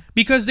 No,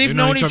 because they've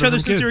known each other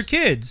since they were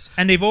kids,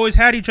 and they've always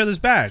had each other's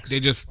backs. They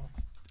just,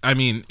 I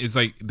mean, it's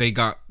like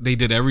they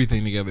did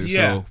everything together.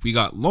 Yeah. So we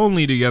got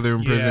lonely together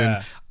in prison.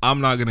 Yeah. I'm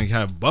not gonna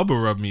have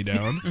Bubba rub me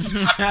down.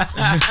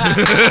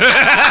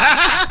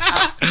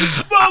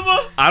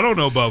 Bubba. I don't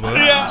know Bubba.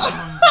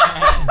 Yeah.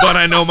 But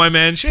I know my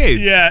man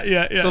Shades.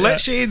 Yeah. So let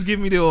Shades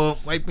give me the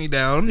old wipe me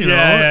down. You know,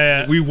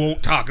 Yeah. we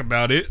won't talk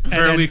about it.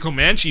 Apparently,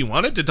 Comanche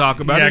wanted to talk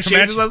about it. Comanche,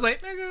 Shades was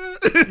like,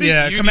 nigga.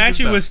 Yeah, you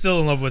Comanche was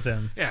still in love with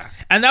him. Yeah,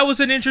 and that was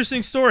an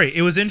interesting story.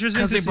 It was interesting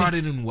because they brought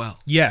it in well.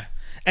 Yeah.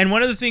 And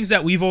one of the things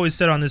that we've always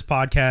said on this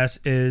podcast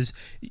is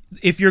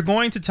if you're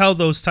going to tell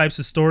those types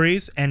of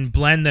stories and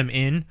blend them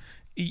in,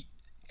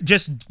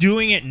 just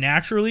doing it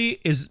naturally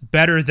is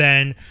better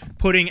than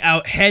putting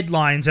out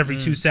headlines every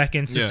 2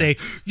 seconds to say,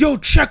 yo,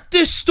 check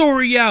this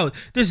story out.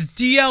 This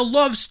DL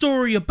love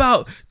story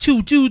about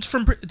two dudes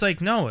from... It's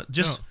like, no,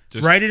 just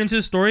write it into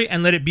the story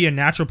and let it be a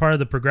natural part of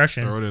the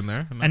progression. Throw it in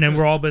there. And then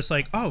we're all just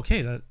like, oh,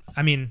 okay. How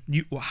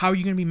are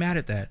you going to be mad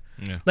at that?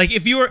 Yeah. Like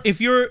if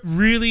you're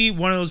really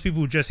one of those people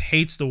who just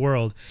hates the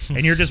world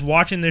and you're just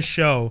watching this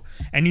show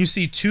and you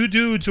see two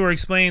dudes who are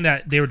explaining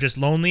that they were just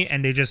lonely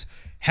and they just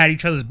had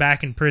each other's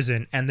back in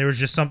prison and there was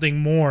just something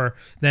more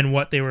than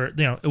what they were,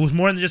 it was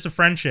more than just a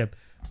friendship.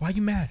 Why are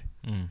you mad?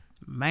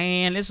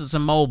 Man, this is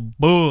some old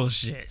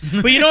bullshit.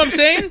 But you know what I'm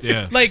saying?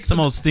 Yeah. Like Some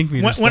old stink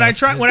meter when I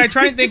stuff.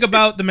 try and think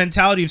about the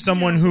mentality of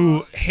someone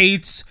who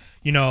hates,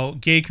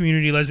 gay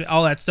community, lesbian,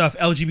 all that stuff,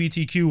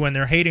 LGBTQ, when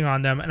they're hating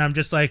on them, and I'm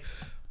just like,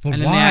 but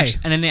and why?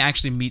 then they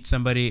actually meet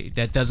somebody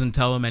that doesn't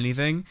tell them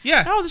anything.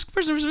 Yeah. Oh, this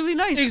person was really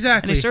nice.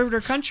 Exactly. And they served their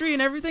country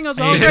and everything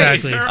else. Oh,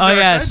 Exactly. great. Oh,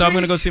 yeah. So I'm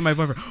going to go see my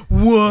boyfriend.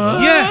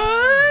 What?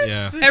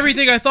 Yeah.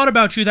 Everything I thought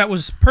about you that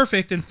was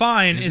perfect and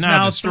fine is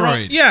now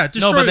destroyed. destroyed.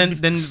 No,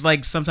 but then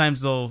like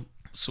sometimes they'll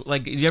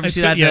like. Did you ever see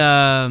that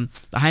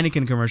the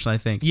Heineken commercial? I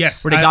think.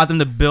 Yes. Where they got them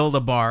to build a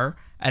bar,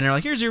 and they're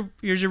like, "Here's your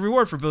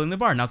reward for building the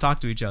bar. Now talk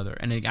to each other."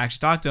 And they actually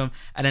talk to them,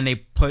 and then they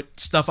put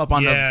stuff up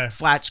on the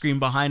flat screen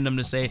behind them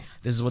to say,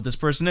 "This is what this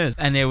person is,"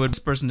 and and it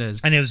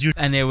was you,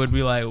 and they would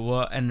be like,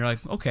 "What?" And they're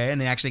like, "Okay," and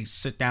they actually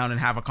sit down and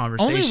have a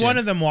conversation. Only one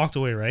of them walked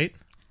away, right?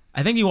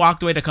 I think he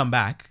walked away to come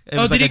back. It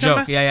was like did a he come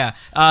joke. back? Yeah.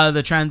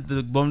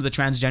 The one with the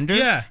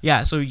transgender.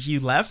 Yeah. So he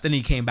left and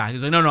he came back.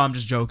 He's like, no, I'm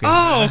just joking.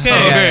 Oh, okay.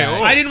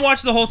 Yeah. I didn't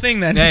watch the whole thing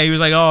then. Yeah, he was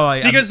like,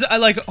 because I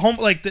like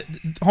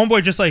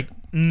homeboy just like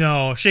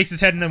no shakes his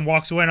head and then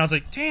walks away, and I was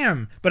like,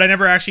 damn. But I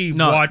never actually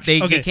watched.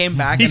 They came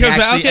back. He and comes they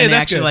back. actually, Okay, and they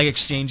that's actually good. like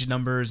exchanged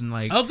numbers and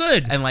like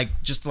good. and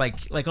like just like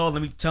oh,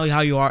 let me tell you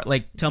how you are.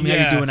 Like tell me how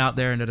you're doing out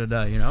there and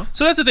da. You know.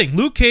 So that's the thing.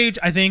 Luke Cage,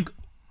 I think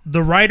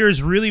the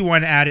writers really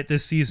went at it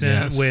this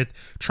season with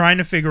trying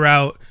to figure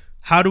out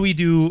how do we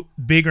do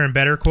bigger and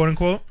better, quote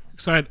unquote.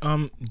 Side,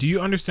 do you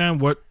understand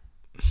what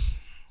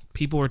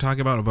people were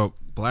talking about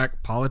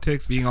black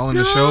politics being all in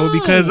the show?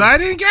 Because I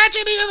didn't catch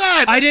any of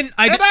that. And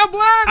I'm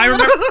black.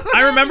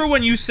 I remember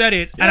when you said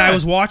it, and I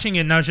was watching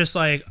it, and I was just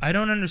like, I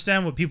don't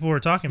understand what people were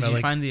talking about. Did you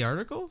like, find the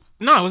article?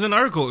 No, it was an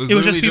article. It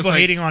was just people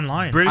hating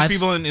online. British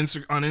people on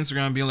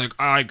Instagram being like,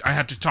 I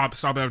had to stop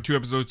after 2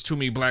 episodes. Too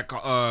much black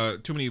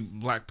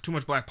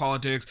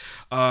politics.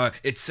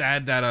 It's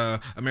sad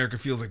that America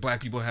feels like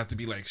black people have to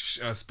be like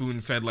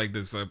spoon fed like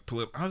this. I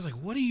was like,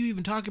 what are you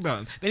even talking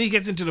about? Then he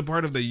gets into the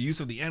part of the use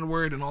of the N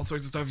word and all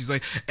sorts of stuff. He's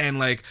like, and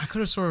like, I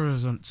could have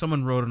sworn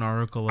someone wrote an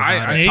article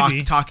about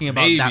it, talking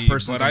about that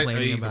person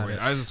complaining about it.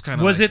 I was just kind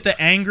of. Was it the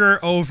anger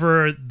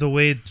over the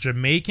way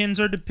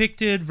Jamaicans are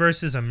depicted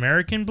versus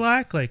American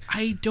black? Like,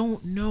 I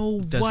don't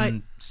know.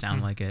 Doesn't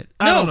sound like it.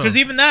 No, because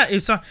even that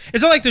it's not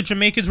like the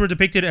Jamaicans were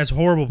depicted as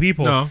horrible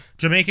people. No,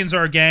 Jamaicans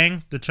are a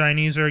gang. The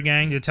Chinese are a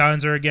gang. The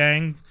Italians are a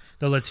gang.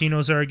 The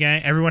Latinos are a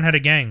gang. Everyone had a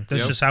gang.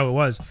 That's just how it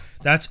was.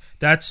 That's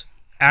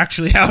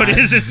actually how it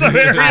is in some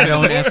areas. I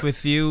don't F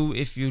with you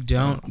if you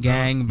don't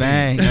gang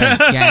bang.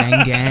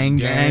 Gang.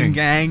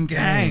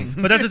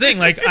 But that's the thing.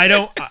 Like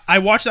I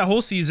watched that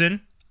whole season.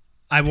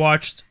 I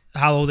watched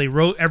how they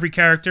wrote every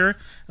character.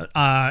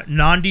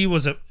 Nandi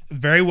was a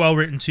very well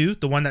written too.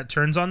 The one that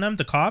turns on them,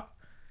 the cop,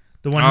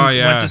 the one who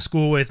went to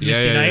school with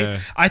Missy Knight.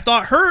 Yeah. I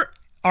thought her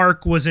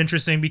arc was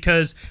interesting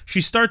because she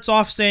starts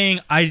off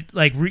saying,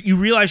 you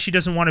realize she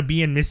doesn't want to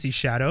be in Missy's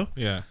shadow.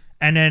 Yeah.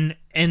 And then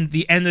in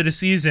the end of the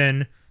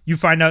season, you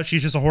find out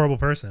she's just a horrible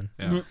person.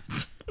 Yeah.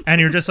 And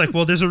you're just like,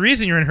 well, there's a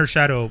reason you're in her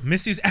shadow.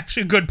 Missy's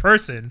actually a good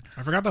person.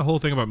 I forgot the whole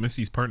thing about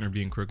Missy's partner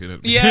being crooked.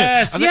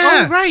 Yes, I was like,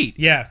 oh, right.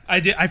 Yeah, I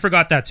did. I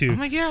forgot that too. Oh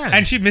my god.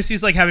 And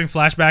Missy's like having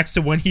flashbacks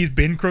to when he's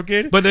been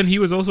crooked. But then he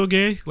was also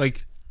gay.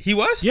 Like he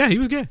was? Yeah, he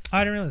was gay.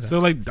 I didn't realize that. So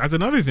like that's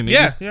another thing. They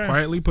just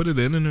quietly put it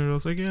in, and it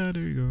was like, yeah,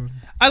 there you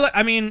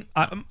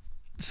go.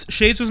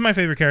 Shades was my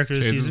favorite character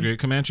this season. Was great.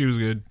 Comanche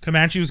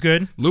was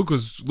good. Luke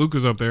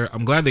was up there.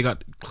 I'm glad they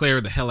got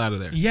Claire the hell out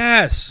of there.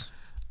 Yes.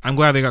 I'm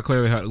glad they got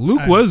Claire the hell.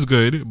 Luke was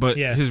good, but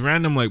his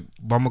random like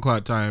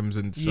bumbleclot times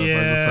and stuff. I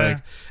was just like,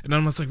 and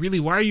I'm just like, really,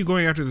 why are you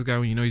going after this guy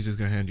when you know he's just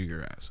gonna hand you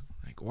your ass?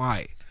 Like,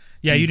 why?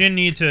 Yeah, you didn't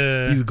need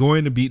to. He's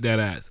going to beat that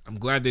ass. I'm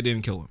glad they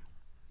didn't kill him.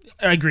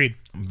 Agreed.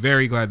 I'm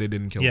very glad they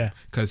didn't kill Yeah. him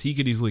because he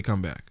could easily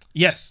come back.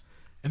 Yes.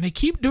 And they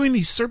keep doing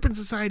these Serpent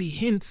Society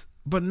hints,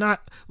 but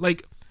not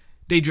like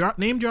they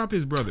name drop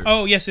his brother.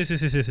 Oh, yes. You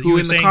Who were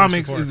in the saying this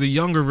comics before. is the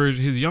younger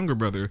version, his younger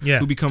brother, Yeah.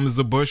 who becomes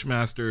the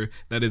Bushmaster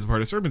that is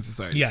part of Serpent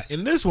Society. Yes.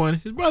 In this one,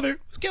 his brother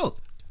was killed.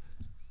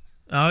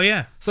 Oh,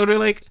 yeah. So they're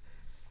like,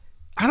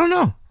 I don't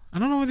know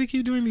why they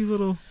keep doing these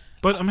little.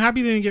 But I'm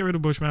happy they didn't get rid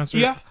of Bushmaster.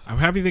 Yeah. I'm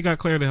happy they got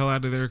Claire the hell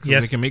out of there because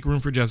Yes. they can make room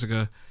for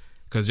Jessica.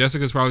 Because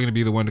Jessica's probably going to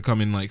be the one to come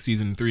in like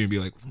season 3 and be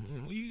like,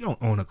 you don't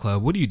own a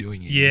club. What are you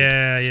doing?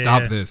 Yeah, idiot? yeah,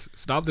 Stop yeah. this.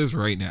 Stop this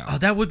right now. Oh,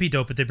 that would be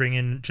dope if they bring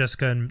in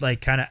Jessica and like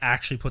kind of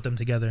actually put them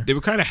together. They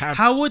were kind of happy.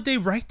 How would they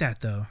write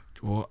that though?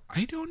 Well,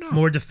 I don't know.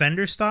 More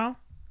Defender style?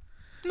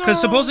 No. Because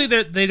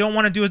supposedly they don't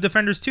want to do a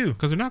Defenders 2.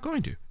 Because they're not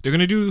going to. They're going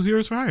to do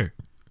Heroes for Hire.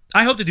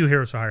 I hope to do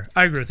Heroes for Hire.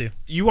 I agree with you.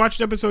 You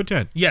watched episode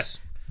 10. Yes.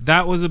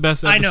 That was the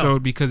best I know.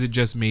 episode because it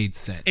just made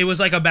sense. It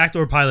was like a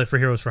backdoor pilot for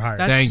Heroes for Hire.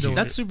 Thank you.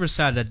 That's super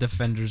sad that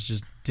Defenders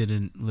just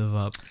didn't live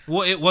up.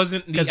 Well, it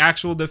wasn't the 'Cause-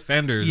 actual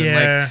Defenders. Yeah.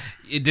 And like,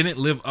 it didn't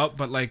live up,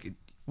 but like,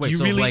 Wait, you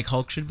so really, like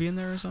Hulk should be in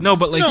there or something? no,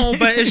 but like, No,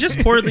 but it's just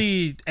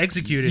poorly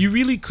executed. you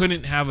really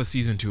couldn't have a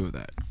season 2 of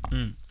that.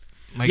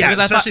 Like, Yeah, because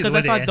I thought especially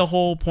the way they- the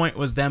whole point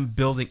was them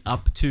building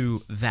up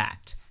to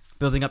that,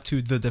 building up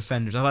to the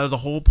Defenders. I thought the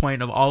whole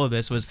point of all of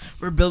this was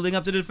we're building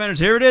up to the Defenders.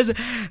 Here it is,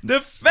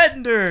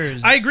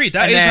 Defenders. I agree.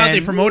 That And is how then-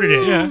 they promoted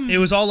it. Yeah. It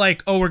was all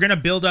like, oh, we're going to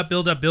build up.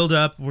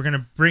 We're going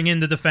to bring in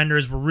the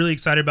Defenders. We're really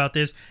excited about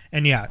this.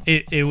 And yeah,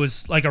 it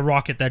was like a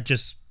rocket that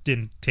just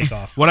didn't take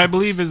off. what I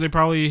believe is they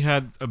probably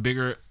had a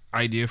bigger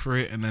idea for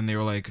it, and then they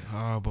were like,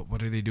 oh, but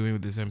what are they doing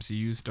with this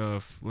MCU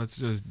stuff? Let's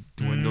just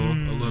dwindle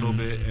a little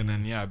bit. And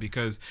then, yeah,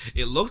 because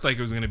it looked like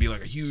it was going to be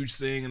like a huge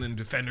thing, and then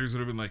Defenders would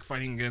have been like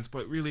fighting against,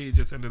 but really it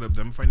just ended up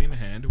them fighting a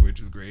hand, which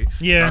is great.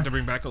 Yeah. Got to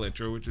bring back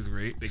Electro, which is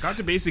great. They got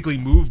to basically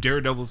move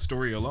Daredevil's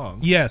story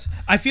along. Yes.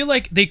 I feel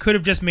like they could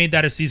have just made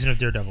that a season of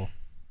Daredevil.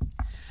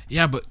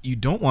 Yeah, but you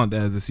don't want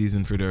that as a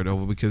season for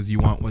Daredevil because you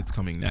want what's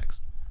coming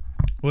next.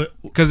 What?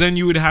 Because then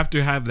you would have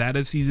to have that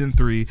as season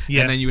 3,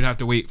 Yeah. and then you would have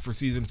to wait for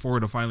season 4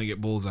 to finally get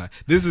Bullseye.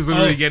 This is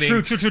literally getting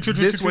true,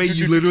 this way.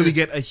 You literally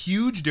get a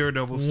huge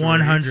Daredevil story,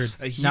 100.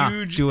 a huge Nah,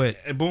 do it.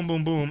 and boom,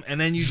 boom, boom, and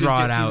then you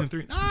Draw just it get season out.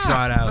 3.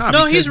 Draw it out.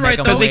 No, he's right,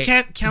 because though. they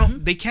can't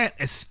count. They can't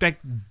expect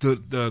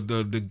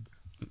the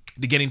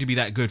getting to be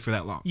that good for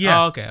that long.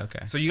 Yeah. Oh, okay.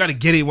 So you got to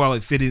get it while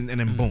it fit in, and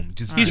then boom,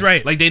 just He's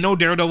right. Like they know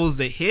Daredevil's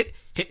they hit.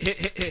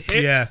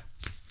 Yeah.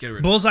 Get rid of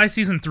it. Bullseye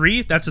season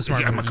 3, that's a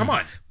smart Yeah, move. come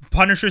on.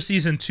 Punisher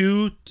season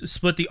 2,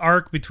 split the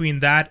arc between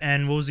that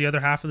and what was the other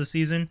half of the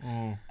season?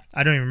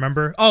 I don't even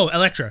remember. Oh,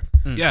 Elektra.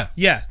 Yeah.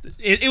 Yeah,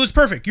 it was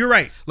perfect. You're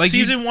right. Like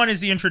season 1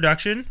 is the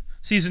introduction.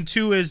 Season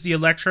 2 is the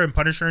Elektra and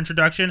Punisher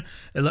introduction.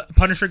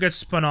 Punisher gets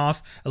spun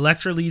off.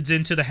 Elektra leads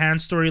into the Hand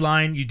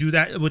storyline. You do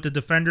that with the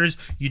Defenders.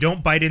 You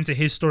don't bite into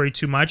his story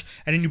too much,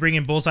 and then you bring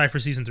in Bullseye for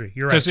season 3.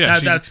 You're right. Because yeah,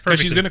 That's because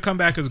perfect. she's gonna come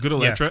back as good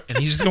Elektra, and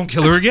he's just gonna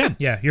kill her again.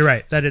 Yeah, you're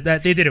right.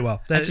 That they did it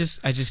well. I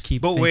just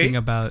keep But thinking wait.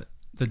 about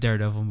the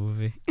Daredevil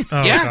movie.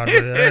 Oh, Yeah.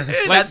 God.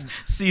 That's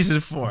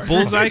season 4.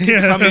 Bullseye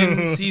can come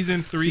in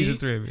season 3. Season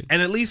 3, I mean.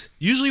 And at least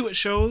usually what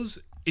shows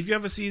if you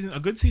have a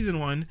good season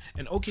 1,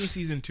 an okay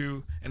season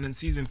 2, and then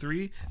season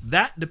 3,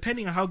 that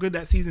depending on how good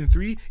that season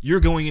 3,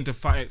 you're going into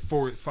 5,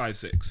 4, 5,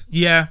 6.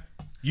 Yeah.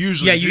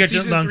 Usually, Yeah, if you your get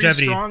season longevity.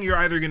 3 strong, you're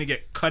either going to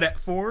get cut at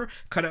 4,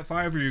 cut at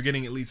 5, or you're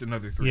getting at least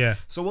another 3. Yeah.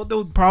 So what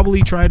they'll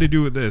probably try to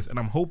do with this, and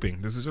I'm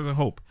hoping this is just a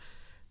hope,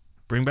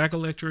 bring back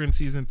Elektra in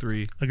season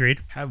 3,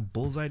 Agreed. have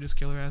Bullseye just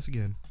kill her ass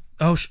again.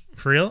 Oh,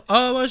 for real?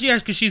 Oh, well, yeah,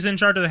 because she's in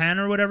charge of the Hand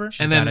or whatever.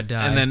 And gotta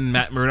die. then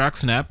Matt Murdock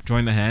snap,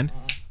 join the Hand,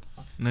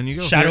 and then you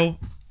go Shadow.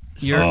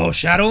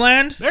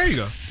 Shadowland? There you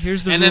go.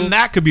 Here's the And rule. then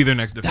that could be their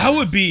next defense. That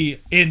would be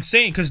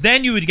insane, because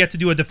then you would get to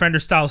do a Defender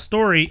style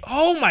story.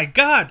 Oh my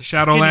God!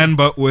 Shadowland,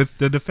 but with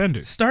the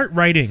Defenders. Start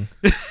writing.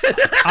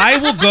 I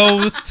will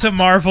go to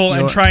Marvel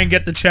and what? try and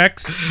get the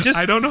checks. Just,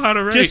 I don't know how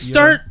to write. just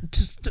start.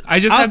 Just, I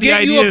just I'll have the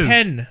get you a ideas.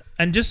 pen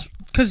and just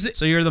because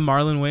So you're the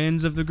Marlon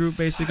Wayans of the group,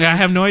 basically. I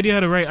have no idea how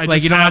to write. You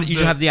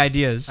just have the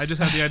ideas. I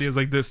just have the ideas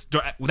like this.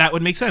 That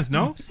would make sense,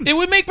 no? it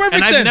would make perfect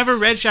And sense. I've never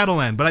read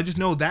Shadowland, but I just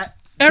know that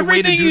the way to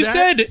Everything do you that-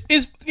 said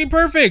is fucking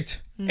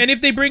perfect. And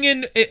if they bring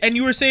in, and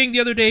you were saying the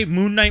other day,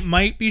 Moon Knight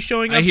might be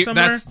showing I up hear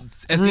somewhere. that's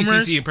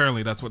Rumors. SDCC.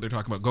 Apparently, that's what they're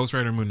talking about. Ghost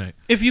Rider, Moon Knight.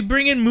 If you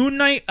bring in Moon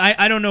Knight,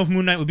 I don't know if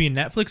Moon Knight would be a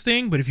Netflix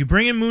thing, but if you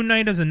bring in Moon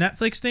Knight as a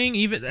Netflix thing,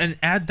 even and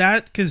add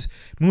that because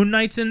Moon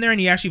Knight's in there and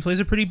he actually plays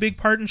a pretty big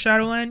part in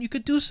Shadowland, you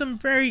could do some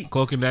very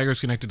Cloak and Dagger's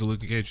connected to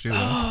Luke Cage too.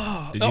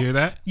 Huh? Did you hear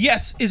that?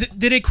 yes. Is it?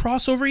 Did it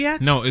cross over yet?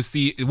 No, it's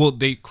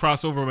they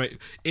cross over.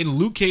 In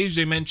Luke Cage,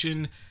 they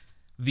mention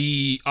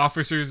the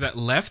officers that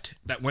left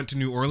that went to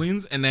New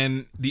Orleans, and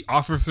then the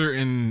officer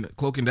in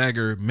Cloak and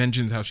Dagger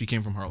mentions how she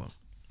came from Harlem.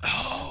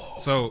 Oh,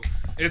 so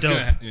it's Dope.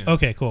 gonna. Yeah.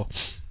 Okay, cool.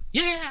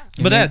 Yeah.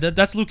 But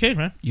that's Luke Cage,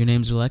 man. Your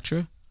name's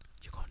Elektra.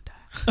 You're gonna die.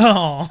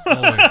 Oh,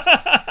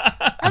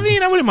 I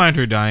mean, I wouldn't mind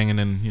her dying, and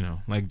then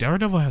like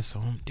Daredevil has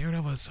so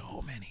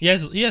many. he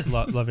has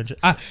love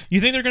interest. You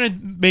think they're gonna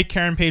make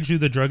Karen Page do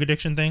the drug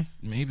addiction thing?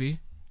 Maybe.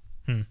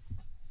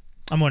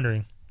 I'm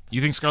wondering.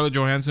 You think Scarlett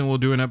Johansson will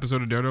do an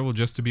episode of Daredevil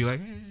just to be like,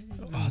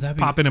 Oh, that'd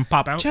be pop in and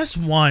pop out? just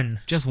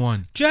one. Just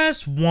one.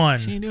 Just one.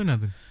 She ain't doing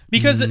nothing.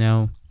 Because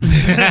no.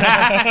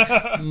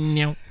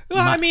 No.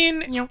 well, I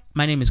mean,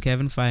 My name is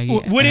Kevin Feige,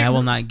 Would and it- I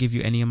will not give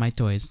you any of my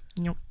toys.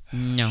 Nope.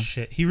 No.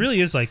 shit, he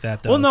really is like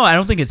that though. Well, no, I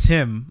don't think it's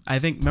him. I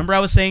think remember I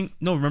was saying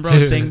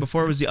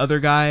before it was the other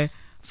guy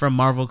from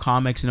Marvel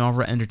Comics and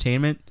Marvel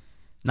Entertainment,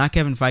 not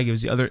Kevin Feige. It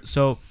was the other.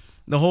 So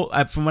the whole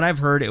from what I've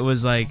heard, it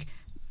was like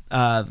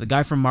the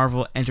guy from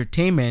Marvel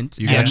Entertainment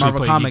You can and actually Marvel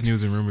play Comics. Geek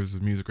News and Rumors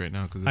of Music right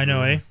now. Cause I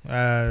know, eh?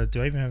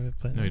 Do I even have it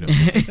played? No, you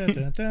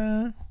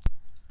don't.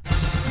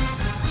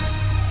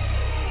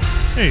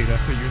 There you go.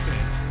 That's what you're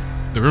saying.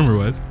 The rumor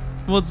was.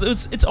 Well,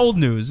 it's old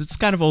news. It's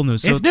kind of old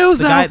news. So It's news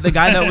the now.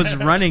 guy that was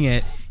running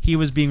it, he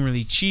was being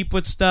really cheap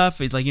with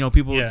stuff. It's like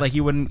people Yeah. like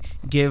he wouldn't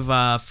give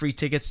free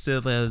tickets to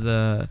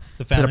the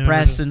family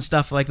press members. and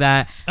stuff like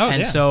that. Oh,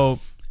 and yeah.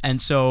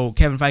 so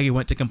Kevin Feige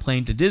went to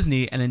complain to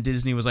Disney, and then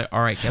Disney was like,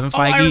 "All right, Kevin Oh,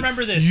 I Feige,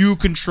 remember this. you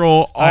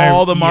control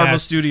all the Marvel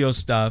yes. Studios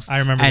stuff. I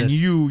remember and this.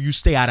 you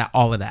stay out of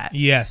all of that."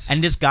 Yes.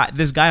 And this guy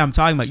I'm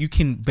talking about, you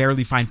can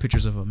barely find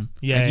pictures of him.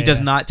 Yeah, Like, he yeah, does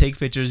yeah. not take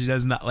pictures. He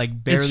does not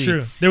barely. It's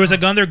true. There was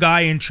another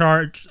guy in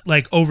charge,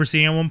 like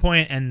overseeing at one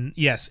point, and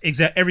yes,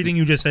 everything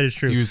you just said is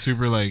true. He was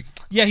super like.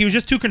 Yeah, he was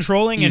just too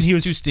controlling, He and was he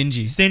was too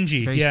stingy.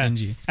 Stingy, Very yeah.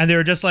 stingy. And they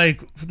were just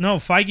like, no,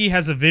 Feige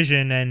has a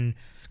vision, and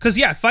because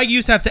Feige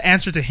used to have to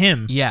answer to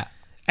him, Yeah.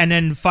 and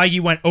then Feige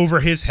went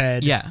over his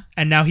head, Yeah.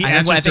 and now he I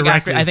answers think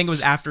directly. I think it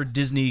was after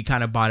Disney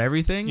kind of bought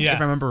everything, Yeah. if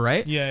I remember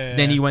right. Yeah,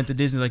 Then yeah. he went to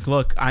Disney like,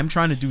 look, I'm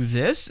trying to do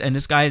this, and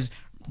this guy's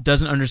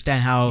doesn't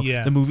understand how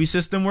Yeah. the movie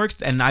system works,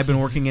 and I've been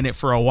working in it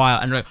for a while,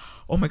 and they're like,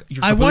 oh my,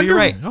 you're I completely wonder.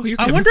 right. Oh, you're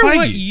I Kevin wonder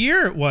what Feige.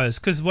 year it was,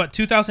 because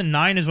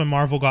 2009 is when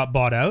Marvel got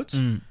bought out.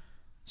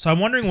 So I'm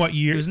wondering what It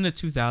year. was in the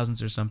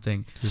 2000s or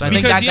something. So I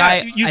Because think that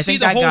guy, you I see think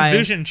the that whole guy,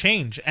 vision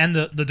change and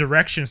the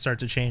direction start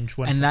to change.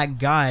 When and that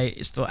guy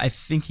is still. I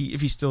think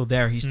if he's still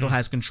there, he still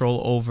has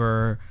control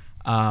over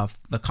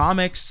the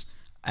comics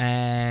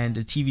and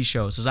the TV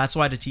shows. So that's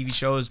why the TV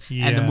shows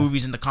and the Yeah.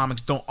 movies and the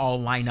comics don't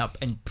all line up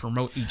and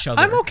promote each other.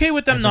 I'm okay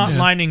with them As not in-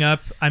 lining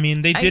up. I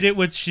mean, they did it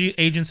with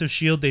Agents of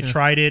S.H.I.E.L.D. They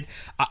tried it.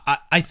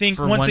 I think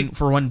for once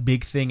one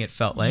big thing, it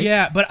felt like.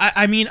 yeah, but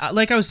I mean,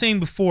 like I was saying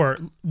before,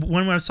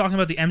 when I was talking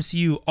about the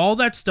MCU, all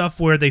that stuff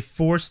where they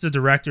force the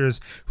directors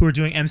who are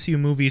doing MCU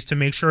movies to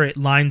make sure it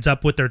lines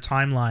up with their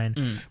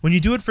timeline. When you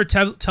do it for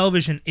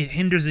television, it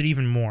hinders it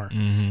even more.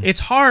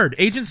 It's hard.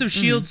 Agents of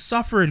S.H.I.E.L.D.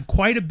 suffered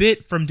quite a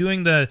bit from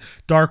doing the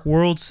Dark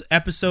Worlds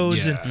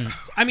episodes. Yeah. And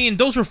I mean,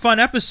 those were fun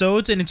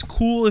episodes, and it's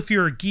cool if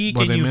you're a geek.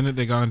 Well, and the you, minute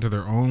they got into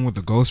their own with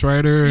the Ghost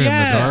Rider Yeah.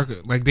 and the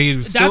Dark, like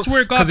they still, That's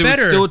where it got because it was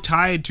better. still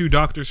tied to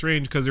Doctor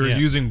Strange because they were Yeah.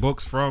 using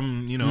books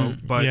from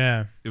but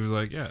Yeah. it was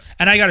like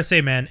And I gotta say,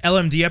 man,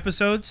 LMD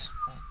episodes.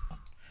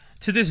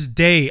 To this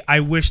day, I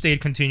wish they had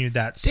continued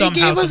that. they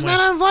Somehow, gave us some way.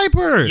 Madame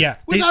Viper, Yeah.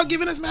 without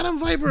giving us Madame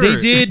Viper. They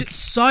did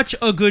such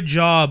a good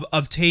job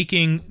of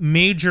taking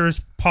major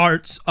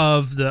parts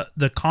of the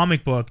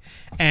comic book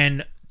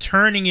and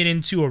turning it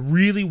into a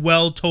really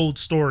well told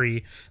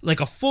story, like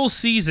a full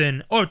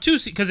season or two,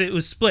 because it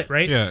was split,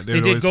 right? Yeah, they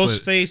they did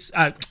always Ghostface,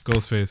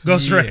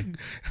 Ghostface.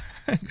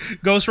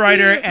 Ghost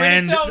Rider,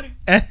 and Tony.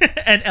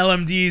 and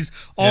LMDs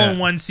all Yeah. in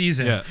one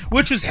season, Yeah.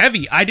 which was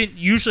heavy.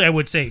 I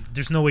would say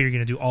there's no way you're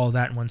gonna do all of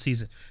that in one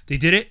season. They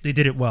did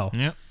it well.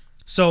 Yeah.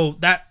 So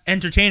that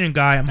entertaining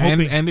guy, I'm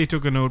hoping. And they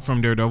took a note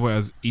from Daredevil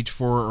as each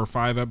 4 or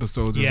 5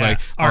 episodes was Yeah. like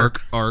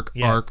arc,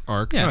 Yeah.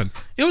 arc, Yeah. done.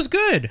 It was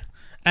good.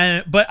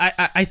 But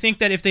I think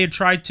that if they had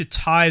tried to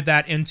tie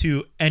that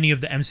into any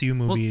of the MCU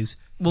movies,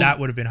 well, that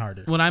would have been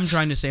harder. What I'm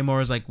trying to say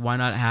more is like, why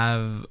not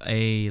have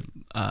a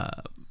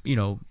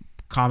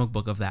comic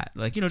book of that?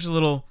 Like, just a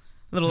little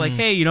like,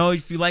 hey,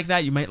 if you like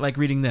that, you might like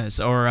reading this,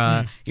 or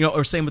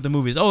or same with the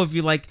movies. Oh, if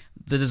you like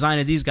the design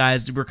of these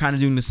guys, we're kind of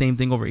doing the same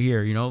thing over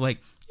here.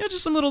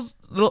 Just some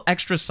little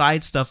extra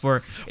side stuff.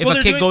 Or if Well, a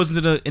they're kid doing- goes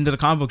into the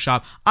comic book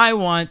shop, I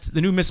want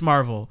the new Miss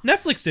Marvel.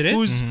 Netflix did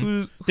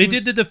it. They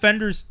did the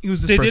Defenders.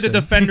 Who's this they did a person?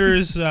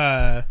 Defenders.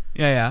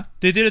 Yeah.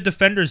 They did a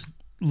Defenders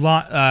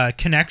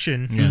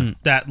connection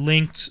that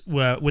linked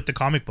with the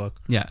comic book.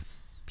 Yeah.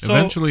 So,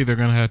 Eventually, they're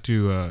gonna have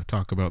to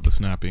talk about the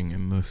snapping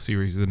in the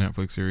series, the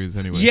Netflix series,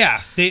 anyway.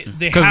 yeah, they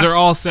because have they're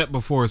all set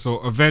before.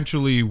 So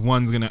eventually,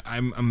 one's gonna.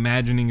 I'm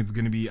imagining it's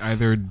gonna be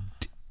either.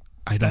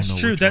 I don't know. That's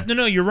true. which That one.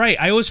 no, you're right.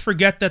 I always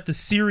forget that the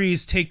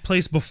series take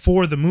place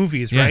before the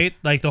movies, Yeah. right?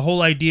 Like the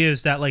whole idea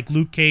is that like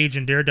Luke Cage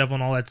and Daredevil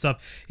and all that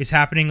stuff is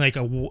happening like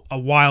a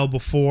while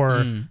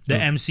before the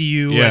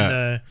MCU Yeah.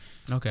 and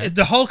Okay.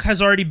 the Hulk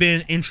has already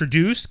been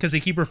introduced because they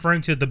keep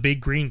referring to the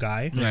big green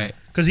guy, Right.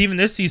 Because even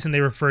this season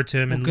they refer to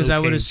him in Because Luke I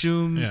would Cage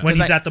assume Yeah. when 'cause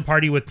he's at the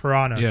party with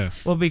Piranha. Yeah.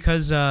 well,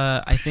 because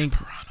I think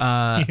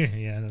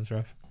yeah, that was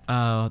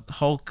rough.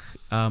 Hulk,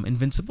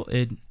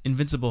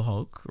 Invincible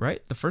Hulk,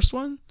 right? The first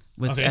one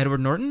with Okay. Edward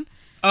Norton.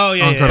 Oh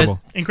yeah,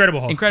 Incredible. yeah. Incredible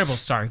Hulk. Incredible.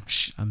 Sorry.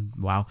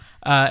 Wow.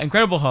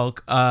 Incredible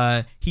Hulk.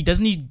 He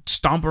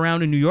stomp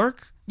around in New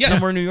York. Yeah.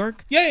 Somewhere in New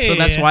York. Yeah, So yeah,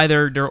 that's yeah. why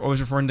they're always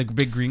referring to the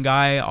big green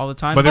guy all the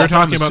time. But they're That's what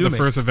I'm talking about the assuming.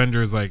 first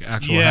Avengers like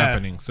actual Yeah.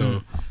 happening.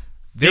 So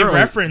they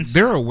reference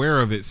they're aware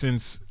of it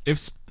since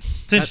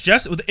in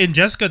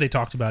Jessica they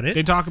talked about it.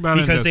 They talk about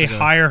it because in they Jessica.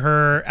 hire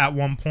her at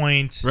one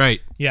point.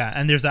 Right. Yeah,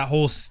 and there's that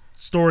whole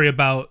story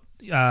about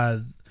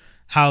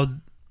how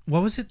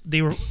what was it?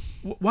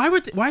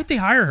 Why'd they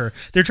hire her?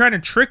 They're trying to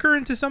trick her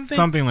into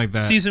something like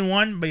that. Season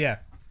 1, but yeah.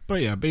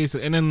 But yeah,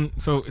 basically, and then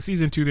so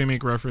season 2 they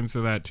make reference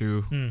to that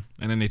too, and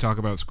then they talk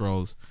about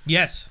Skrulls.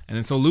 Yes. And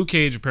then so Luke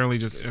Cage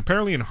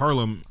apparently in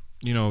Harlem,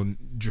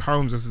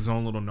 Harlem's just his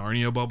own little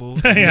Narnia bubble.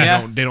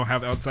 Yeah. They don't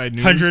have outside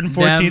news.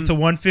 114th to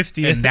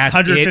 150th. And that's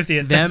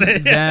 150th. That's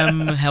it.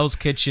 Them Hell's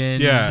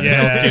Kitchen. Yeah,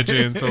 Hell's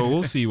Kitchen. So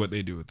we'll see what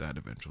they do with that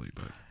eventually.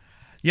 But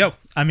Yo,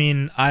 I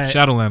mean,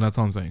 Shadowland, that's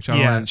all I'm saying.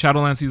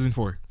 Shadowland season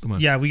 4. Come on.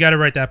 Yeah, we got to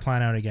write that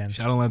plan out again.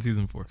 Shadowland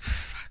season 4.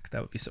 Fuck,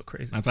 that would be so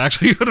crazy. That's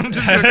actually what I'm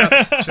just looking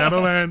at.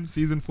 Shadowland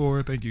season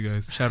 4. Thank you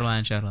guys.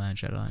 Shadowland.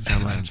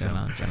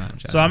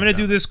 So I'm gonna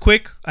do this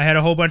quick. I had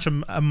a whole bunch of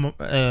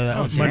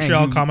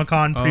Montreal Comic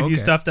Con preview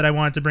stuff that I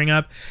wanted to bring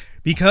up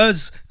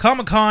because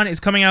Comic Con is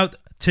coming out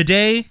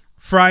today,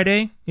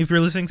 Friday. If you're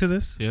listening to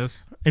this,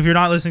 Yes. if you're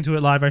not listening to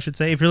it live, I should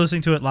say. If you're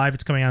listening to it live,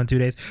 it's coming out in 2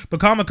 days. But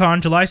Comic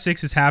Con, July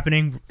 6th is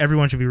happening.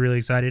 Everyone should be really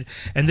excited.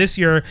 And this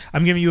year,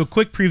 I'm giving you a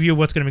quick preview of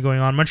what's going to be going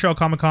on. Montreal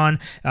Comic Con,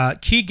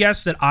 key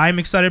guests that I'm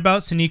excited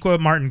about, Sonequa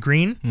Martin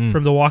Green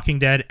from The Walking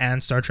Dead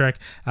and Star Trek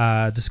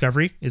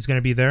Discovery is going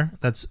to be there.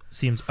 That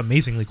seems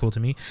amazingly cool to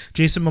me.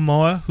 Jason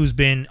Momoa, who's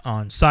been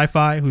on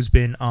Sci-Fi, who's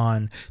been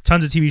on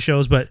tons of TV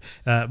shows, but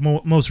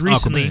most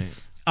recently...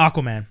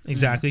 Aquaman,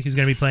 exactly. He's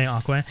going to be playing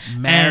Aquaman.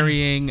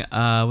 Marrying,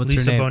 what's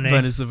Lisa her name? Bonet.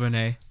 Vanessa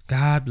Bonet.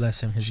 God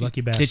bless him, his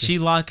lucky bastard. Did she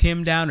lock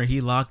him down or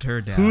he locked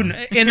her down?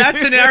 In that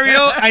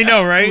scenario, I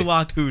know, right? Who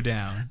locked who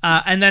down?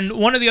 And then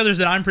one of the others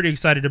that I'm pretty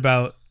excited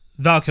about,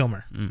 Val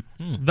Kilmer.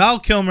 Val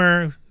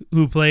Kilmer,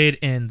 who played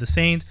in The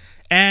Saint,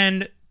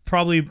 and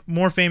probably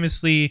more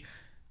famously,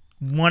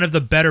 one of the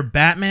better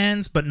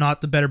Batmans, but not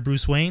the better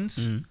Bruce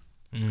Waynes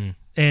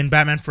in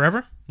Batman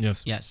Forever.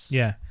 Yes.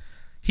 Yeah.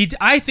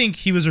 I think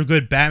he was a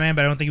good Batman,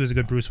 but I don't think he was a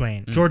good Bruce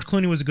Wayne. George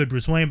Clooney was a good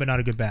Bruce Wayne, but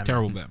not a good Batman.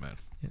 Terrible Batman.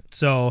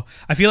 So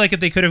I feel like if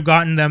they could have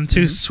gotten them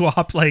to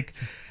swap, like,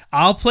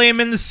 I'll play him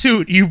in the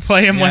suit, you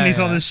play him when he's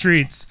on the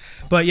streets.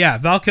 But yeah,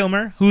 Val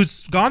Kilmer,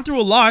 who's gone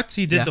through a lot.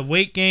 He did the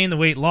weight gain, the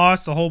weight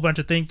loss, a whole bunch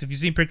of things. If you've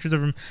seen pictures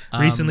of him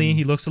recently,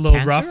 he looks a little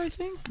rough. I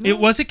think? No?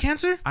 Was it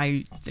cancer?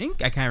 I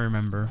think. I can't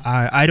remember.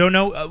 I don't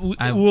know.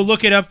 We'll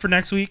look it up for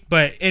next week.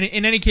 But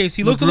in any case,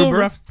 he looked a little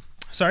rough.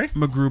 Sorry?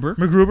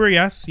 MacGruber,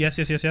 yes.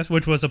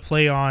 Which was a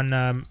play on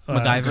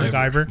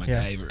MacGyver.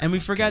 Yeah. And we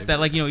forget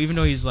that, like, even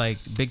though he's like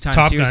big time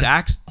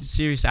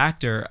serious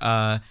actor,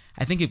 I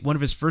think one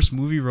of his first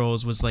movie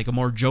roles was like a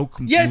more joke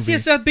movie.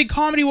 Yes, that big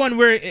comedy one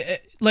where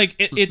it's like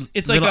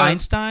Little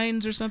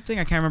Einsteins or something.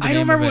 I can't remember. I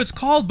don't remember what it's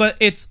called, but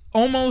it's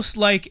almost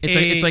like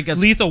it's like a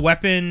Lethal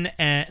Weapon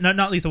and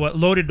not Lethal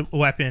Weapon, Loaded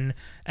Weapon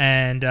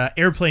and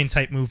airplane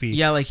type movie.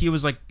 Yeah, like he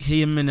was like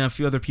him and a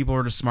few other people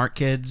were the smart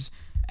kids.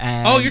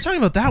 And you're talking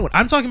about that one.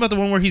 I'm talking about the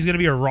one where he's going to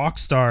be a rock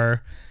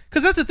star.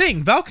 Because that's the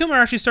thing. Val Kilmer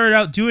actually started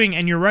out doing,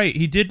 and you're right,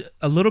 he did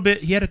a little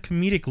bit, he had a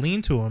comedic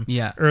lean to him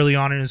early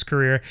on in his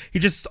career. He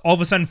just all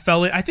of a sudden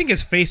fell in. I think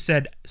his face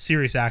said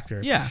serious actor.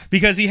 Yeah.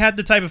 Because he had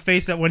the type of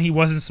face that when he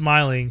wasn't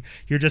smiling,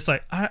 you're just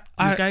like,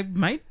 this guy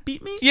might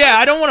beat me? Yeah,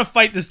 I don't want to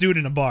fight this dude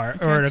in a bar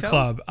or at a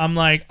club. I'm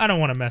like, I don't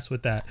want to mess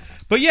with that.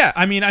 But yeah,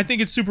 I mean, I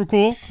think it's super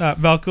cool.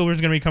 Val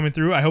Kilmer's going to be coming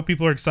through. I hope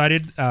people are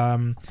excited.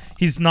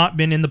 He's not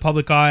been in the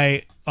public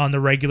eye on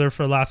the regular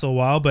for the last little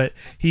while, but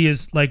he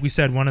is, like we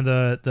said, one of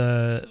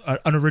the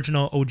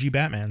unoriginal OG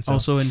Batman. So.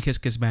 Also in Kiss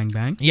Kiss Bang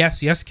Bang. Yes,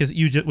 because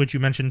which you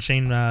mentioned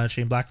Shane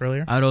Black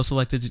earlier. I'd also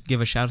like to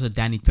give a shout out to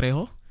Danny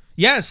Trejo.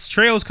 Yes,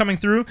 Trejo's coming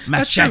through.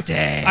 Machete.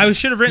 I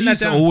should have written that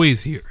down. He's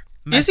always here.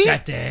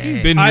 Machete.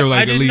 He's been here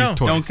like at least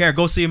twice. Don't care.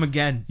 Go see him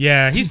again.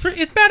 Yeah, it's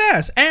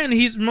badass, and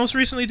he's most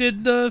recently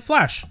did the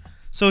Flash.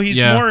 So he's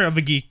more of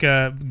a geek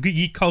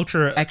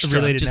culture extra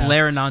related. Just now.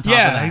 Layering on top of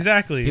that. Yeah,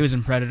 exactly. He was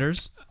in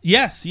Predators.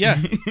 Yes, yeah.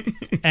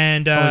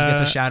 And always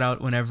gets a shout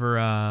out whenever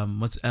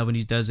when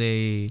he does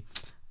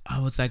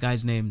what's that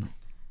guy's name?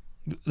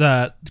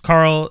 The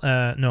Carl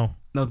no,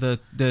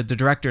 the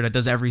director that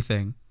does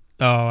everything.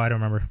 Oh, I don't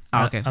remember.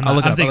 Okay,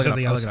 I'm thinking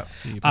something else.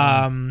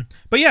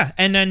 But yeah,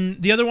 and then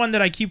the other one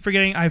that I keep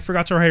forgetting, I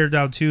forgot to write her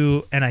down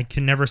too, and I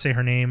can never say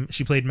her name.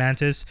 She played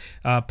Mantis,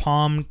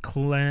 Palm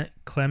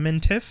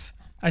Clementif,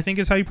 I think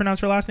is how you pronounce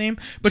her last name.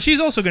 But she's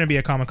also going to be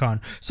at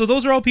Comic-Con. So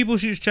those are all people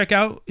you should check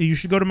out. You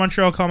should go to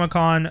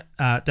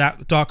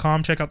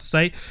MontrealComicCon.com, check out the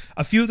site.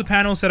 A few of the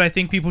panels that I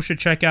think people should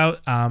check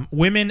out,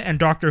 Women and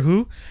Doctor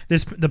Who.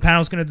 The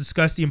panel is going to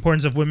discuss the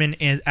importance of women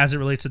as it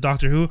relates to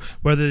Doctor Who,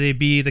 whether they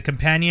be the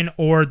companion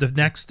or the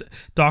next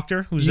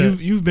Doctor.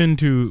 You've been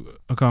to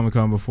a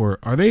Comic-Con before.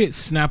 Are they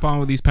snap on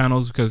with these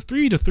panels? Because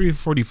 3 to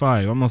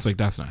 3:45, I'm almost like,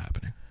 that's not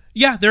happening.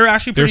 Yeah, they're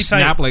actually pretty tight.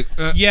 Snap like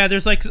yeah,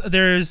 there's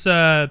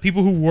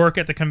people who work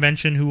at the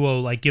convention who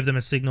will like give them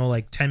a signal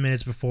like 10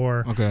 minutes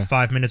before,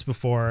 5 minutes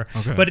before.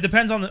 Okay. But it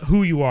depends on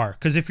who you are,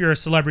 because if you're a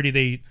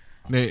celebrity,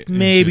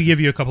 maybe give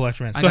you a couple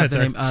extra minutes. Go ahead, the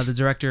sir. name. The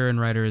director and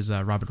writer is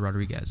Robert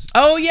Rodriguez.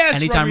 Oh yes,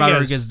 Anytime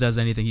Rodriguez does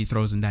anything, he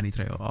throws in Danny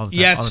Trejo all the time.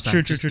 Yes, all the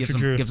time.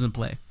 true. Gives him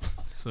play.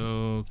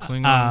 So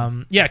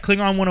Klingon.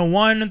 Klingon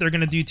 101. They're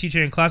gonna do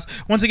teaching in class.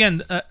 Once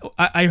again,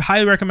 I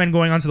highly recommend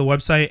going onto the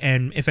website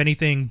and if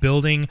anything,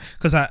 building,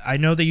 because I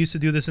know they used to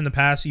do this in the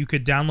past. You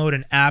could download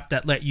an app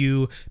that let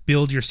you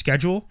build your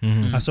schedule.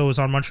 So it was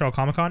on Montreal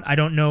Comic Con. I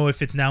don't know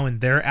if it's now in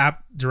their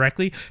app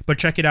directly, but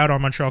check it out on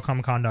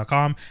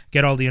MontrealComicCon.com.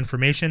 Get all the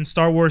information.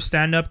 Star Wars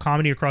stand-up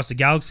comedy across the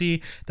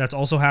galaxy. That's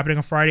also happening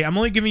on Friday. I'm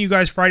only giving you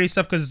guys Friday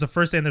stuff because it's the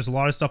first day and there's a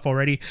lot of stuff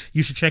already.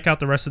 You should check out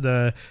the rest of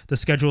the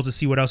schedule to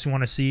see what else you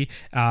want to see.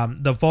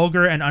 The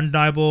Vulgar and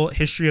Undeniable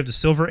History of the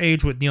Silver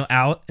Age with Neil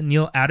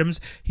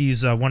Adams.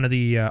 He's one of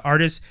the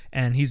artists,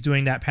 and he's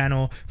doing that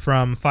panel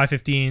from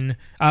 4:30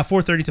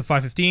 to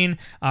 5:15.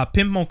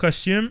 Pimp Mon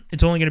Costume.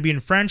 It's only going to be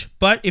in French,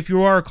 but if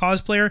you are a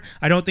cosplayer,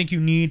 I don't think you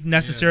need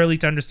necessarily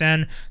to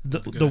understand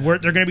the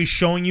word. They're going to be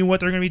showing you what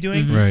they're going to be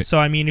doing. Right. So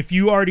I mean, if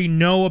you already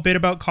know a bit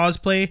about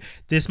cosplay,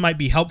 this might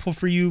be helpful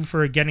for you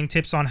for getting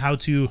tips on how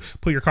to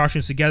put your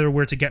costumes together,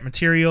 where to get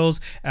materials,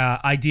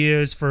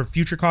 ideas for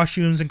future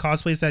costumes and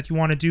cosplays that you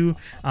want to do.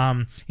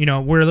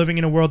 We're living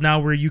in a world now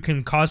where you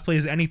can cosplay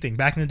as anything.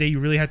 Back in the day, you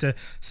really had to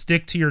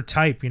stick to your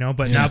type,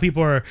 but now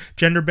people are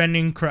gender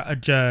bending,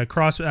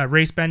 cross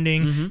race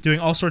bending, doing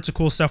all sorts of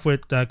cool stuff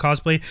with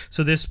cosplay.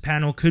 So this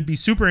panel could be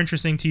super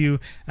interesting to you,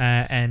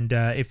 and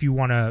if you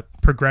want to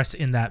progress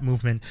in that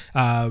movement.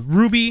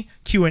 Ruby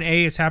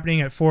Q&A is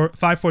happening at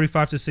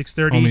 5:45 to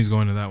 6:30. Homie's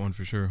going to that one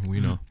for sure. We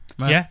know.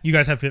 Yeah, you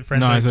guys have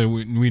friends. No, I said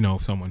we know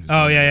someone.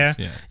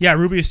 Yeah.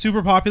 Ruby is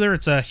super popular.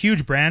 It's a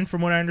huge brand,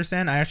 from what I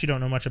understand. I actually don't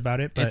know much about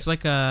it, but it's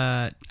like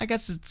I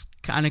guess it's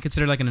kind of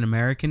considered like an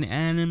American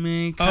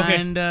anime,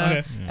 kind of.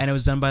 Okay. And it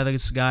was done by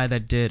this guy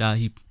that did.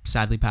 He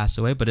sadly passed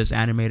away, but this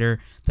animator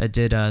that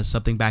did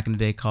something back in the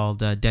day called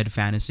Dead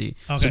Fantasy.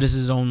 Okay. So this is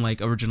his own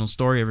like original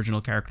story,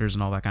 original characters,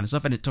 and all that kind of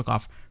stuff, and it took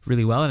off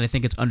really well. And I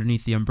think it's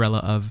underneath the umbrella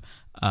of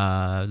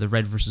the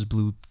Red versus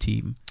Blue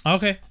team.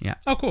 Okay. Yeah.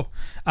 Oh, cool.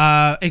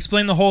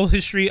 Explain the whole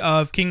history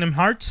of Kingdom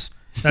Hearts.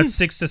 That's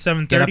 6 to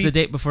 7:30. Get up to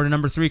date before the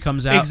number 3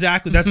 comes out.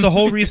 Exactly. That's the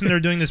whole reason they're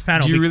doing this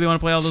panel. Do you really want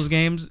to play all those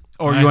games,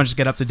 or you want to just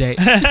get up to date?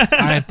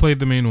 I have played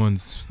the main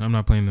ones. I'm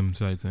not playing them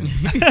side things.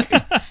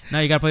 No,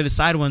 you gotta play the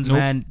side ones,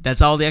 man.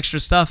 That's all the extra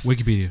stuff.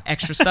 Wikipedia.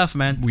 Extra stuff,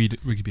 man.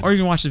 Wikipedia. Or you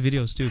can watch the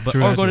videos too, but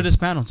True, or go to this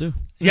panel too.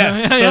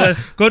 Yeah.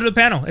 Go to the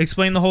panel.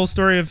 Explain the whole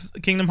story of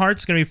Kingdom Hearts.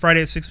 It's gonna be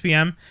Friday at 6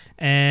 p.m.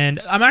 And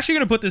I'm actually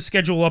gonna put this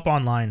schedule up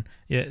online,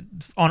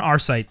 on our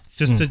site,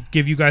 just to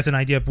give you guys an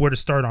idea of where to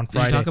start on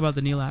Friday. Did you talk about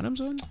the Neil Adams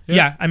one?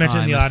 Yeah, I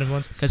mentioned the Neil Adams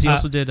ones because he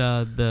also did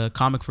the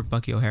comic for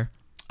Bucky O'Hare.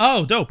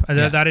 Oh, dope!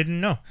 That I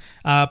didn't know.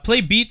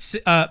 Play Beat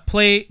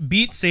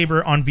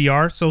Saber on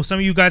VR. So some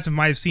of you guys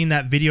might have seen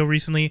that video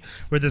recently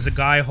where there's a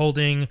guy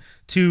holding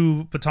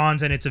 2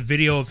 batons, and it's a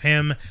video of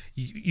him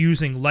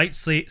using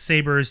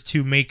lightsabers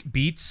to make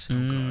beats. Oh,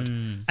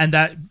 God. And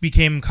that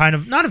became kind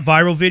of not a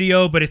viral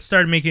video, but it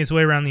started making its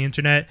way around the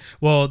internet.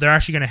 Well, they're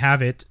actually going to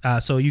have it,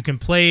 so you can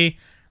play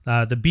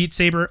the Beat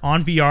Saber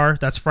on VR.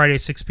 That's Friday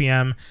 6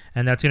 p.m.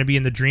 and that's going to be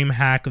in the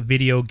DreamHack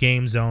Video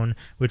Game Zone,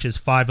 which is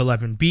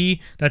 511B.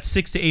 That's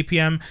 6 to 8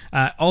 p.m.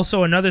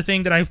 Also, another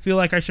thing that I feel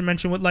like I should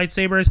mention with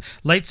lightsabers,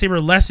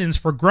 lightsaber lessons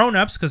for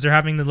grown-ups, because they're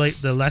having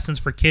the lessons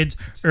for kids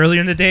earlier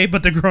in the day,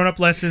 but the grown-up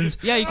lessons...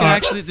 Yeah, you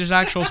can there's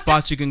actual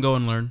spots you can go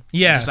and learn.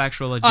 Yeah. There's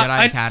actual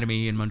Jedi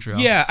Academy in Montreal.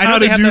 Yeah, I know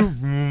they have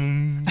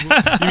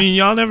You mean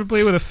y'all never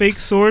played with a fake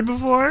sword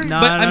before?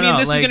 No, but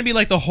this is going to be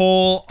like the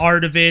whole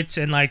art of it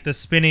and like the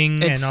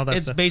spinning and all that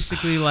it's stuff.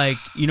 Basically like,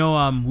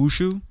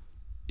 wushu?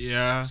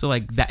 Yeah. So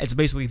like that, it's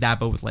basically that,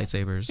 but with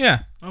lightsabers.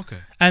 Yeah. Okay.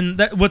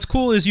 And what's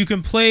cool is you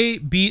can play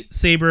Beat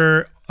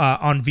Saber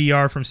on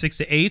VR from 6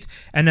 to 8,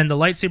 and then the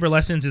lightsaber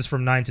lessons is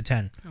from 9 to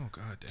 10. Oh,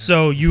 God damn.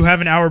 So you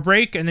have an hour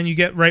break, and then you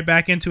get right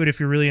back into it if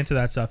you're really into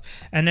that stuff.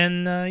 And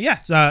then,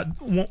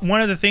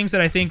 one of the things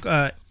that I think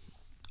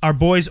our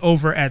boys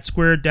over at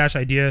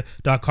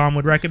squared-idea.com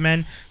would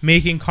recommend,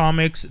 Making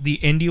Comics the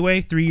Indie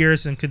Way, 3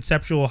 years in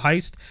conceptual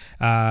heist.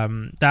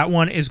 That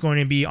one is going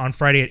to be on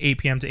Friday at 8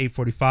 p.m. to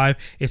 8:45.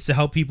 It's to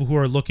help people who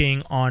are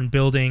looking on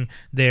building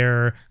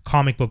their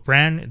comic book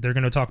brand. They're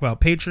going to talk about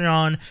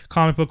Patreon,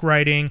 comic book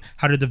writing,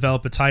 how to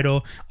develop a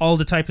title, all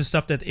the type of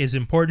stuff that is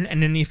important.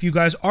 And then if you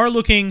guys are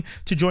looking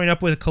to join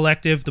up with a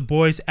collective, the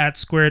boys at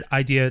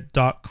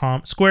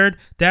squared-idea.com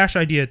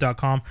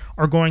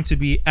are going to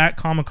be at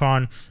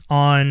Comic-Con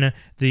on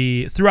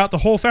throughout the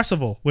whole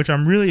festival, which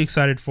I'm really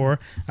excited for.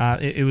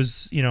 It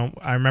was,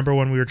 I remember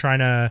when we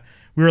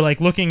were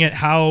like looking at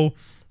how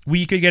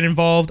we could get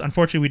involved.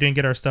 Unfortunately, we didn't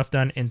get our stuff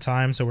done in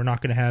time, so we're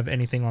not going to have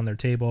anything on their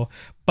table.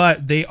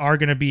 But they are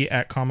going to be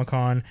at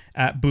Comic-Con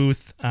at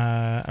booth.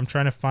 I'm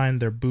trying to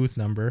find their booth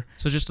number.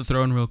 So just to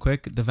throw in real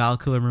quick, the Val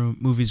Kilmer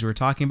movies we were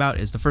talking about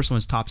is the first one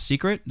was Top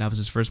Secret. That was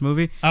his first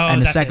movie. Oh,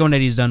 and the second one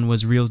that he's done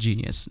was Real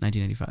Genius,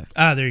 1995.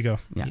 Ah, there you go.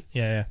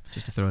 Yeah.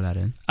 Just to throw that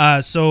in.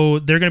 So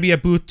they're going to be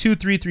at booth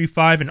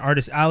 2335 in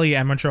Artist Alley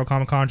at Montreal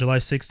Comic-Con, July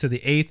 6th to the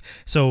 8th.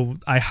 So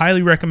I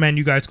highly recommend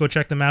you guys go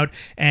check them out.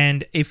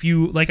 And if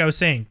you, like I was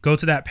saying, thing. Go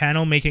to that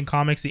panel, Making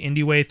Comics the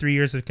Indie Way, 3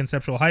 years of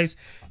conceptual heist.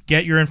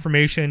 Get your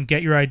information,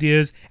 get your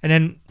ideas, and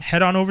then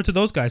head on over to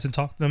those guys and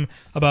talk to them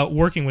about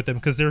working with them,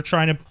 because they're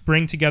trying to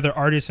bring together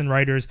artists and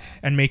writers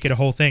and make it a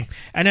whole thing.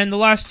 And then the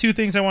last two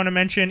things I want to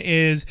mention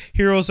is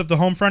Heroes of the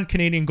Homefront,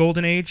 Canadian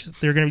Golden Age.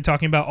 They're going to be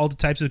talking about all the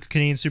types of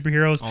Canadian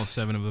superheroes. All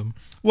 7 of them.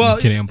 Well,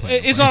 I'm kidding, I'm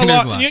playing. It's not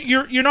a lot.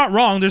 You're not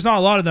wrong. There's not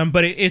a lot of them,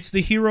 but it's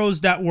the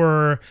heroes that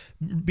were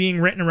being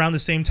written around the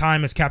same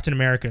time as Captain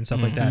America and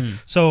stuff like that.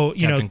 So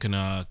Captain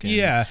Canuck. And,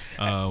 yeah.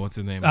 What's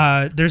his name?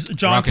 There's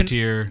John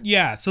Rocketeer.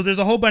 Yeah. So there's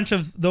a whole bunch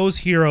of those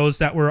heroes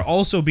that were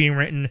also being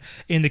written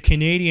in the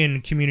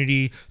Canadian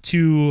community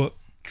to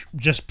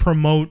just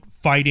promote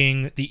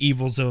fighting the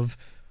evils of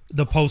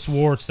the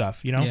post-war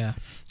stuff. You know. Yeah.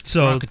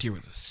 So Rocketeer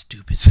was a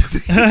stupid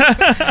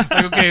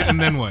like, okay, and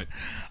then what?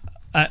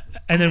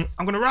 And then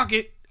I'm gonna rock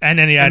it. And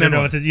then I don't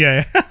know what to.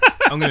 Yeah.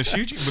 I'm gonna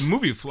shoot you. But the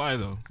movie was fly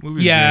though.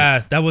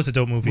 That was a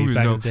dope movie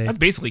back in the day. That's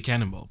basically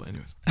Cannonball, but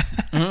anyways.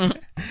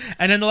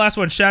 And then the last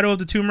one, Shadow of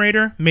the Tomb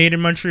Raider, made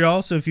in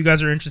Montreal. So if you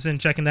guys are interested in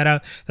checking that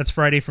out, that's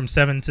Friday from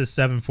 7 to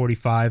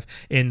 7:45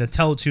 in the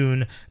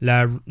Teletoon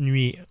La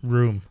Nuit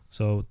room.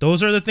 So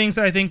those are the things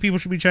that I think people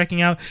should be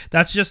checking out.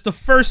 That's just the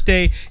first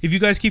day. If you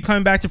guys keep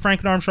coming back to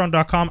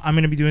franklinarmstrong.com, I'm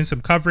going to be doing some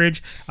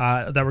coverage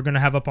that we're going to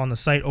have up on the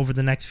site over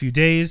the next few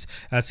days.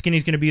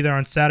 Skinny's going to be there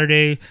on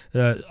Saturday,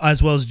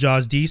 as well as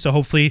Jaws D. So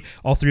hopefully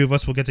all three of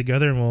us will get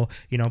together and we'll,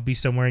 be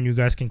somewhere and you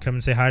guys can come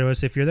and say hi to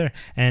us if you're there.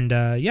 And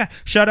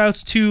shout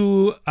outs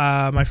to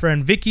my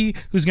friend Vicky,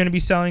 who's going to be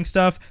selling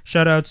stuff.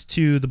 Shout outs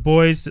to the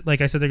boys.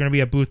 Like I said, they're going to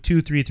be at booth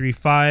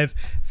 2335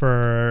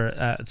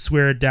 for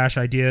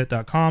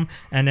swear-idea.com.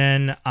 And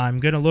then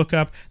I'm going to look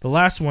up the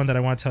last one that I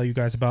want to tell you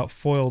guys about,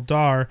 Foil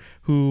Dar,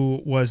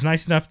 who was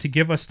nice enough to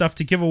give us stuff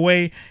to give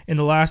away in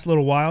the last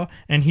little while.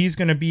 And he's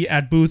going to be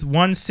at booth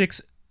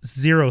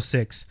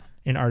 1606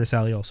 in Artist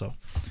Alley also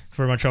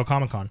for Montreal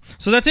Comic Con.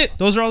 So that's it.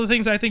 Those are all the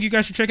things I think you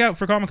guys should check out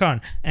for Comic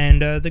Con.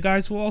 And the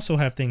guys will also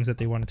have things that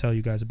they want to tell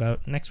you guys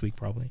about next week,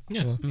 probably.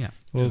 Yes.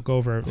 We'll go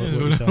over what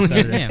we saw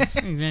Saturday. Yeah,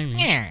 exactly.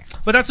 Yeah.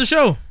 But that's the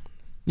show.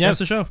 Yes. That's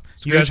the show.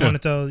 You guys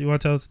want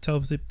to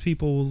tell the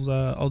people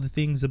all the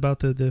things about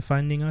the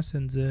finding us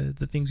and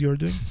the things you're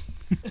doing?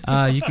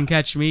 You can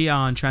catch me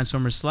on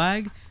Transformers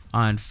Slag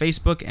on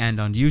Facebook and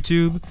on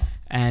YouTube.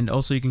 And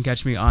also you can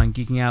catch me on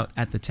Geeking Out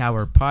at the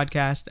Tower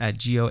podcast at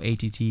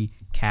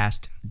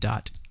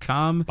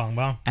goattcast.com. Bong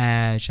bong.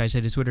 Should I say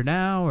to Twitter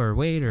now or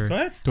wait? Or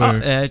Go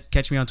ahead.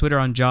 catch me on Twitter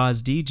on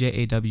JawsD,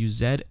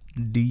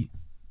 JAWZD.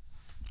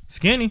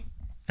 Skinny.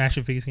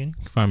 Action Figure Skinny.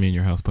 You can find me in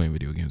your house playing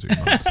video games with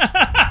your moms.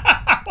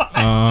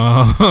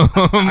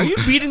 Are you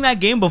beating that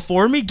game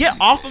before me? Get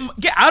out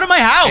of my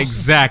house.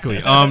 Exactly.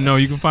 No,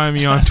 you can find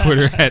me on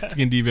Twitter at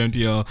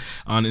SkinDeepMTL,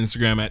 on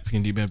Instagram at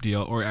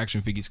SkinDeepMTL, or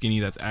Action Figgy Skinny.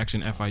 That's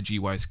Action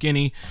FIGY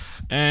Skinny.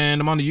 And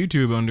I'm on the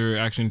YouTube under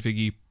Action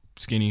Figgy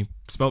Skinny,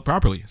 spelled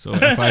properly. So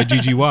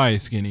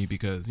FIGGY Skinny,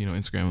 because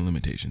Instagram and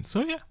limitations.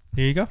 So yeah.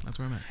 Here you go. That's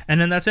where I'm at.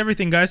 And then that's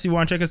everything, guys. If you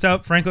want to check us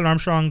out,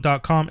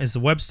 franklinarmstrong.com is the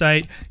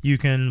website. You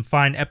can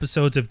find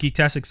episodes of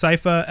Geektastic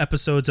Cypher,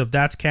 episodes of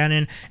That's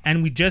Canon,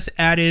 and we just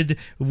added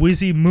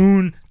Wizzy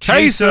Moon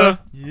Chaser.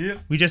 Yeah.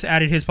 We just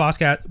added his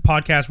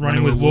podcast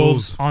Running with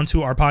Wolves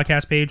onto our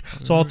podcast page.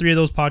 So all three of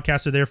those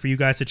podcasts are there for you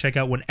guys to check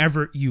out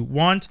whenever you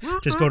want.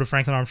 Just go to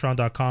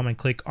franklinarmstrong.com and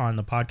click on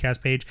the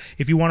podcast page.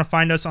 If you want to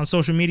find us on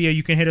social media,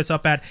 you can hit us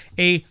up at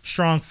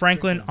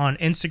 @strongfranklin on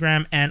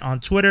Instagram and on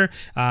Twitter.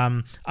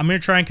 I'm going to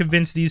try and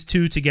convince these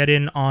two to get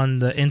in on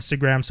the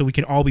Instagram so we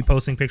can all be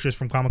posting pictures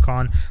from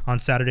Comic-Con on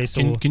Saturday.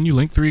 So can you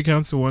link 3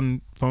 accounts to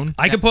one phone?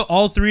 I could put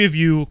all three of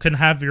you can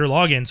have your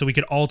login so we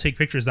could all take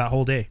pictures that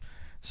whole day.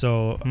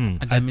 So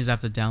that means I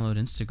have to download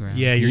Instagram.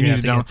 Yeah, you're going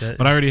to have to get that.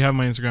 But I already have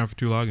my Instagram for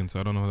 2 logins, so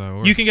I don't know how that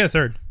works. You can get a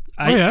third.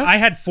 I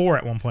had 4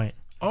 at one point.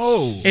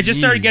 Oh, it just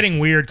started getting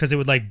weird because it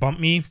would like bump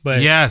me.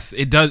 But yes,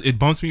 it does. It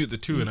bumps me with the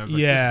 2, and I was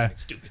like, yeah, this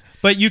is stupid.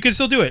 But you can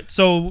still do it.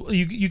 So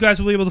you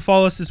guys will be able to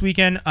follow us this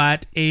weekend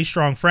at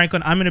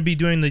 @strongfranklin. I'm going to be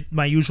doing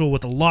my usual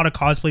with a lot of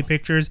cosplay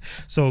pictures.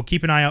 So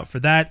keep an eye out for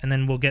that. And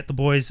then we'll get the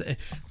boys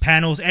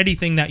panels,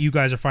 anything that you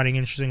guys are finding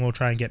interesting. We'll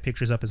try and get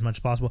pictures up as much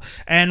as possible.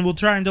 And we'll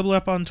try and double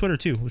up on Twitter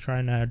too. We'll try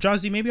and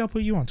Jazzy, maybe I'll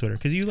put you on Twitter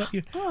because you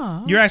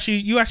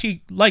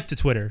actually like to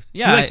Twitter.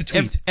 Yeah, you like to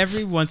tweet.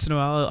 Every once in a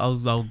while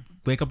I'll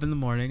wake up in the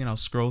morning and I'll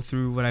scroll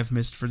through what I've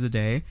missed for the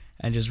day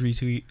and just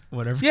retweet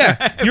whatever.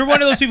 Yeah, you're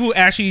one of those people who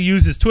actually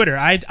uses Twitter.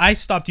 I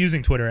stopped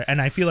using Twitter, and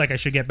I feel like I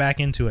should get back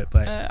into it.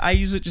 But I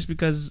use it just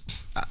because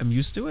I'm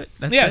used to it.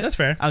 That's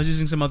fair. I was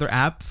using some other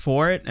app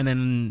for it, and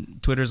then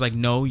Twitter's like,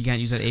 no, you can't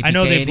use that APK. I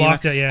know they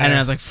blocked it, yeah. And then I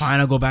was like, fine,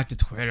 I'll go back to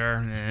Twitter.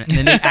 And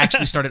then they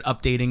actually started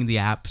updating the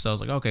app, so I was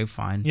like, okay,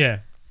 fine. Yeah.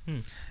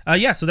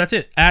 So that's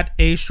it. At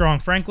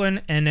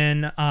 @strongfranklin. And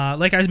then,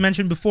 like I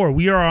mentioned before,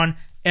 we are on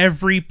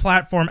every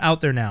platform out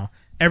there now.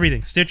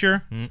 Everything.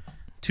 Stitcher,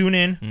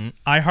 TuneIn,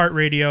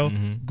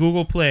 iHeartRadio,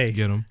 Google Play,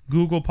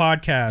 Google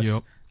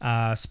Podcasts,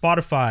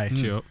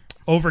 Spotify,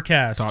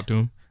 Overcast. Talk to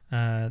him.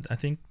 I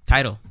think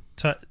Tidal.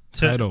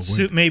 Title.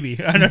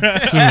 Maybe. I don't know.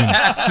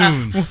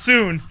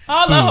 Soon.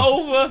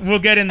 We'll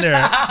get in there.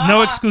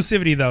 No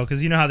exclusivity though,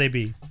 because you know how they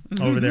be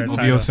over there.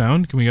 OVO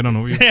Sound? Can we get on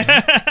OVO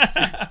Sound?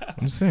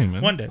 I'm just saying,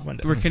 man. One day.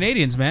 We're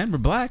Canadians, man. We're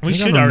black. We We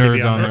should got no already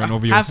nerds be on on there there. on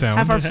OVO Have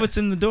Sound. our foots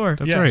in the door.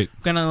 That's Yeah. right.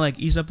 Gonna like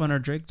ease up on our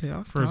Drake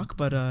talk,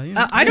 but you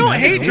know. I don't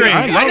hate Drake.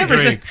 I love never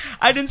Drake.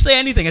 I didn't say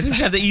anything. I just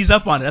have to ease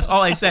up on it. That's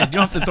all I said. You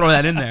don't have to throw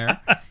that in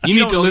there. You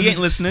need to You listen. ain't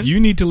listening. You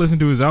need to listen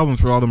to his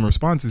albums for all them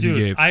responses he Dude,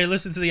 gave. I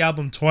listened to the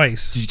album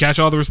twice. Did you catch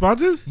all the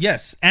responses?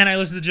 Yes, and I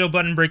listened to Joe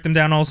Budden break them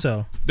down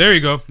also. There you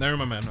go. Never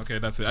mind, man. Okay,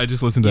 that's it. I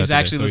just listened to He that. was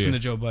actually today, so listening to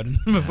Joe Budden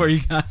before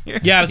you got here.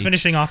 Yeah, I was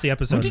finishing off the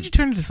episode. When did you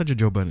turn into such a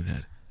Joe Budden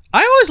head?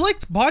 I always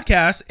liked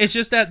podcasts. It's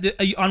just that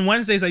on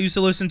Wednesdays I used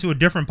to listen to a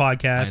different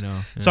podcast. I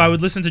know, So yeah. I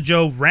would listen to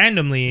Joe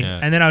randomly, Yeah.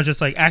 and then I was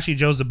just like, actually,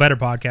 Joe's the better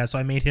podcast. So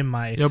I made him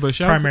my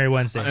primary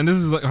Wednesday. And this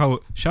is like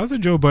how shouts to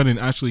Joe Budden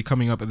actually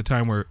coming up at the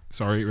time where,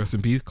 sorry, rest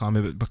in peace,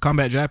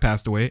 Combat Jack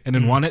passed away, and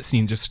then Juan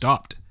Epstein just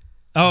stopped.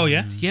 Oh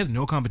yeah, He has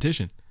no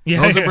competition.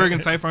 Yeah. Rosenberg and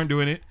Cypher aren't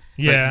doing it.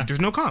 Yeah. Like,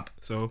 there's no comp.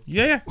 So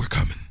yeah. we're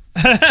coming.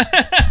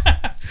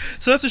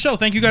 So that's the show.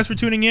 Thank you guys for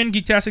tuning in.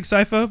 Geektastic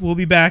Cypher. We'll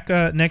be back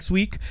next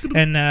week,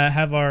 and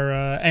have our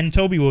and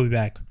Toby will be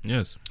back.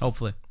 Yes.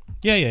 Hopefully.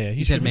 Yeah.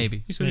 He said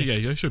maybe. He said, yeah,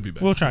 he should be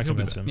back. We'll try and He'll be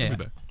convince back. him. He'll Yeah.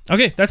 be back.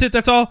 Okay, that's it.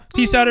 That's all.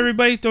 Peace out,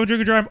 everybody. Don't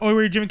drink or drive. Always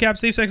wear your Jimmy cap.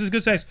 Safe sex is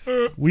good sex.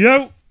 We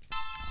out.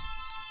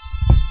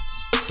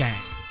 Gang.